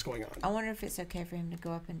be like, "What's going on?" I wonder if it's okay for him to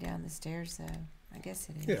go up and down the stairs, though. I guess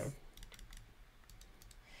it is. Yeah.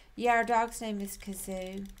 Yeah, our dog's name is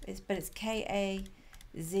Kazoo, but it's Kazu.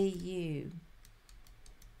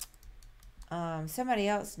 Somebody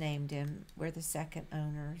else named him. We're the second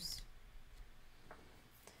owners.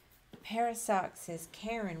 Parasock says,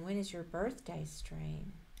 Karen, when is your birthday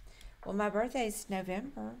stream? Well, my birthday's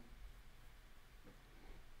November.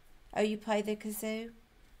 Oh, you play the kazoo?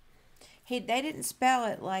 They didn't spell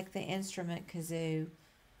it like the instrument kazoo,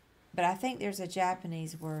 but I think there's a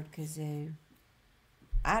Japanese word kazoo.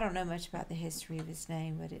 I don't know much about the history of his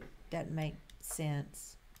name, but it doesn't make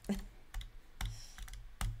sense.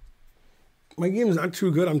 My game's not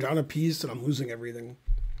too good. I'm down a piece and I'm losing everything.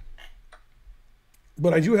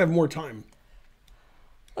 But I do have more time.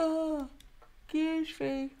 Oh, excuse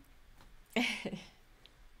me.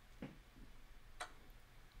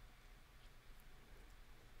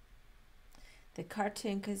 The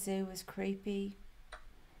cartoon kazoo was creepy.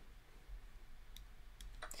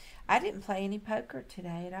 I didn't play any poker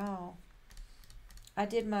today at all. I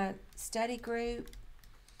did my study group,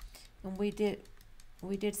 and we did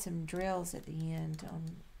some drills at the end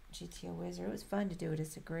on GTO Wizard. It was fun to do it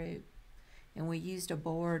as a group, and we used a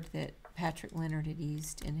board that Patrick Leonard had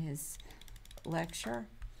used in his lecture.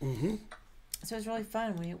 Mm-hmm. So it was really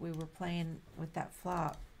fun. We were playing with that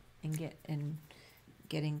flop and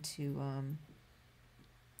getting to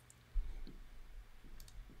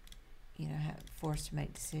forced to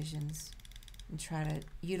make decisions and try to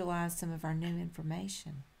utilize some of our new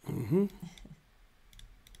information. Mm-hmm.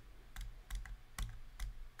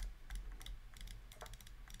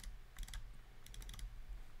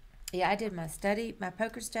 Yeah, I did my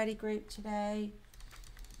poker study group today,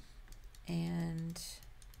 and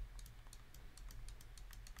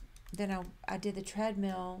then I did the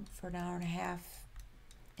treadmill for an hour and a half,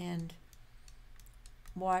 and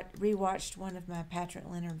rewatched one of my Patrick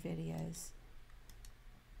Leonard videos.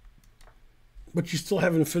 But you still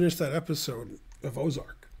haven't finished that episode of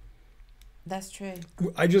Ozark. That's true.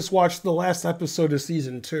 I just watched the last episode of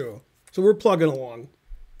season 2, so we're plugging along.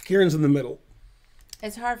 Karen's in the middle.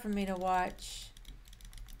 It's hard for me to watch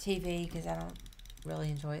TV because I don't really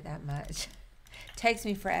enjoy it that much. It takes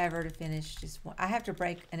me forever to finish just one. I have to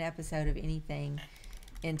break an episode of anything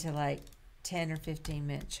into like 10 or 15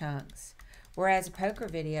 minute chunks. Whereas a poker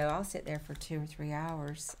video, I'll sit there for 2 or 3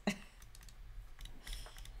 hours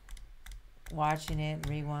watching it,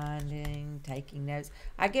 rewinding, taking notes.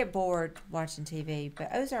 I get bored watching TV, but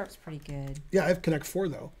Ozark's pretty good. Yeah, I have Connect 4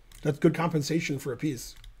 though. That's good compensation for a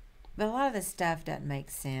piece. But a lot of the stuff doesn't make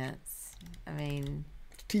sense. I mean,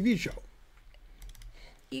 it's a TV show.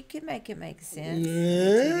 You could make it make sense.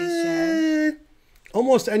 TV show.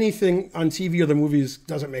 Almost anything on TV or the movies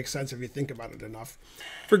doesn't make sense if you think about it enough.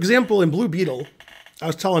 For example, in Blue Beetle, I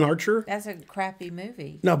was telling Archer. That's a crappy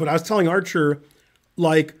movie. No, but I was telling Archer,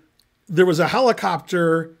 like, there was a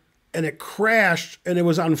helicopter and it crashed and it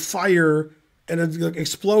was on fire and it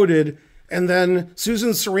exploded. And then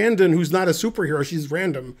Susan Sarandon, who's not a superhero, she's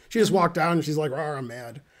random. She just walked out and she's like, "Oh, I'm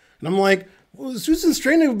mad." And I'm like, well, Susan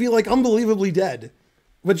Sarandon would be like unbelievably dead.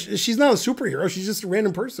 But she's not a superhero. She's just a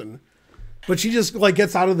random person. But she just like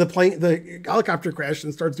gets out of the helicopter crash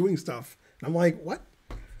and starts doing stuff. And I'm like, what?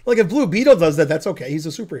 Like if Blue Beetle does that, that's okay. He's a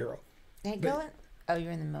superhero. Hey, oh,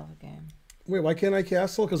 you're in the middle of the game. Wait, why can't I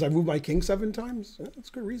castle? Because I moved my king 7 times? That's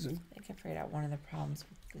a good reason. I think I figured out one of the problems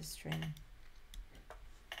with this stream.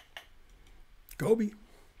 Gobi.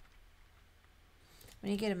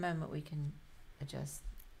 When you get a moment, we can adjust.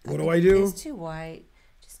 What do I do? It's too white.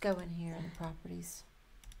 Just go in here in the properties.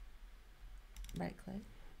 Right click.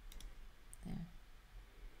 Yeah.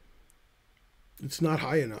 It's not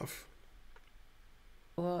high enough.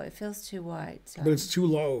 Well, it feels too white. So but it's too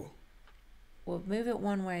low. Well, move it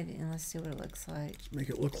one way and let's see what it looks like. Just make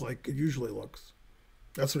it look like it usually looks.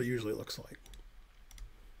 That's what it usually looks like.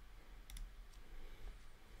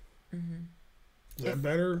 Mm-hmm. Is that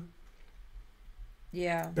better?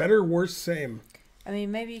 Yeah. Better, worse, same. I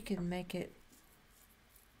mean, maybe you could make it...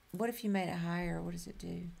 What if you made it higher? What does it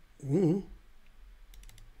do? Mm-hmm.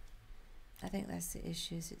 I think that's the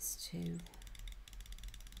issue. Is it's too...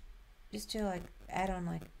 Just to, like, add on,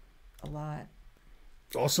 like, a lot.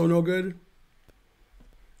 Also no good?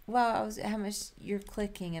 Well, how much... You're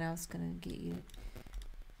clicking, and I was going to get you...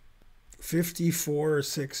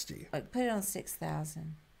 54.60. Like, put it on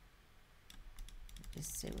 6,000.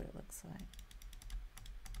 Just see what it looks like.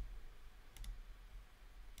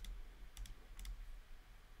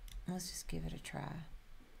 Let's just give it a try.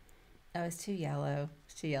 Oh, it's too yellow.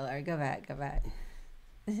 It's too yellow. All right, go back. Go back.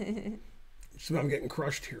 So I'm getting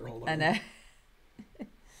crushed here. Hold on. I know.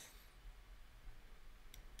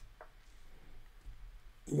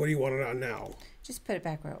 What do you want it on now? Just put it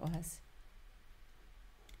back where it was.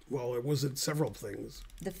 Well, it was at several things.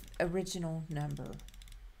 The original number.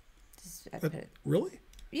 Just put it. Really?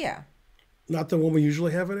 Yeah. Not the one we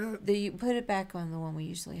usually have it at? You put it back on the one we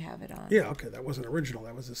usually have it on. Yeah, okay. That wasn't original.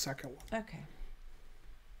 That was the second one. Okay.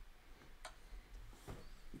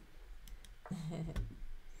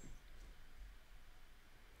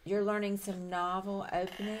 You're learning some novel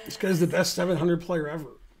openings. This guy's the best 700 player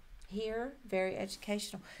ever. Here, very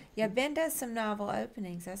educational. Yeah, Ben does some novel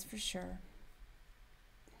openings, that's for sure.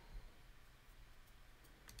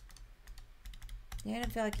 Yeah, I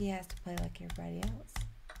don't feel like he has to play like everybody else.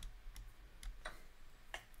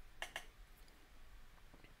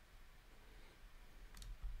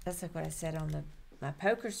 That's like what I said on my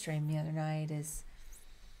poker stream the other night is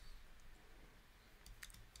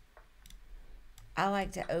I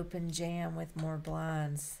like to open jam with more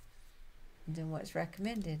blinds than what's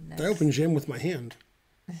recommended. I open jam with my hand.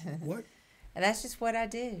 What? And that's just what I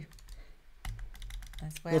do.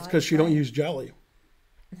 That's because she don't use jelly.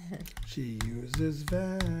 She uses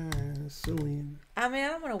Vaseline. I mean, I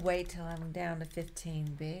don't want to wait till I'm down to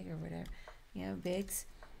 15 big or whatever. You know, bigs.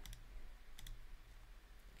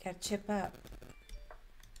 Got to chip up.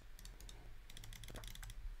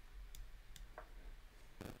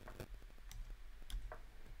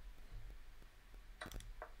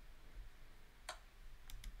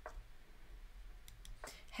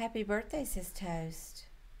 Happy birthday, says Toast.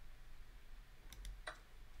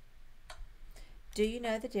 Do you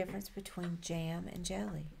know the difference between jam and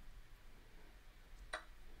jelly?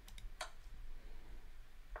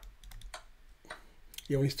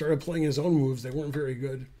 Yeah, when he started playing his own moves, they weren't very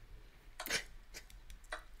good.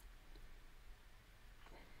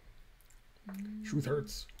 Truth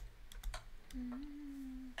hurts.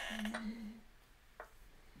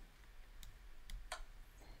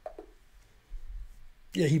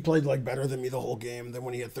 Yeah, he played like better than me the whole game. Then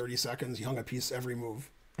when he had 30 seconds, he hung a piece every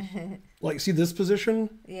move. Like, see this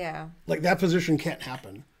position? Yeah. Like, that position can't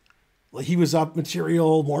happen. Like, he was up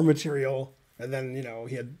material, more material, and then, you know,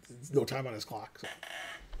 he had no time on his clock. So.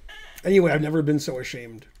 Anyway, I've never been so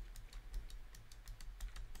ashamed.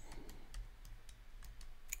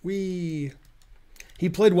 He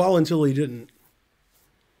played well until he didn't.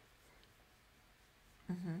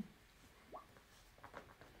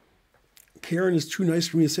 Karen is too nice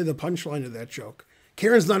for me to say the punchline of that joke.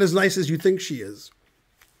 Karen's not as nice as you think she is.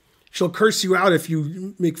 She'll curse you out if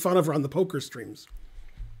you make fun of her on the poker streams.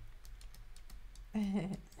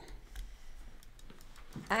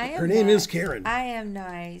 Her name is Karen. I am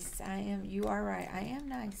nice. You are right. I am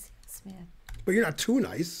nice, Smith. But you're not too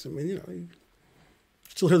nice. I mean, you know, you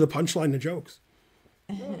still hear the punchline of jokes.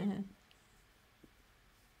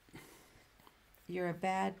 You're a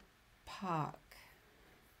bad pock.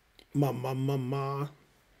 Ma.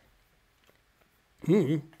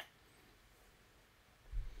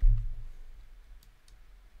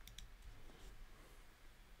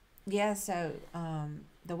 Yeah, so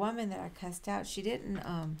the woman that I cussed out, she didn't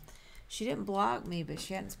block me, but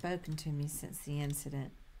she hadn't spoken to me since the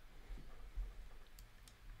incident.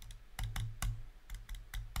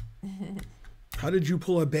 How did you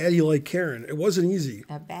pull a baddie like Karen? It wasn't easy.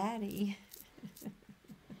 A baddie.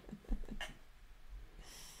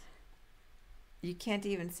 You can't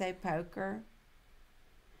even say poker.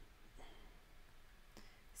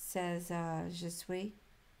 Says je suis.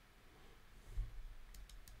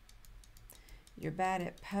 You're bad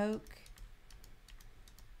at poke.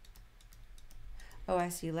 Oh, I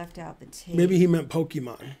see. You left out the T. Maybe he meant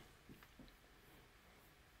Pokemon.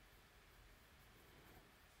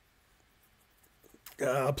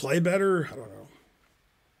 Play better? I don't know.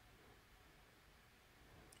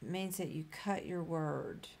 It means that you cut your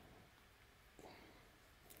word.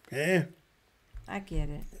 I get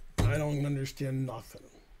it. I don't understand nothing.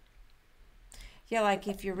 Yeah, like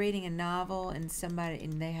if you're reading a novel and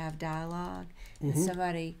they have dialogue and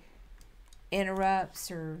somebody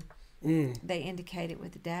interrupts or they indicate it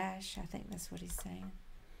with a dash. I think that's what he's saying.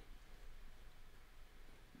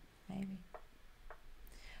 Maybe.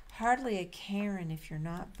 Hardly a Karen if you're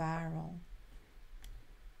not viral.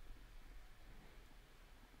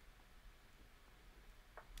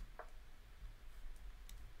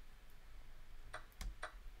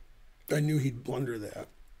 I knew he'd blunder that.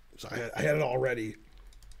 So I had it all ready.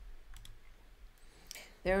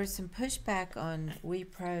 There was some pushback on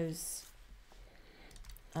WePro's.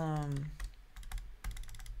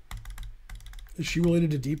 Is she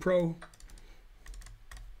related to D-Pro?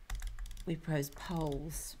 WePro's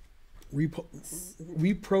polls.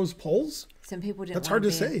 WePro's polls? Some people didn't. That's hard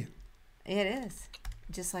to say. It is.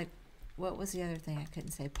 Just like, what was the other thing I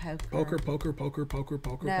couldn't say? Poker. Poker. No,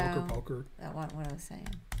 that wasn't what I was saying.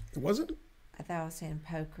 It wasn't? I thought I was saying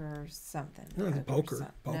poker or something. No, it's poker.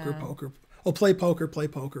 No. Poker. Oh, play poker.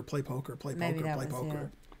 Maybe that Play was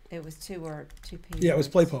poker. It was two people. Yeah, it was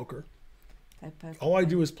play poker. Play poker. All I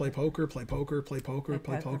do is play poker.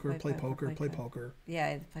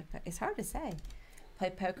 Yeah, it's hard to say. Play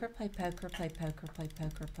poker.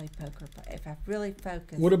 If I really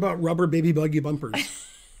focus. What about rubber baby buggy bumpers?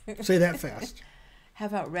 Say that fast. How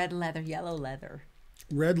about red leather, yellow leather?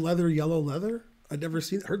 Red leather, yellow leather? I'd never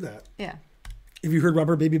heard that. Yeah. Have you heard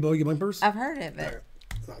rubber baby buggy bumpers? I've heard it, but...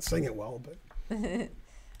 I'm not saying it well, but...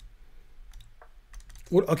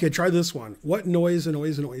 Okay, try this one. What noise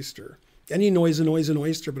annoys an oyster? Any noise annoys an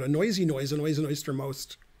oyster, but a noisy noise annoys an oyster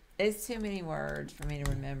most. It's too many words for me to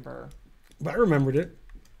remember. But I remembered it.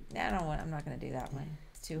 I'm not going to do that one.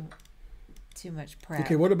 It's too much prep.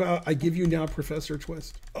 Okay, what about I give you now Professor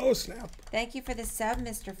Twist? Oh, snap. Thank you for the sub,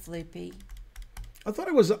 Mr. Floopy. I thought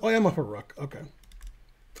it was... Oh, I am up a rook. Okay.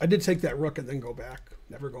 I did take that rook and then go back.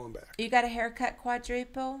 Never going back. You got a haircut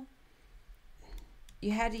quadruple?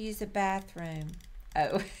 You had to use the bathroom.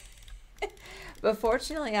 Oh. But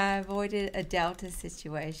fortunately, I avoided a Delta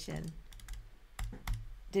situation.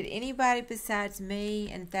 Did anybody besides me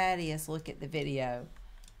and Thaddeus look at the video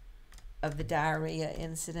of the diarrhea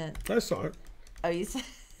incident? I saw it. Oh, you saw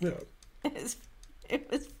Yeah. it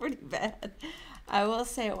was pretty bad. I will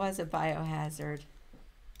say it was a biohazard.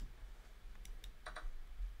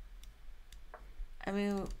 I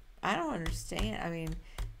mean, I don't understand. I mean,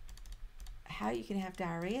 how you can have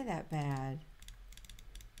diarrhea that bad?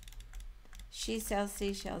 She sells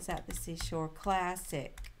seashells at the seashore.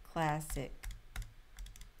 Classic.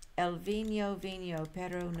 El vino,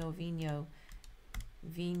 pero no vino.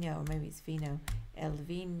 Vino, or maybe it's vino. El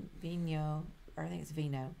vino, or I think it's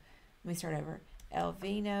vino. Let me start over. El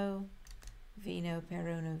vino,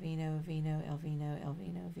 pero no vino, el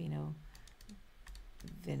vino,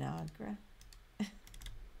 vinagre.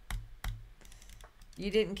 You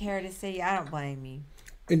didn't care to see. I don't blame you.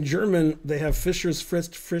 In German, they have Fischer's Fritz,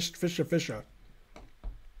 Fischer.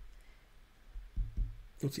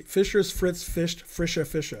 Let's see. Fischer's Fritz,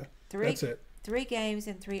 Fischer. That's it. 3 games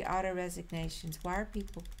and 3 auto resignations. Why are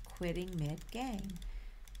people quitting mid-game?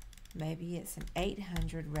 Maybe it's an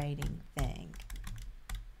 800 rating thing.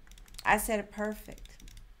 I said it perfect.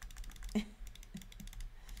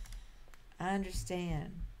 I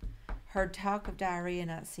understand. Heard talk of diarrhea,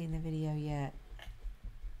 not seen the video yet.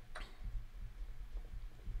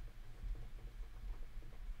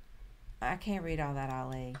 I can't read all that,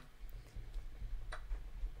 Ali.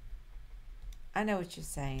 I know what you're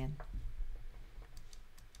saying.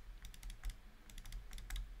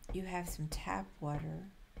 You have some tap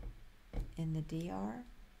water in the DR.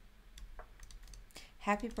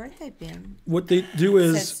 Happy birthday, Ben. What they do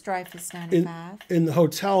is... Says Strife is 95. In the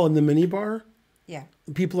hotel, in the minibar, Yeah.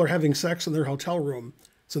 people are having sex in their hotel room,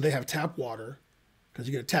 so they have tap water, because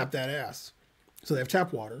you're going to tap that ass. So they have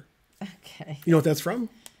tap water. Okay. You know what that's from?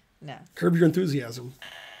 No. Curb Your Enthusiasm.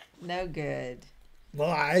 No good.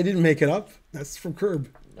 Well, I didn't make it up. That's from Curb.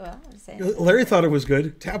 Well, I'm saying Larry thought it was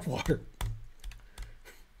good. Tap water.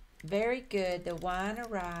 very good. The wine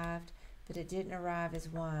arrived, but it didn't arrive as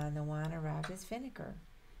wine. The wine arrived as vinegar,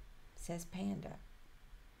 says Panda.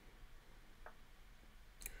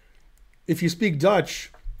 If you speak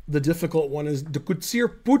Dutch, the difficult one is de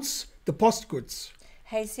koetsierpoets, de postkoets.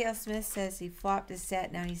 Hey, C.L. Smith says he flopped his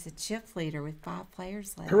set. Now he's a chip leader with 5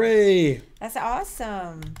 players left. Hooray! That's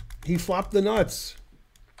awesome. He flopped the nuts.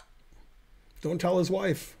 Don't tell his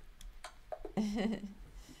wife.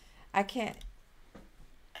 I can't.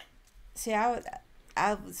 See, I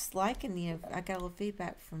was liking the. I got a little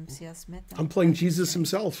feedback from C.L. Smith. I'm playing Jesus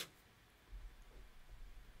himself.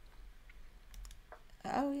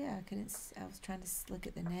 Oh yeah, I couldn't. I was trying to look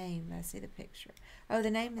at the name, but I see the picture. Oh,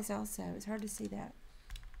 the name is also. It's hard to see that.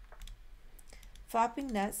 Flopping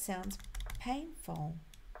nuts sounds painful.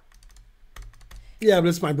 Yeah, but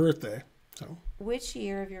it's my birthday, so. Which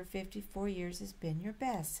year of your 54 years has been your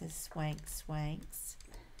best? Says Swanks.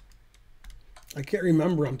 I can't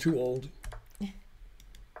remember. I'm too old.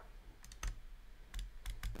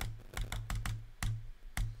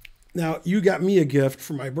 Now, you got me a gift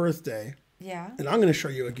for my birthday, Yeah. and I'm going to show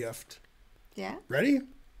you a gift. Yeah. Ready?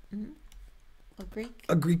 Mm-hmm. Greek.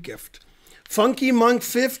 A Greek gift. Funky Monk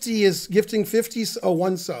 50 is gifting 50,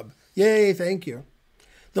 one sub. Yay, thank you.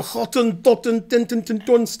 The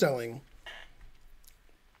Hottentotten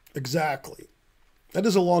Exactly. That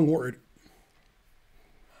is a long word.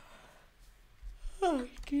 Oh,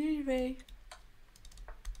 excuse me.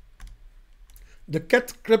 The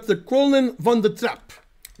cat crept the Kronen van de trap.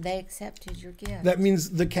 They accepted your gift. That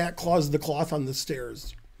means the cat claws the cloth on the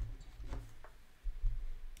stairs.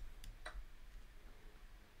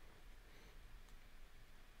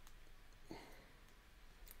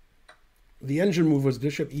 The engine move was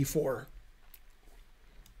bishop e4.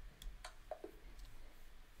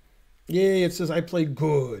 Yay, it says I played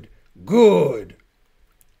good. Good.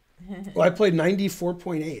 Well, I played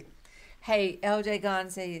 94.8. Hey, LJ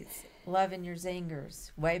Gonzalez, loving your zingers.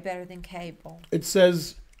 Way better than cable. It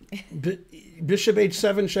says bishop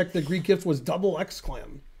h7 check, the Greek gift was double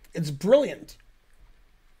exclam. It's brilliant.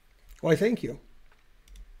 Why, thank you.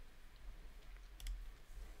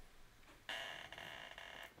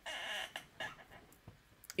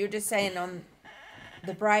 You're just saying on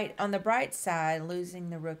the bright side, losing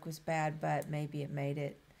the rook was bad, but maybe it made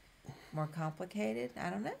it more complicated. I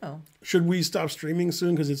don't know. Should we stop streaming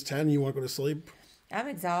soon because it's 10 and you want to go to sleep? I'm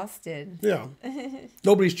exhausted. Yeah.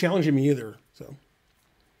 Nobody's challenging me either, so.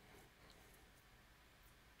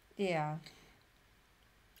 Yeah.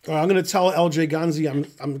 I'm going to tell LJ Gonzi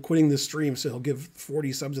I'm quitting this stream, so he'll give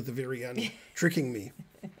 40 subs at the very end, tricking me.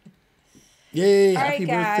 Yay, all happy right,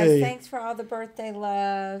 guys, birthday. thanks for all the birthday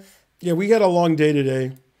love. Yeah, we got a long day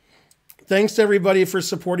today. Thanks to everybody for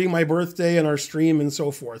supporting my birthday and our stream and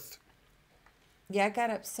so forth. Yeah, I got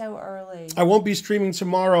up so early. I won't be streaming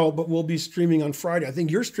tomorrow, but we'll be streaming on Friday. I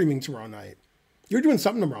think you're streaming tomorrow night. You're doing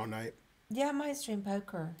something tomorrow night. Yeah, I might stream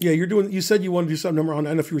poker. Yeah, you said you want to do something tomorrow night. I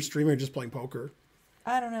don't know if you were streaming or just playing poker.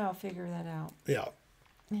 I don't know. I'll figure that out. Yeah.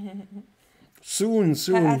 Soon.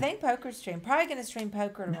 I think poker stream. Probably going to stream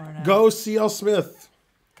poker tomorrow night. Go CL Smith.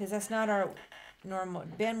 Because that's not our normal.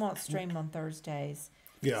 Ben won't stream on Thursdays.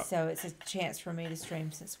 Yeah. So it's a chance for me to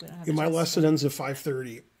stream since we don't have. My lesson ends at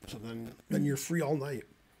 5:30, so then you're free all night.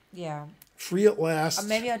 Yeah. Free at last.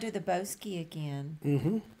 Maybe I'll do the Boski again.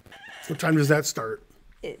 Mm-hmm. What time does that start?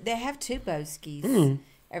 They have two Boskis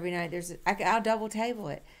every night. I'll double table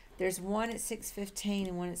it. There's one at 6:15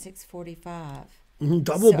 and one at 6:45.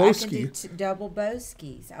 Double Boski. I can do double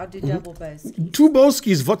Boskis. I'll do double Boskis. Two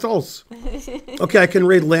Boskis, what else? Okay, I can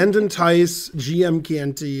raid Landon Tice, GM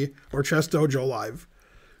Canty, or Chess Dojo Live.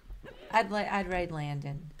 I'd raid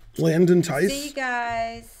Landon. Landon Tice. See you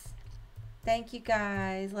guys. Thank you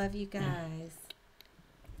guys. Love you guys.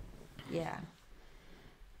 Yeah.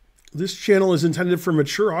 This channel is intended for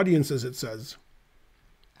mature audiences, it says.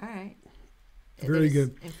 All right. Very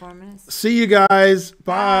good. Inform us. See you guys.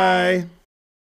 Bye.